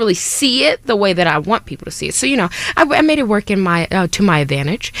 You can't really see it the way that I want people to see it. So I made it work in my to my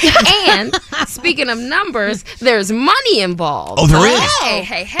advantage. And speaking of numbers, there's money involved. Oh, there is?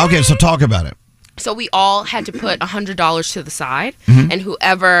 Hey. Okay, so talk about it. So we all had to put $100 to the side, Mhm. and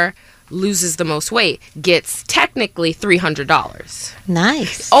whoever loses the most weight gets technically $300.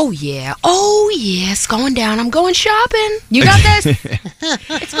 Nice. Oh yeah, it's going down. I'm going shopping. You got this?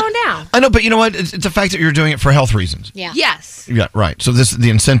 It's going down. I know, but you know what? It's a fact that you're doing it for health reasons. Yeah. Yes. Yeah, right. So the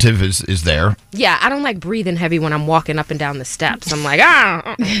incentive is there. Yeah, I don't like breathing heavy when I'm walking up and down the steps. I'm like,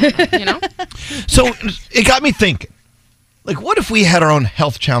 So it got me thinking. Like, what if we had our own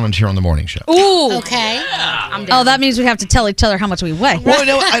health challenge here on the morning show? Ooh. Okay. Oh, that means we have to tell each other how much we weigh. Well,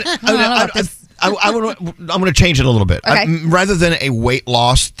 no, I'm going to change it a little bit. Okay. Rather than a weight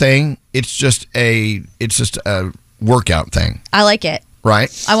loss thing, it's just a workout thing, I like it.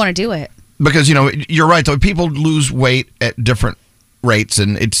 right? I want to do it. Because you're right though. People lose weight at different rates,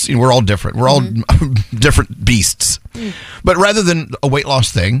 and we're all different. We're all different beasts. But rather than a weight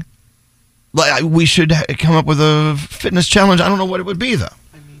loss thing, we should come up with a fitness challenge. I don't know what it would be though.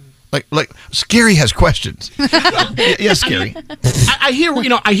 Like Scary has questions. Yes, Scary. I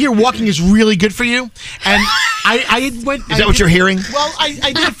hear walking is really good for you, and I went. Is that what you're hearing? Well,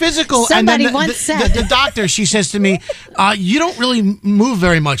 I did a physical, Somebody and then once said. the doctor, she says to me, "You don't really move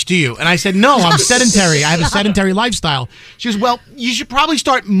very much, do you?" And I said, "No, I'm sedentary. I have a sedentary lifestyle." She goes, "Well, you should probably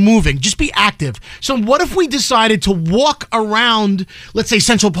start moving. Just be active." So, what if we decided to walk around, let's say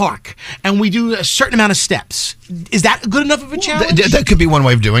Central Park, and we do a certain amount of steps? Is that good enough of a challenge? That could be one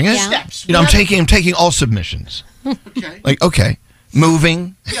way of doing it. Yeah. Steps. I'm taking all submissions. Okay,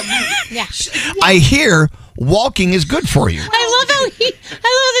 moving. Yeah. I hear walking is good for you. I love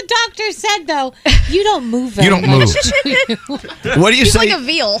the doctor said though, you don't move very You don't much. What do you He's say? like a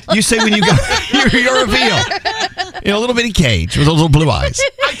veal. You say when you go, you're a veal. A little bitty cage with those little blue eyes.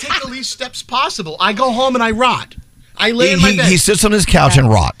 I take the least steps possible. I go home and I rot. I lay in my bed. He sits on his couch and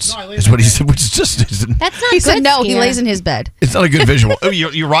rots. No, I lay Is in what he said, which is just That's not He said good, no, he Scare. lays in his bed. it's not a good visual. Oh,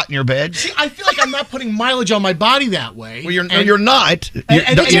 you rot in your bed? See, I feel like I'm not putting mileage on my body that way. Well, you're not.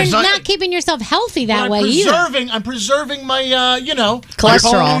 But you're not keeping yourself healthy that way either. I'm preserving my,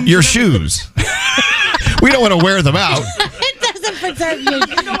 Cholesterol. Your shoes. We don't want to wear them out. It doesn't preserve you.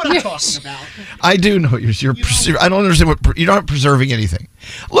 You know what I'm talking about. I do know you're I don't understand you're not preserving anything.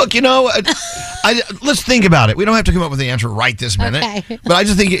 Look, let's think about it. We don't have to come up with the answer right this minute. Okay. But I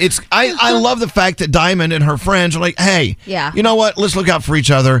just think I love the fact that Diamond and her friends are like, hey, Yeah. you know what? Let's look out for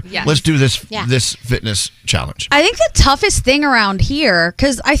each other. Yes. Let's do this Yeah. this fitness challenge. I think the toughest thing around here,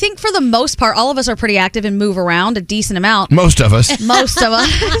 because I think for the most part, all of us are pretty active and move around a decent amount. Most of us. Most of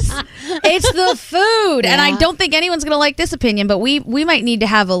us. It's the food. And I don't think anyone's going to like this opinion, but we might need to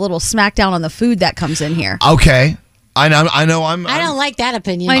have a little smackdown on the food that comes in here. Okay. I know. I don't like that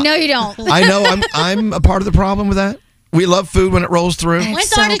opinion. I know you don't. I know. I'm a part of the problem with that. We love food when it rolls through.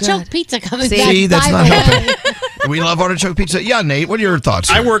 When's artichoke pizza coming back? See, that's by not the way? helping. We love artichoke pizza. Yeah, Nate, what are your thoughts?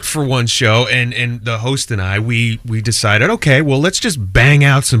 I worked for one show, and the host and I, we decided, okay, well, let's just bang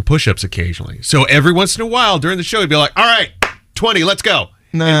out some push-ups occasionally. So every once in a while during the show, he'd be like, all right, 20, let's go.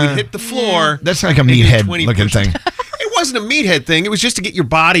 Nah. And we'd hit the floor. That's like a and do meathead 20 looking push-ups. thing. It wasn't a meathead thing. It was just to get your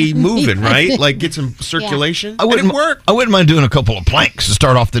body moving, right? Like get some circulation. I wouldn't And it worked. I wouldn't mind doing a couple of planks to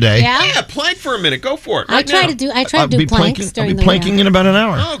start off the day. Yeah? Plank for a minute. Go for it. I try to do I'll be planks during I'll the be planking in about an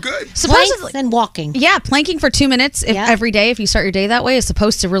hour. Oh, good. Supposedly, and walking. Yeah, planking for 2 minutes every day, if you start your day that way, is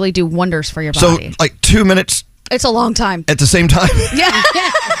supposed to really do wonders for your So, body. like 2 minutes It's a long time. at the same time? Yeah.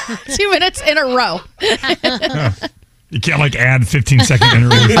 2 minutes in a row. You can't like add 15-second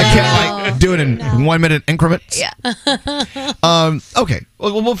intervals. I can't like do it in 1 minute increments. Yeah. Okay.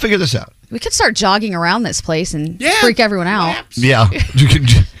 Well, we'll figure this out. We could start jogging around this place and freak everyone out. Yeah. You can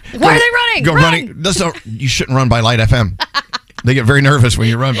Why are they running? Go Run! running. You shouldn't run by Light FM. They get very nervous when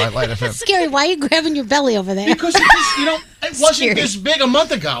you run by Light FM. Scary. Why are you grabbing your belly over there? Because it wasn't this big a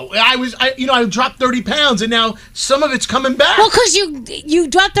month ago. I dropped 30 pounds, and now some of it's coming back. Well, because you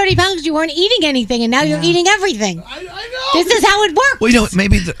dropped 30 pounds because you weren't eating anything, and now you're eating everything. I know. This is how it works. Well,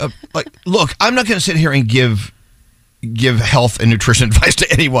 maybe look, I'm not going to sit here and give health and nutrition advice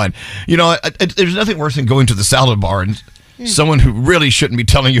to anyone. There's nothing worse than going to the salad bar and someone who really shouldn't be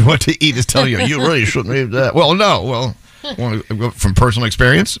telling you what to eat is telling you really shouldn't eat that. Well, no. Well, from personal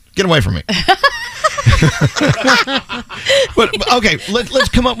experience, get away from me. But okay, let's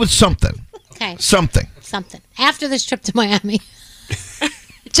come up with something. Okay. Something. After this trip to Miami.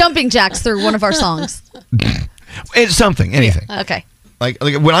 Jumping jacks through one of our songs. It's something, anything. Okay. Like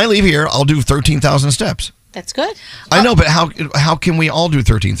when I leave here, I'll do 13,000 steps. That's good. I know, but how can we all do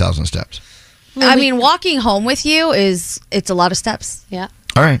 13,000 steps? I mean, walking home with you it's a lot of steps. Yeah.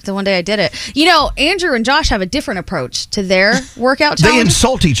 All right. The one day I did it. Andrew and Josh have a different approach to their workout They challenge.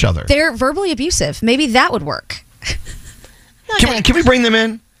 insult each other. They're verbally abusive. Maybe that would work. Can we bring them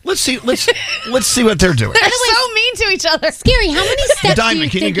in? Let's see what they're doing. They're so mean to each other. Scary. How many steps Diamond, do you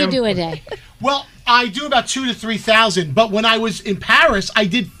can think you you go- do a day? Well, I do about 2,000 to 3,000, but when I was in Paris, I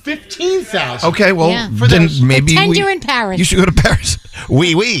did 15,000. Okay, well, Yeah. then maybe Pretend you're in Paris. You should go to Paris.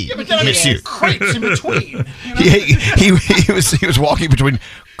 Oui, Yeah, but then I monsieur. had crepes in between. He was walking between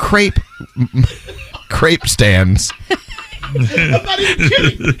crepe stands. I'm not even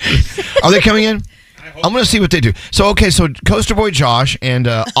kidding. Are they coming in? I'm going to see what they do. So Coaster Boy Josh and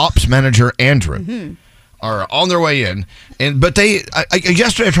Ops Manager Andrew are on their way in, but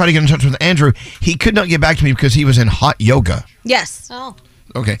yesterday I tried to get in touch with Andrew. He could not get back to me because he was in hot yoga. Yes. Oh.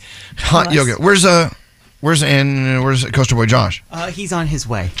 Okay, hot yoga. Where's Coaster Boy Josh? He's on his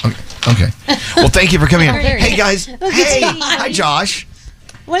way. Okay. Well, thank you for coming in. There he Hey is. guys. Look at Hey, Josh. hi Josh.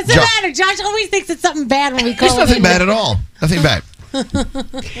 What's the matter? Josh always thinks it's something bad when we call There's him. nothing bad at all. Nothing bad.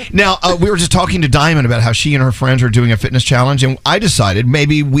 Now, we were just talking to Diamond about how she and her friends are doing a fitness challenge, and I decided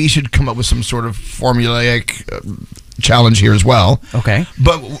maybe we should come up with some sort of formulaic challenge here as well. Okay.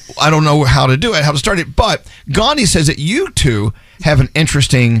 But I don't know how to do it, how to start it. But Gandhi says that you two have an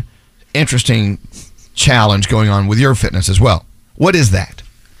interesting challenge going on with your fitness as well. What is that?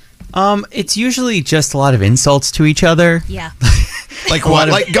 It's usually just a lot of insults to each other. Yeah. Like what?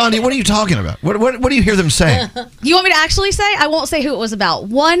 Like Gandhi, what are you talking about? What do you hear them saying? You want me to actually say? I won't say who it was about.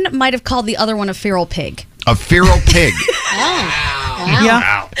 One might have called the other one a feral pig. A feral pig.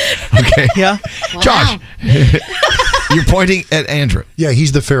 Yeah. Okay. Yeah. Josh, you're pointing at Andrew. Yeah,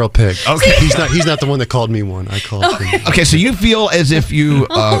 he's the feral pig. Okay. He's not the one that called me one. I called him. Okay, so you feel as if you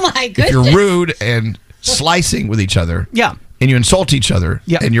Oh my if you're goodness. rude and slicing with each other. Yeah. And you insult each other.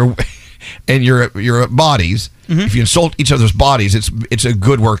 Yeah. And your bodies. If you insult each other's bodies, it's a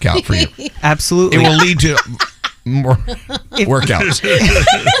good workout for you. Absolutely. It will lead to more workouts.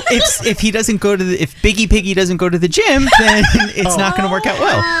 If he doesn't go to if Biggie Piggy doesn't go to the gym, then it's not going to work out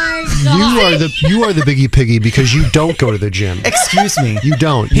well. You are the Biggie Piggy because you don't go to the gym. Excuse me. You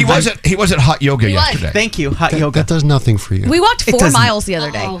don't. He wasn't hot yoga yesterday. Thank you. Hot yoga. That does nothing for you. We walked It 4 doesn't- miles the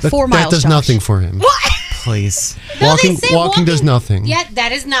other day. Uh-oh. 4 That miles. does Josh. nothing for him. What? Please. No, they say Walking does nothing. Yeah,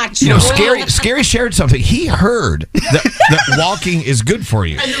 that is not true. You know, Scary shared something. He heard that walking is good for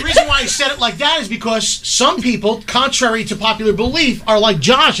you. And the reason why I said it like that is because some people, contrary to popular belief, are like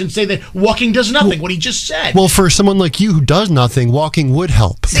Josh and say that walking does nothing. What he just said. Well, for someone like you who does nothing, walking would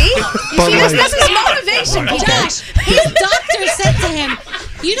help. See? But This is motivation. Okay. Josh, his doctor said to him,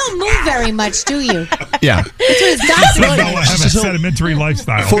 "You don't move very much, do you?" Yeah. That's what his doctor No, I said. have a sedimentary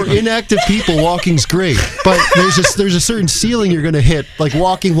lifestyle. For inactive people, walking's great, but there's a certain ceiling you're going to hit. Like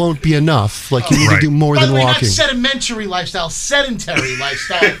walking won't be enough. Like you need to do more By than the way, walking. not sedimentary lifestyle, sedentary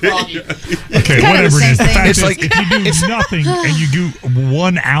lifestyle. Froggy. Okay, whatever it is. The fact is, if you do nothing and you do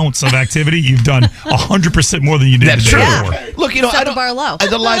 1 ounce of activity, you've done 100% more than you did That's the true. day before. Look, you know, Set the bar low.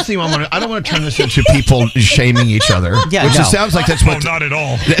 the last thing I don't want to turn this into people shaming each other. Yeah, which no. it sounds like that's what. not at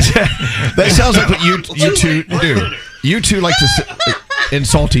all. That sounds like what you two do. You two like to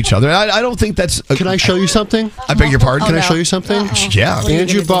insult each other. I don't think that's. Can I show you something? I beg your pardon. Can I show you something? Yeah.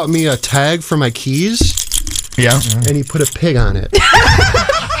 Andrew bought me a tag for my keys. Yeah. And he put a pig on it.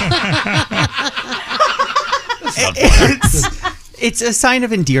 It's a sign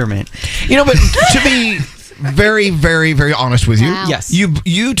of endearment. You know, but to be very, very, very honest with you, Wow. Yes.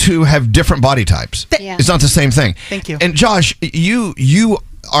 you two have different body types. Yeah. It's not the same thing. Thank you. And Josh, you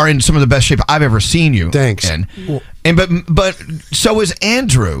are in some of the best shape I've ever seen you. Thanks. In. And but so is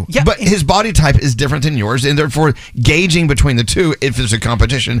Andrew. Yeah. But his body type is different than yours, and therefore gauging between the two, if there's a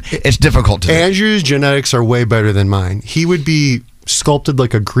competition, it's difficult to do. Andrew's genetics are way better than mine. He would be sculpted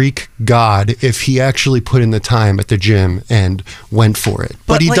like a Greek god if he actually put in the time at the gym and went for it.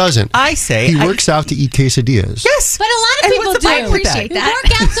 But he like doesn't. I say, he works out to eat quesadillas. Yes. But a lot of And people what's the do. problem with that? You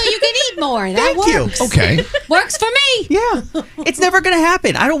work out so you can eat more. That Thank you. works. Okay. Works for me. Yeah. It's never going to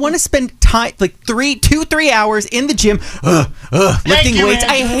happen. I don't want to spend time, like 3 hours in the gym, lifting you, weights.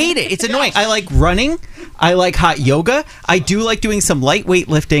 I Andrew. hate it. It's annoying. I like running. I like hot yoga. I do like doing some lightweight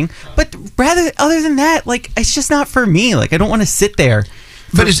lifting. But other than that, like, it's just not for me. Like, I don't want to sit there.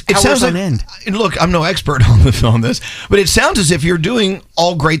 But it sounds like, end. look, I'm no expert on this, but it sounds as if you're doing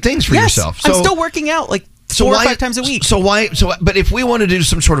all great things for Yes, yourself. I'm still working out like 4 or 5 times a week. But if we want to do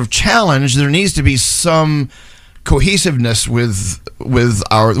some sort of challenge, there needs to be some cohesiveness with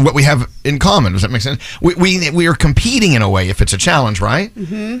what we have in common. Does that make sense? We are competing in a way if it's a challenge, right?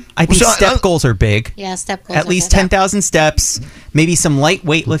 Mm-hmm. I think step goals are big. Yeah, step goals. At least 10,000 steps, maybe some light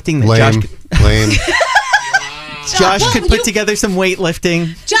weightlifting that Lame. Josh could put together some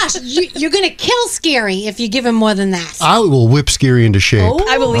weightlifting. Josh, you're going to kill Scary if you give him more than that. I will whip Scary into shape.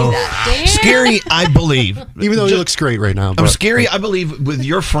 I believe that. Damn. Scary, I believe. Even though he looks great right now. But Scary, I believe with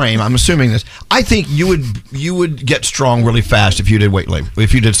your frame, I'm assuming this. I think you would get strong really fast if you did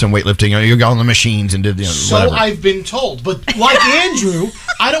if you did some weightlifting, or you got on the machines and did So whatever. I've been told. But like Andrew,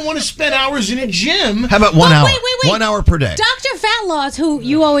 I don't want to spend hours in a gym. How about 1 hour? Wait. 1 hour per day. Dr. Fatlaws, who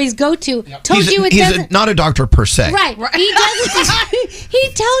you always go to, told you it he's doesn't. not a doctor per se. Right. He doesn't. He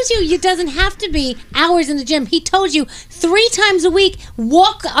tells you it doesn't have to be hours in the gym. He told you 3 times a week,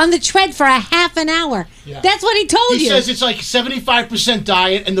 walk on the tread for a half an hour. Yeah. That's what he told He you. says it's like 75%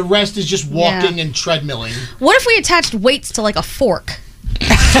 diet and the rest is just walking and treadmilling. What if we attached weights to like a fork?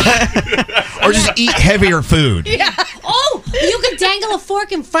 Or just eat heavier food. Yeah. Oh, you could dangle a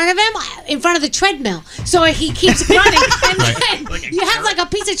fork in front of him, in front of the treadmill, so he keeps running, and then you have like a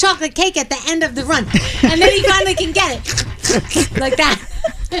piece of chocolate cake at the end of the run, and then he finally can get it, like that.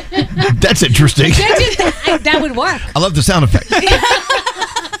 That's interesting. Don't you think that would work? I love the sound effect.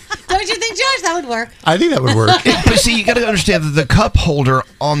 Don't you think, Josh, that would work? I think that would work. But see, you got to understand that the cup holder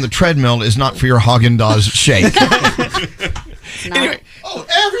on the treadmill is not for your Haagen-Dazs shake. Anyway,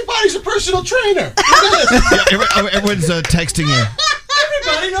 everybody's a personal trainer. everyone's texting you.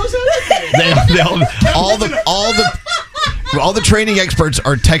 Everybody knows everything. All the training experts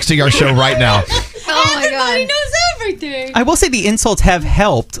are texting our show right now. Oh my Everybody god. knows everything. I will say the insults have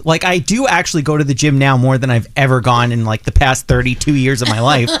helped. Like, I do actually go to the gym now more than I've ever gone in like the past 32 years of my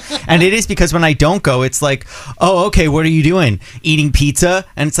life. And it is because when I don't go, it's like, oh, okay, what are you doing? Eating pizza?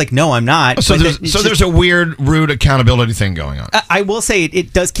 And it's like, no, I'm not. So But there's a weird, rude accountability thing going on. I will say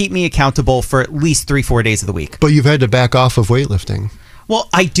it does keep me accountable for at least 3-4 days of the week. But you've had to back off of weightlifting. Well,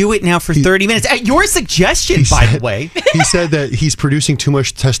 I do it now for 30 minutes. At your suggestion, by the way. He said that he's producing too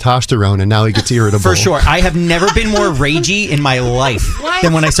much testosterone and now he gets irritable. For sure. I have never been more ragey in my life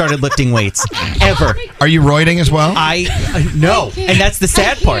than when I started lifting weights. Ever. Are you roiding as well? No. And that's the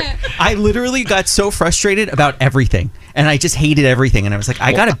sad part. I literally got so frustrated about everything. And I just hated everything. And I was like,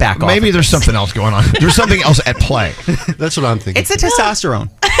 I got to back off. Maybe there's something else going on. There's something else at play. That's what I'm thinking. It's the testosterone.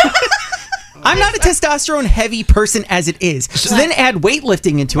 I'm not a testosterone heavy person as it is. So then add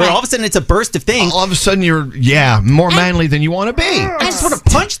weightlifting into it. All of a sudden, it's a burst of things. All of a sudden, you're more manly than you want to be. I just want to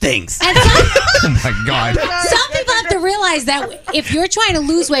punch things. Oh my God. Some people have to realize that if you're trying to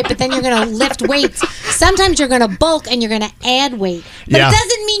lose weight, but then you're going to lift weights, sometimes you're going to bulk and you're going to add weight. But Yeah. it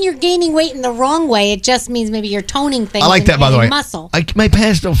doesn't mean you're gaining weight in the wrong way. It just means maybe you're toning things. I like and that, by the adding way. Muscle. My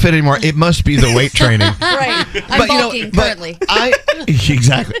pants don't fit anymore. It must be the weight training. Right. I'm bulking currently.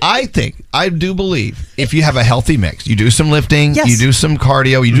 Exactly. I do believe if you have a healthy mix, you do some lifting, you do some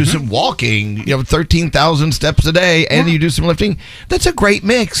cardio, you do some walking, 13,000 steps a day, and you do some lifting. That's a great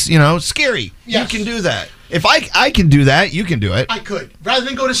mix. Scary. Yes. You can do that. If I can do that, you can do it. I could. Rather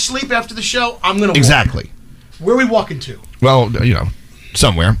than go to sleep after the show, I'm going to walk. Exactly. Where are we walking to? Well,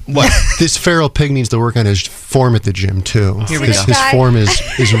 somewhere. What? This feral pig needs to work on his form at the gym too. Here we Because go. his form is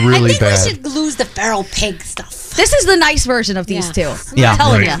really I think bad. we should lose the feral pig stuff. This is the nice version of these two. Yeah. I'm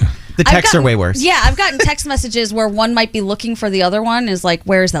telling Right. you. The texts are way worse. Yeah, I've gotten text messages where one might be looking for the other one. Is like,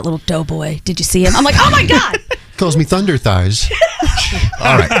 where's that little doughboy? Did you see him? I'm like, oh my God. Calls me Thunder Thighs.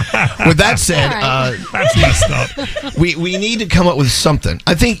 All right. With that said, that's messed up. We need to come up with something.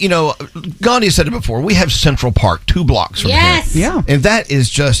 I think Gandhi said it before. We have Central Park 2 blocks from Yes. here. Yeah. And that is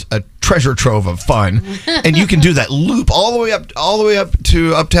just a treasure trove of fun. And you can do that loop all the way up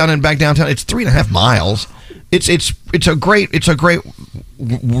to uptown and back downtown. It's 3.5 miles. It's a great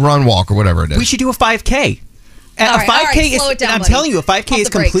run, walk, or whatever it is. We should do a 5K. All A right, 5K slow it down, I'm buddy. telling you, a 5K Pump is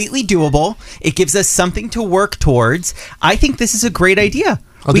the brakes. completely doable. It gives us something to work towards. I think this is a great idea.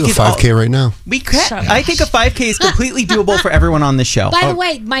 I'll do a 5K right now. We can. I think a 5K is completely doable for everyone on this show. By the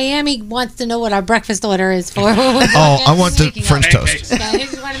way, Miami wants to know what our breakfast order is for. Oh, I want the French toast. Do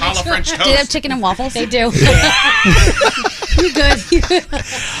they have chicken and waffles? They do. You good?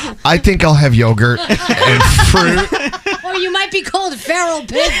 I think I'll have yogurt and fruit. Or you might be called feral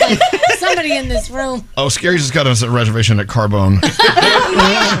pig by somebody in this room. Oh, Scary just got us a reservation at Carbone.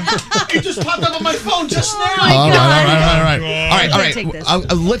 It just popped up on my phone just now. All right. Take this.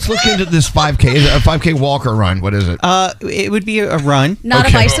 Let's look into this 5K. Is it a 5K walk or run? What is it? It would be a run. Not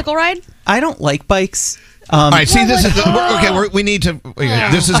a bicycle ride? I don't like bikes. All right, see, this is we need to.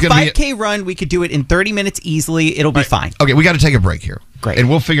 This is a going to be 5K run. We could do it in 30 minutes easily. It'll be fine. Okay, we got to take a break here. Great, and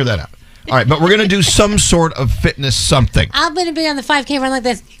we'll figure that out. All right, but we're going to do some sort of fitness something. I'm going to be on the 5K run like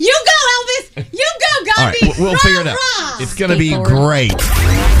this. You go, Elvis. You go, All Gandhi. right, we'll figure it out. It's going to be great.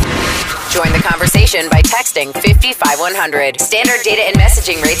 Join the conversation by texting 55100. Standard data and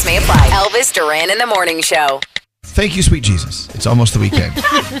messaging rates may apply. Elvis Duran in the Morning Show. Thank you, sweet Jesus. It's almost the weekend.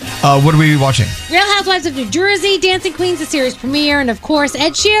 What are we watching? Real Housewives of New Jersey, Dancing Queens, the series premiere, and of course,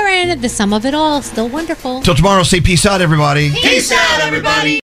 Ed Sheeran, the sum of it all. Still wonderful. Till tomorrow, say peace out, everybody. Peace out, everybody.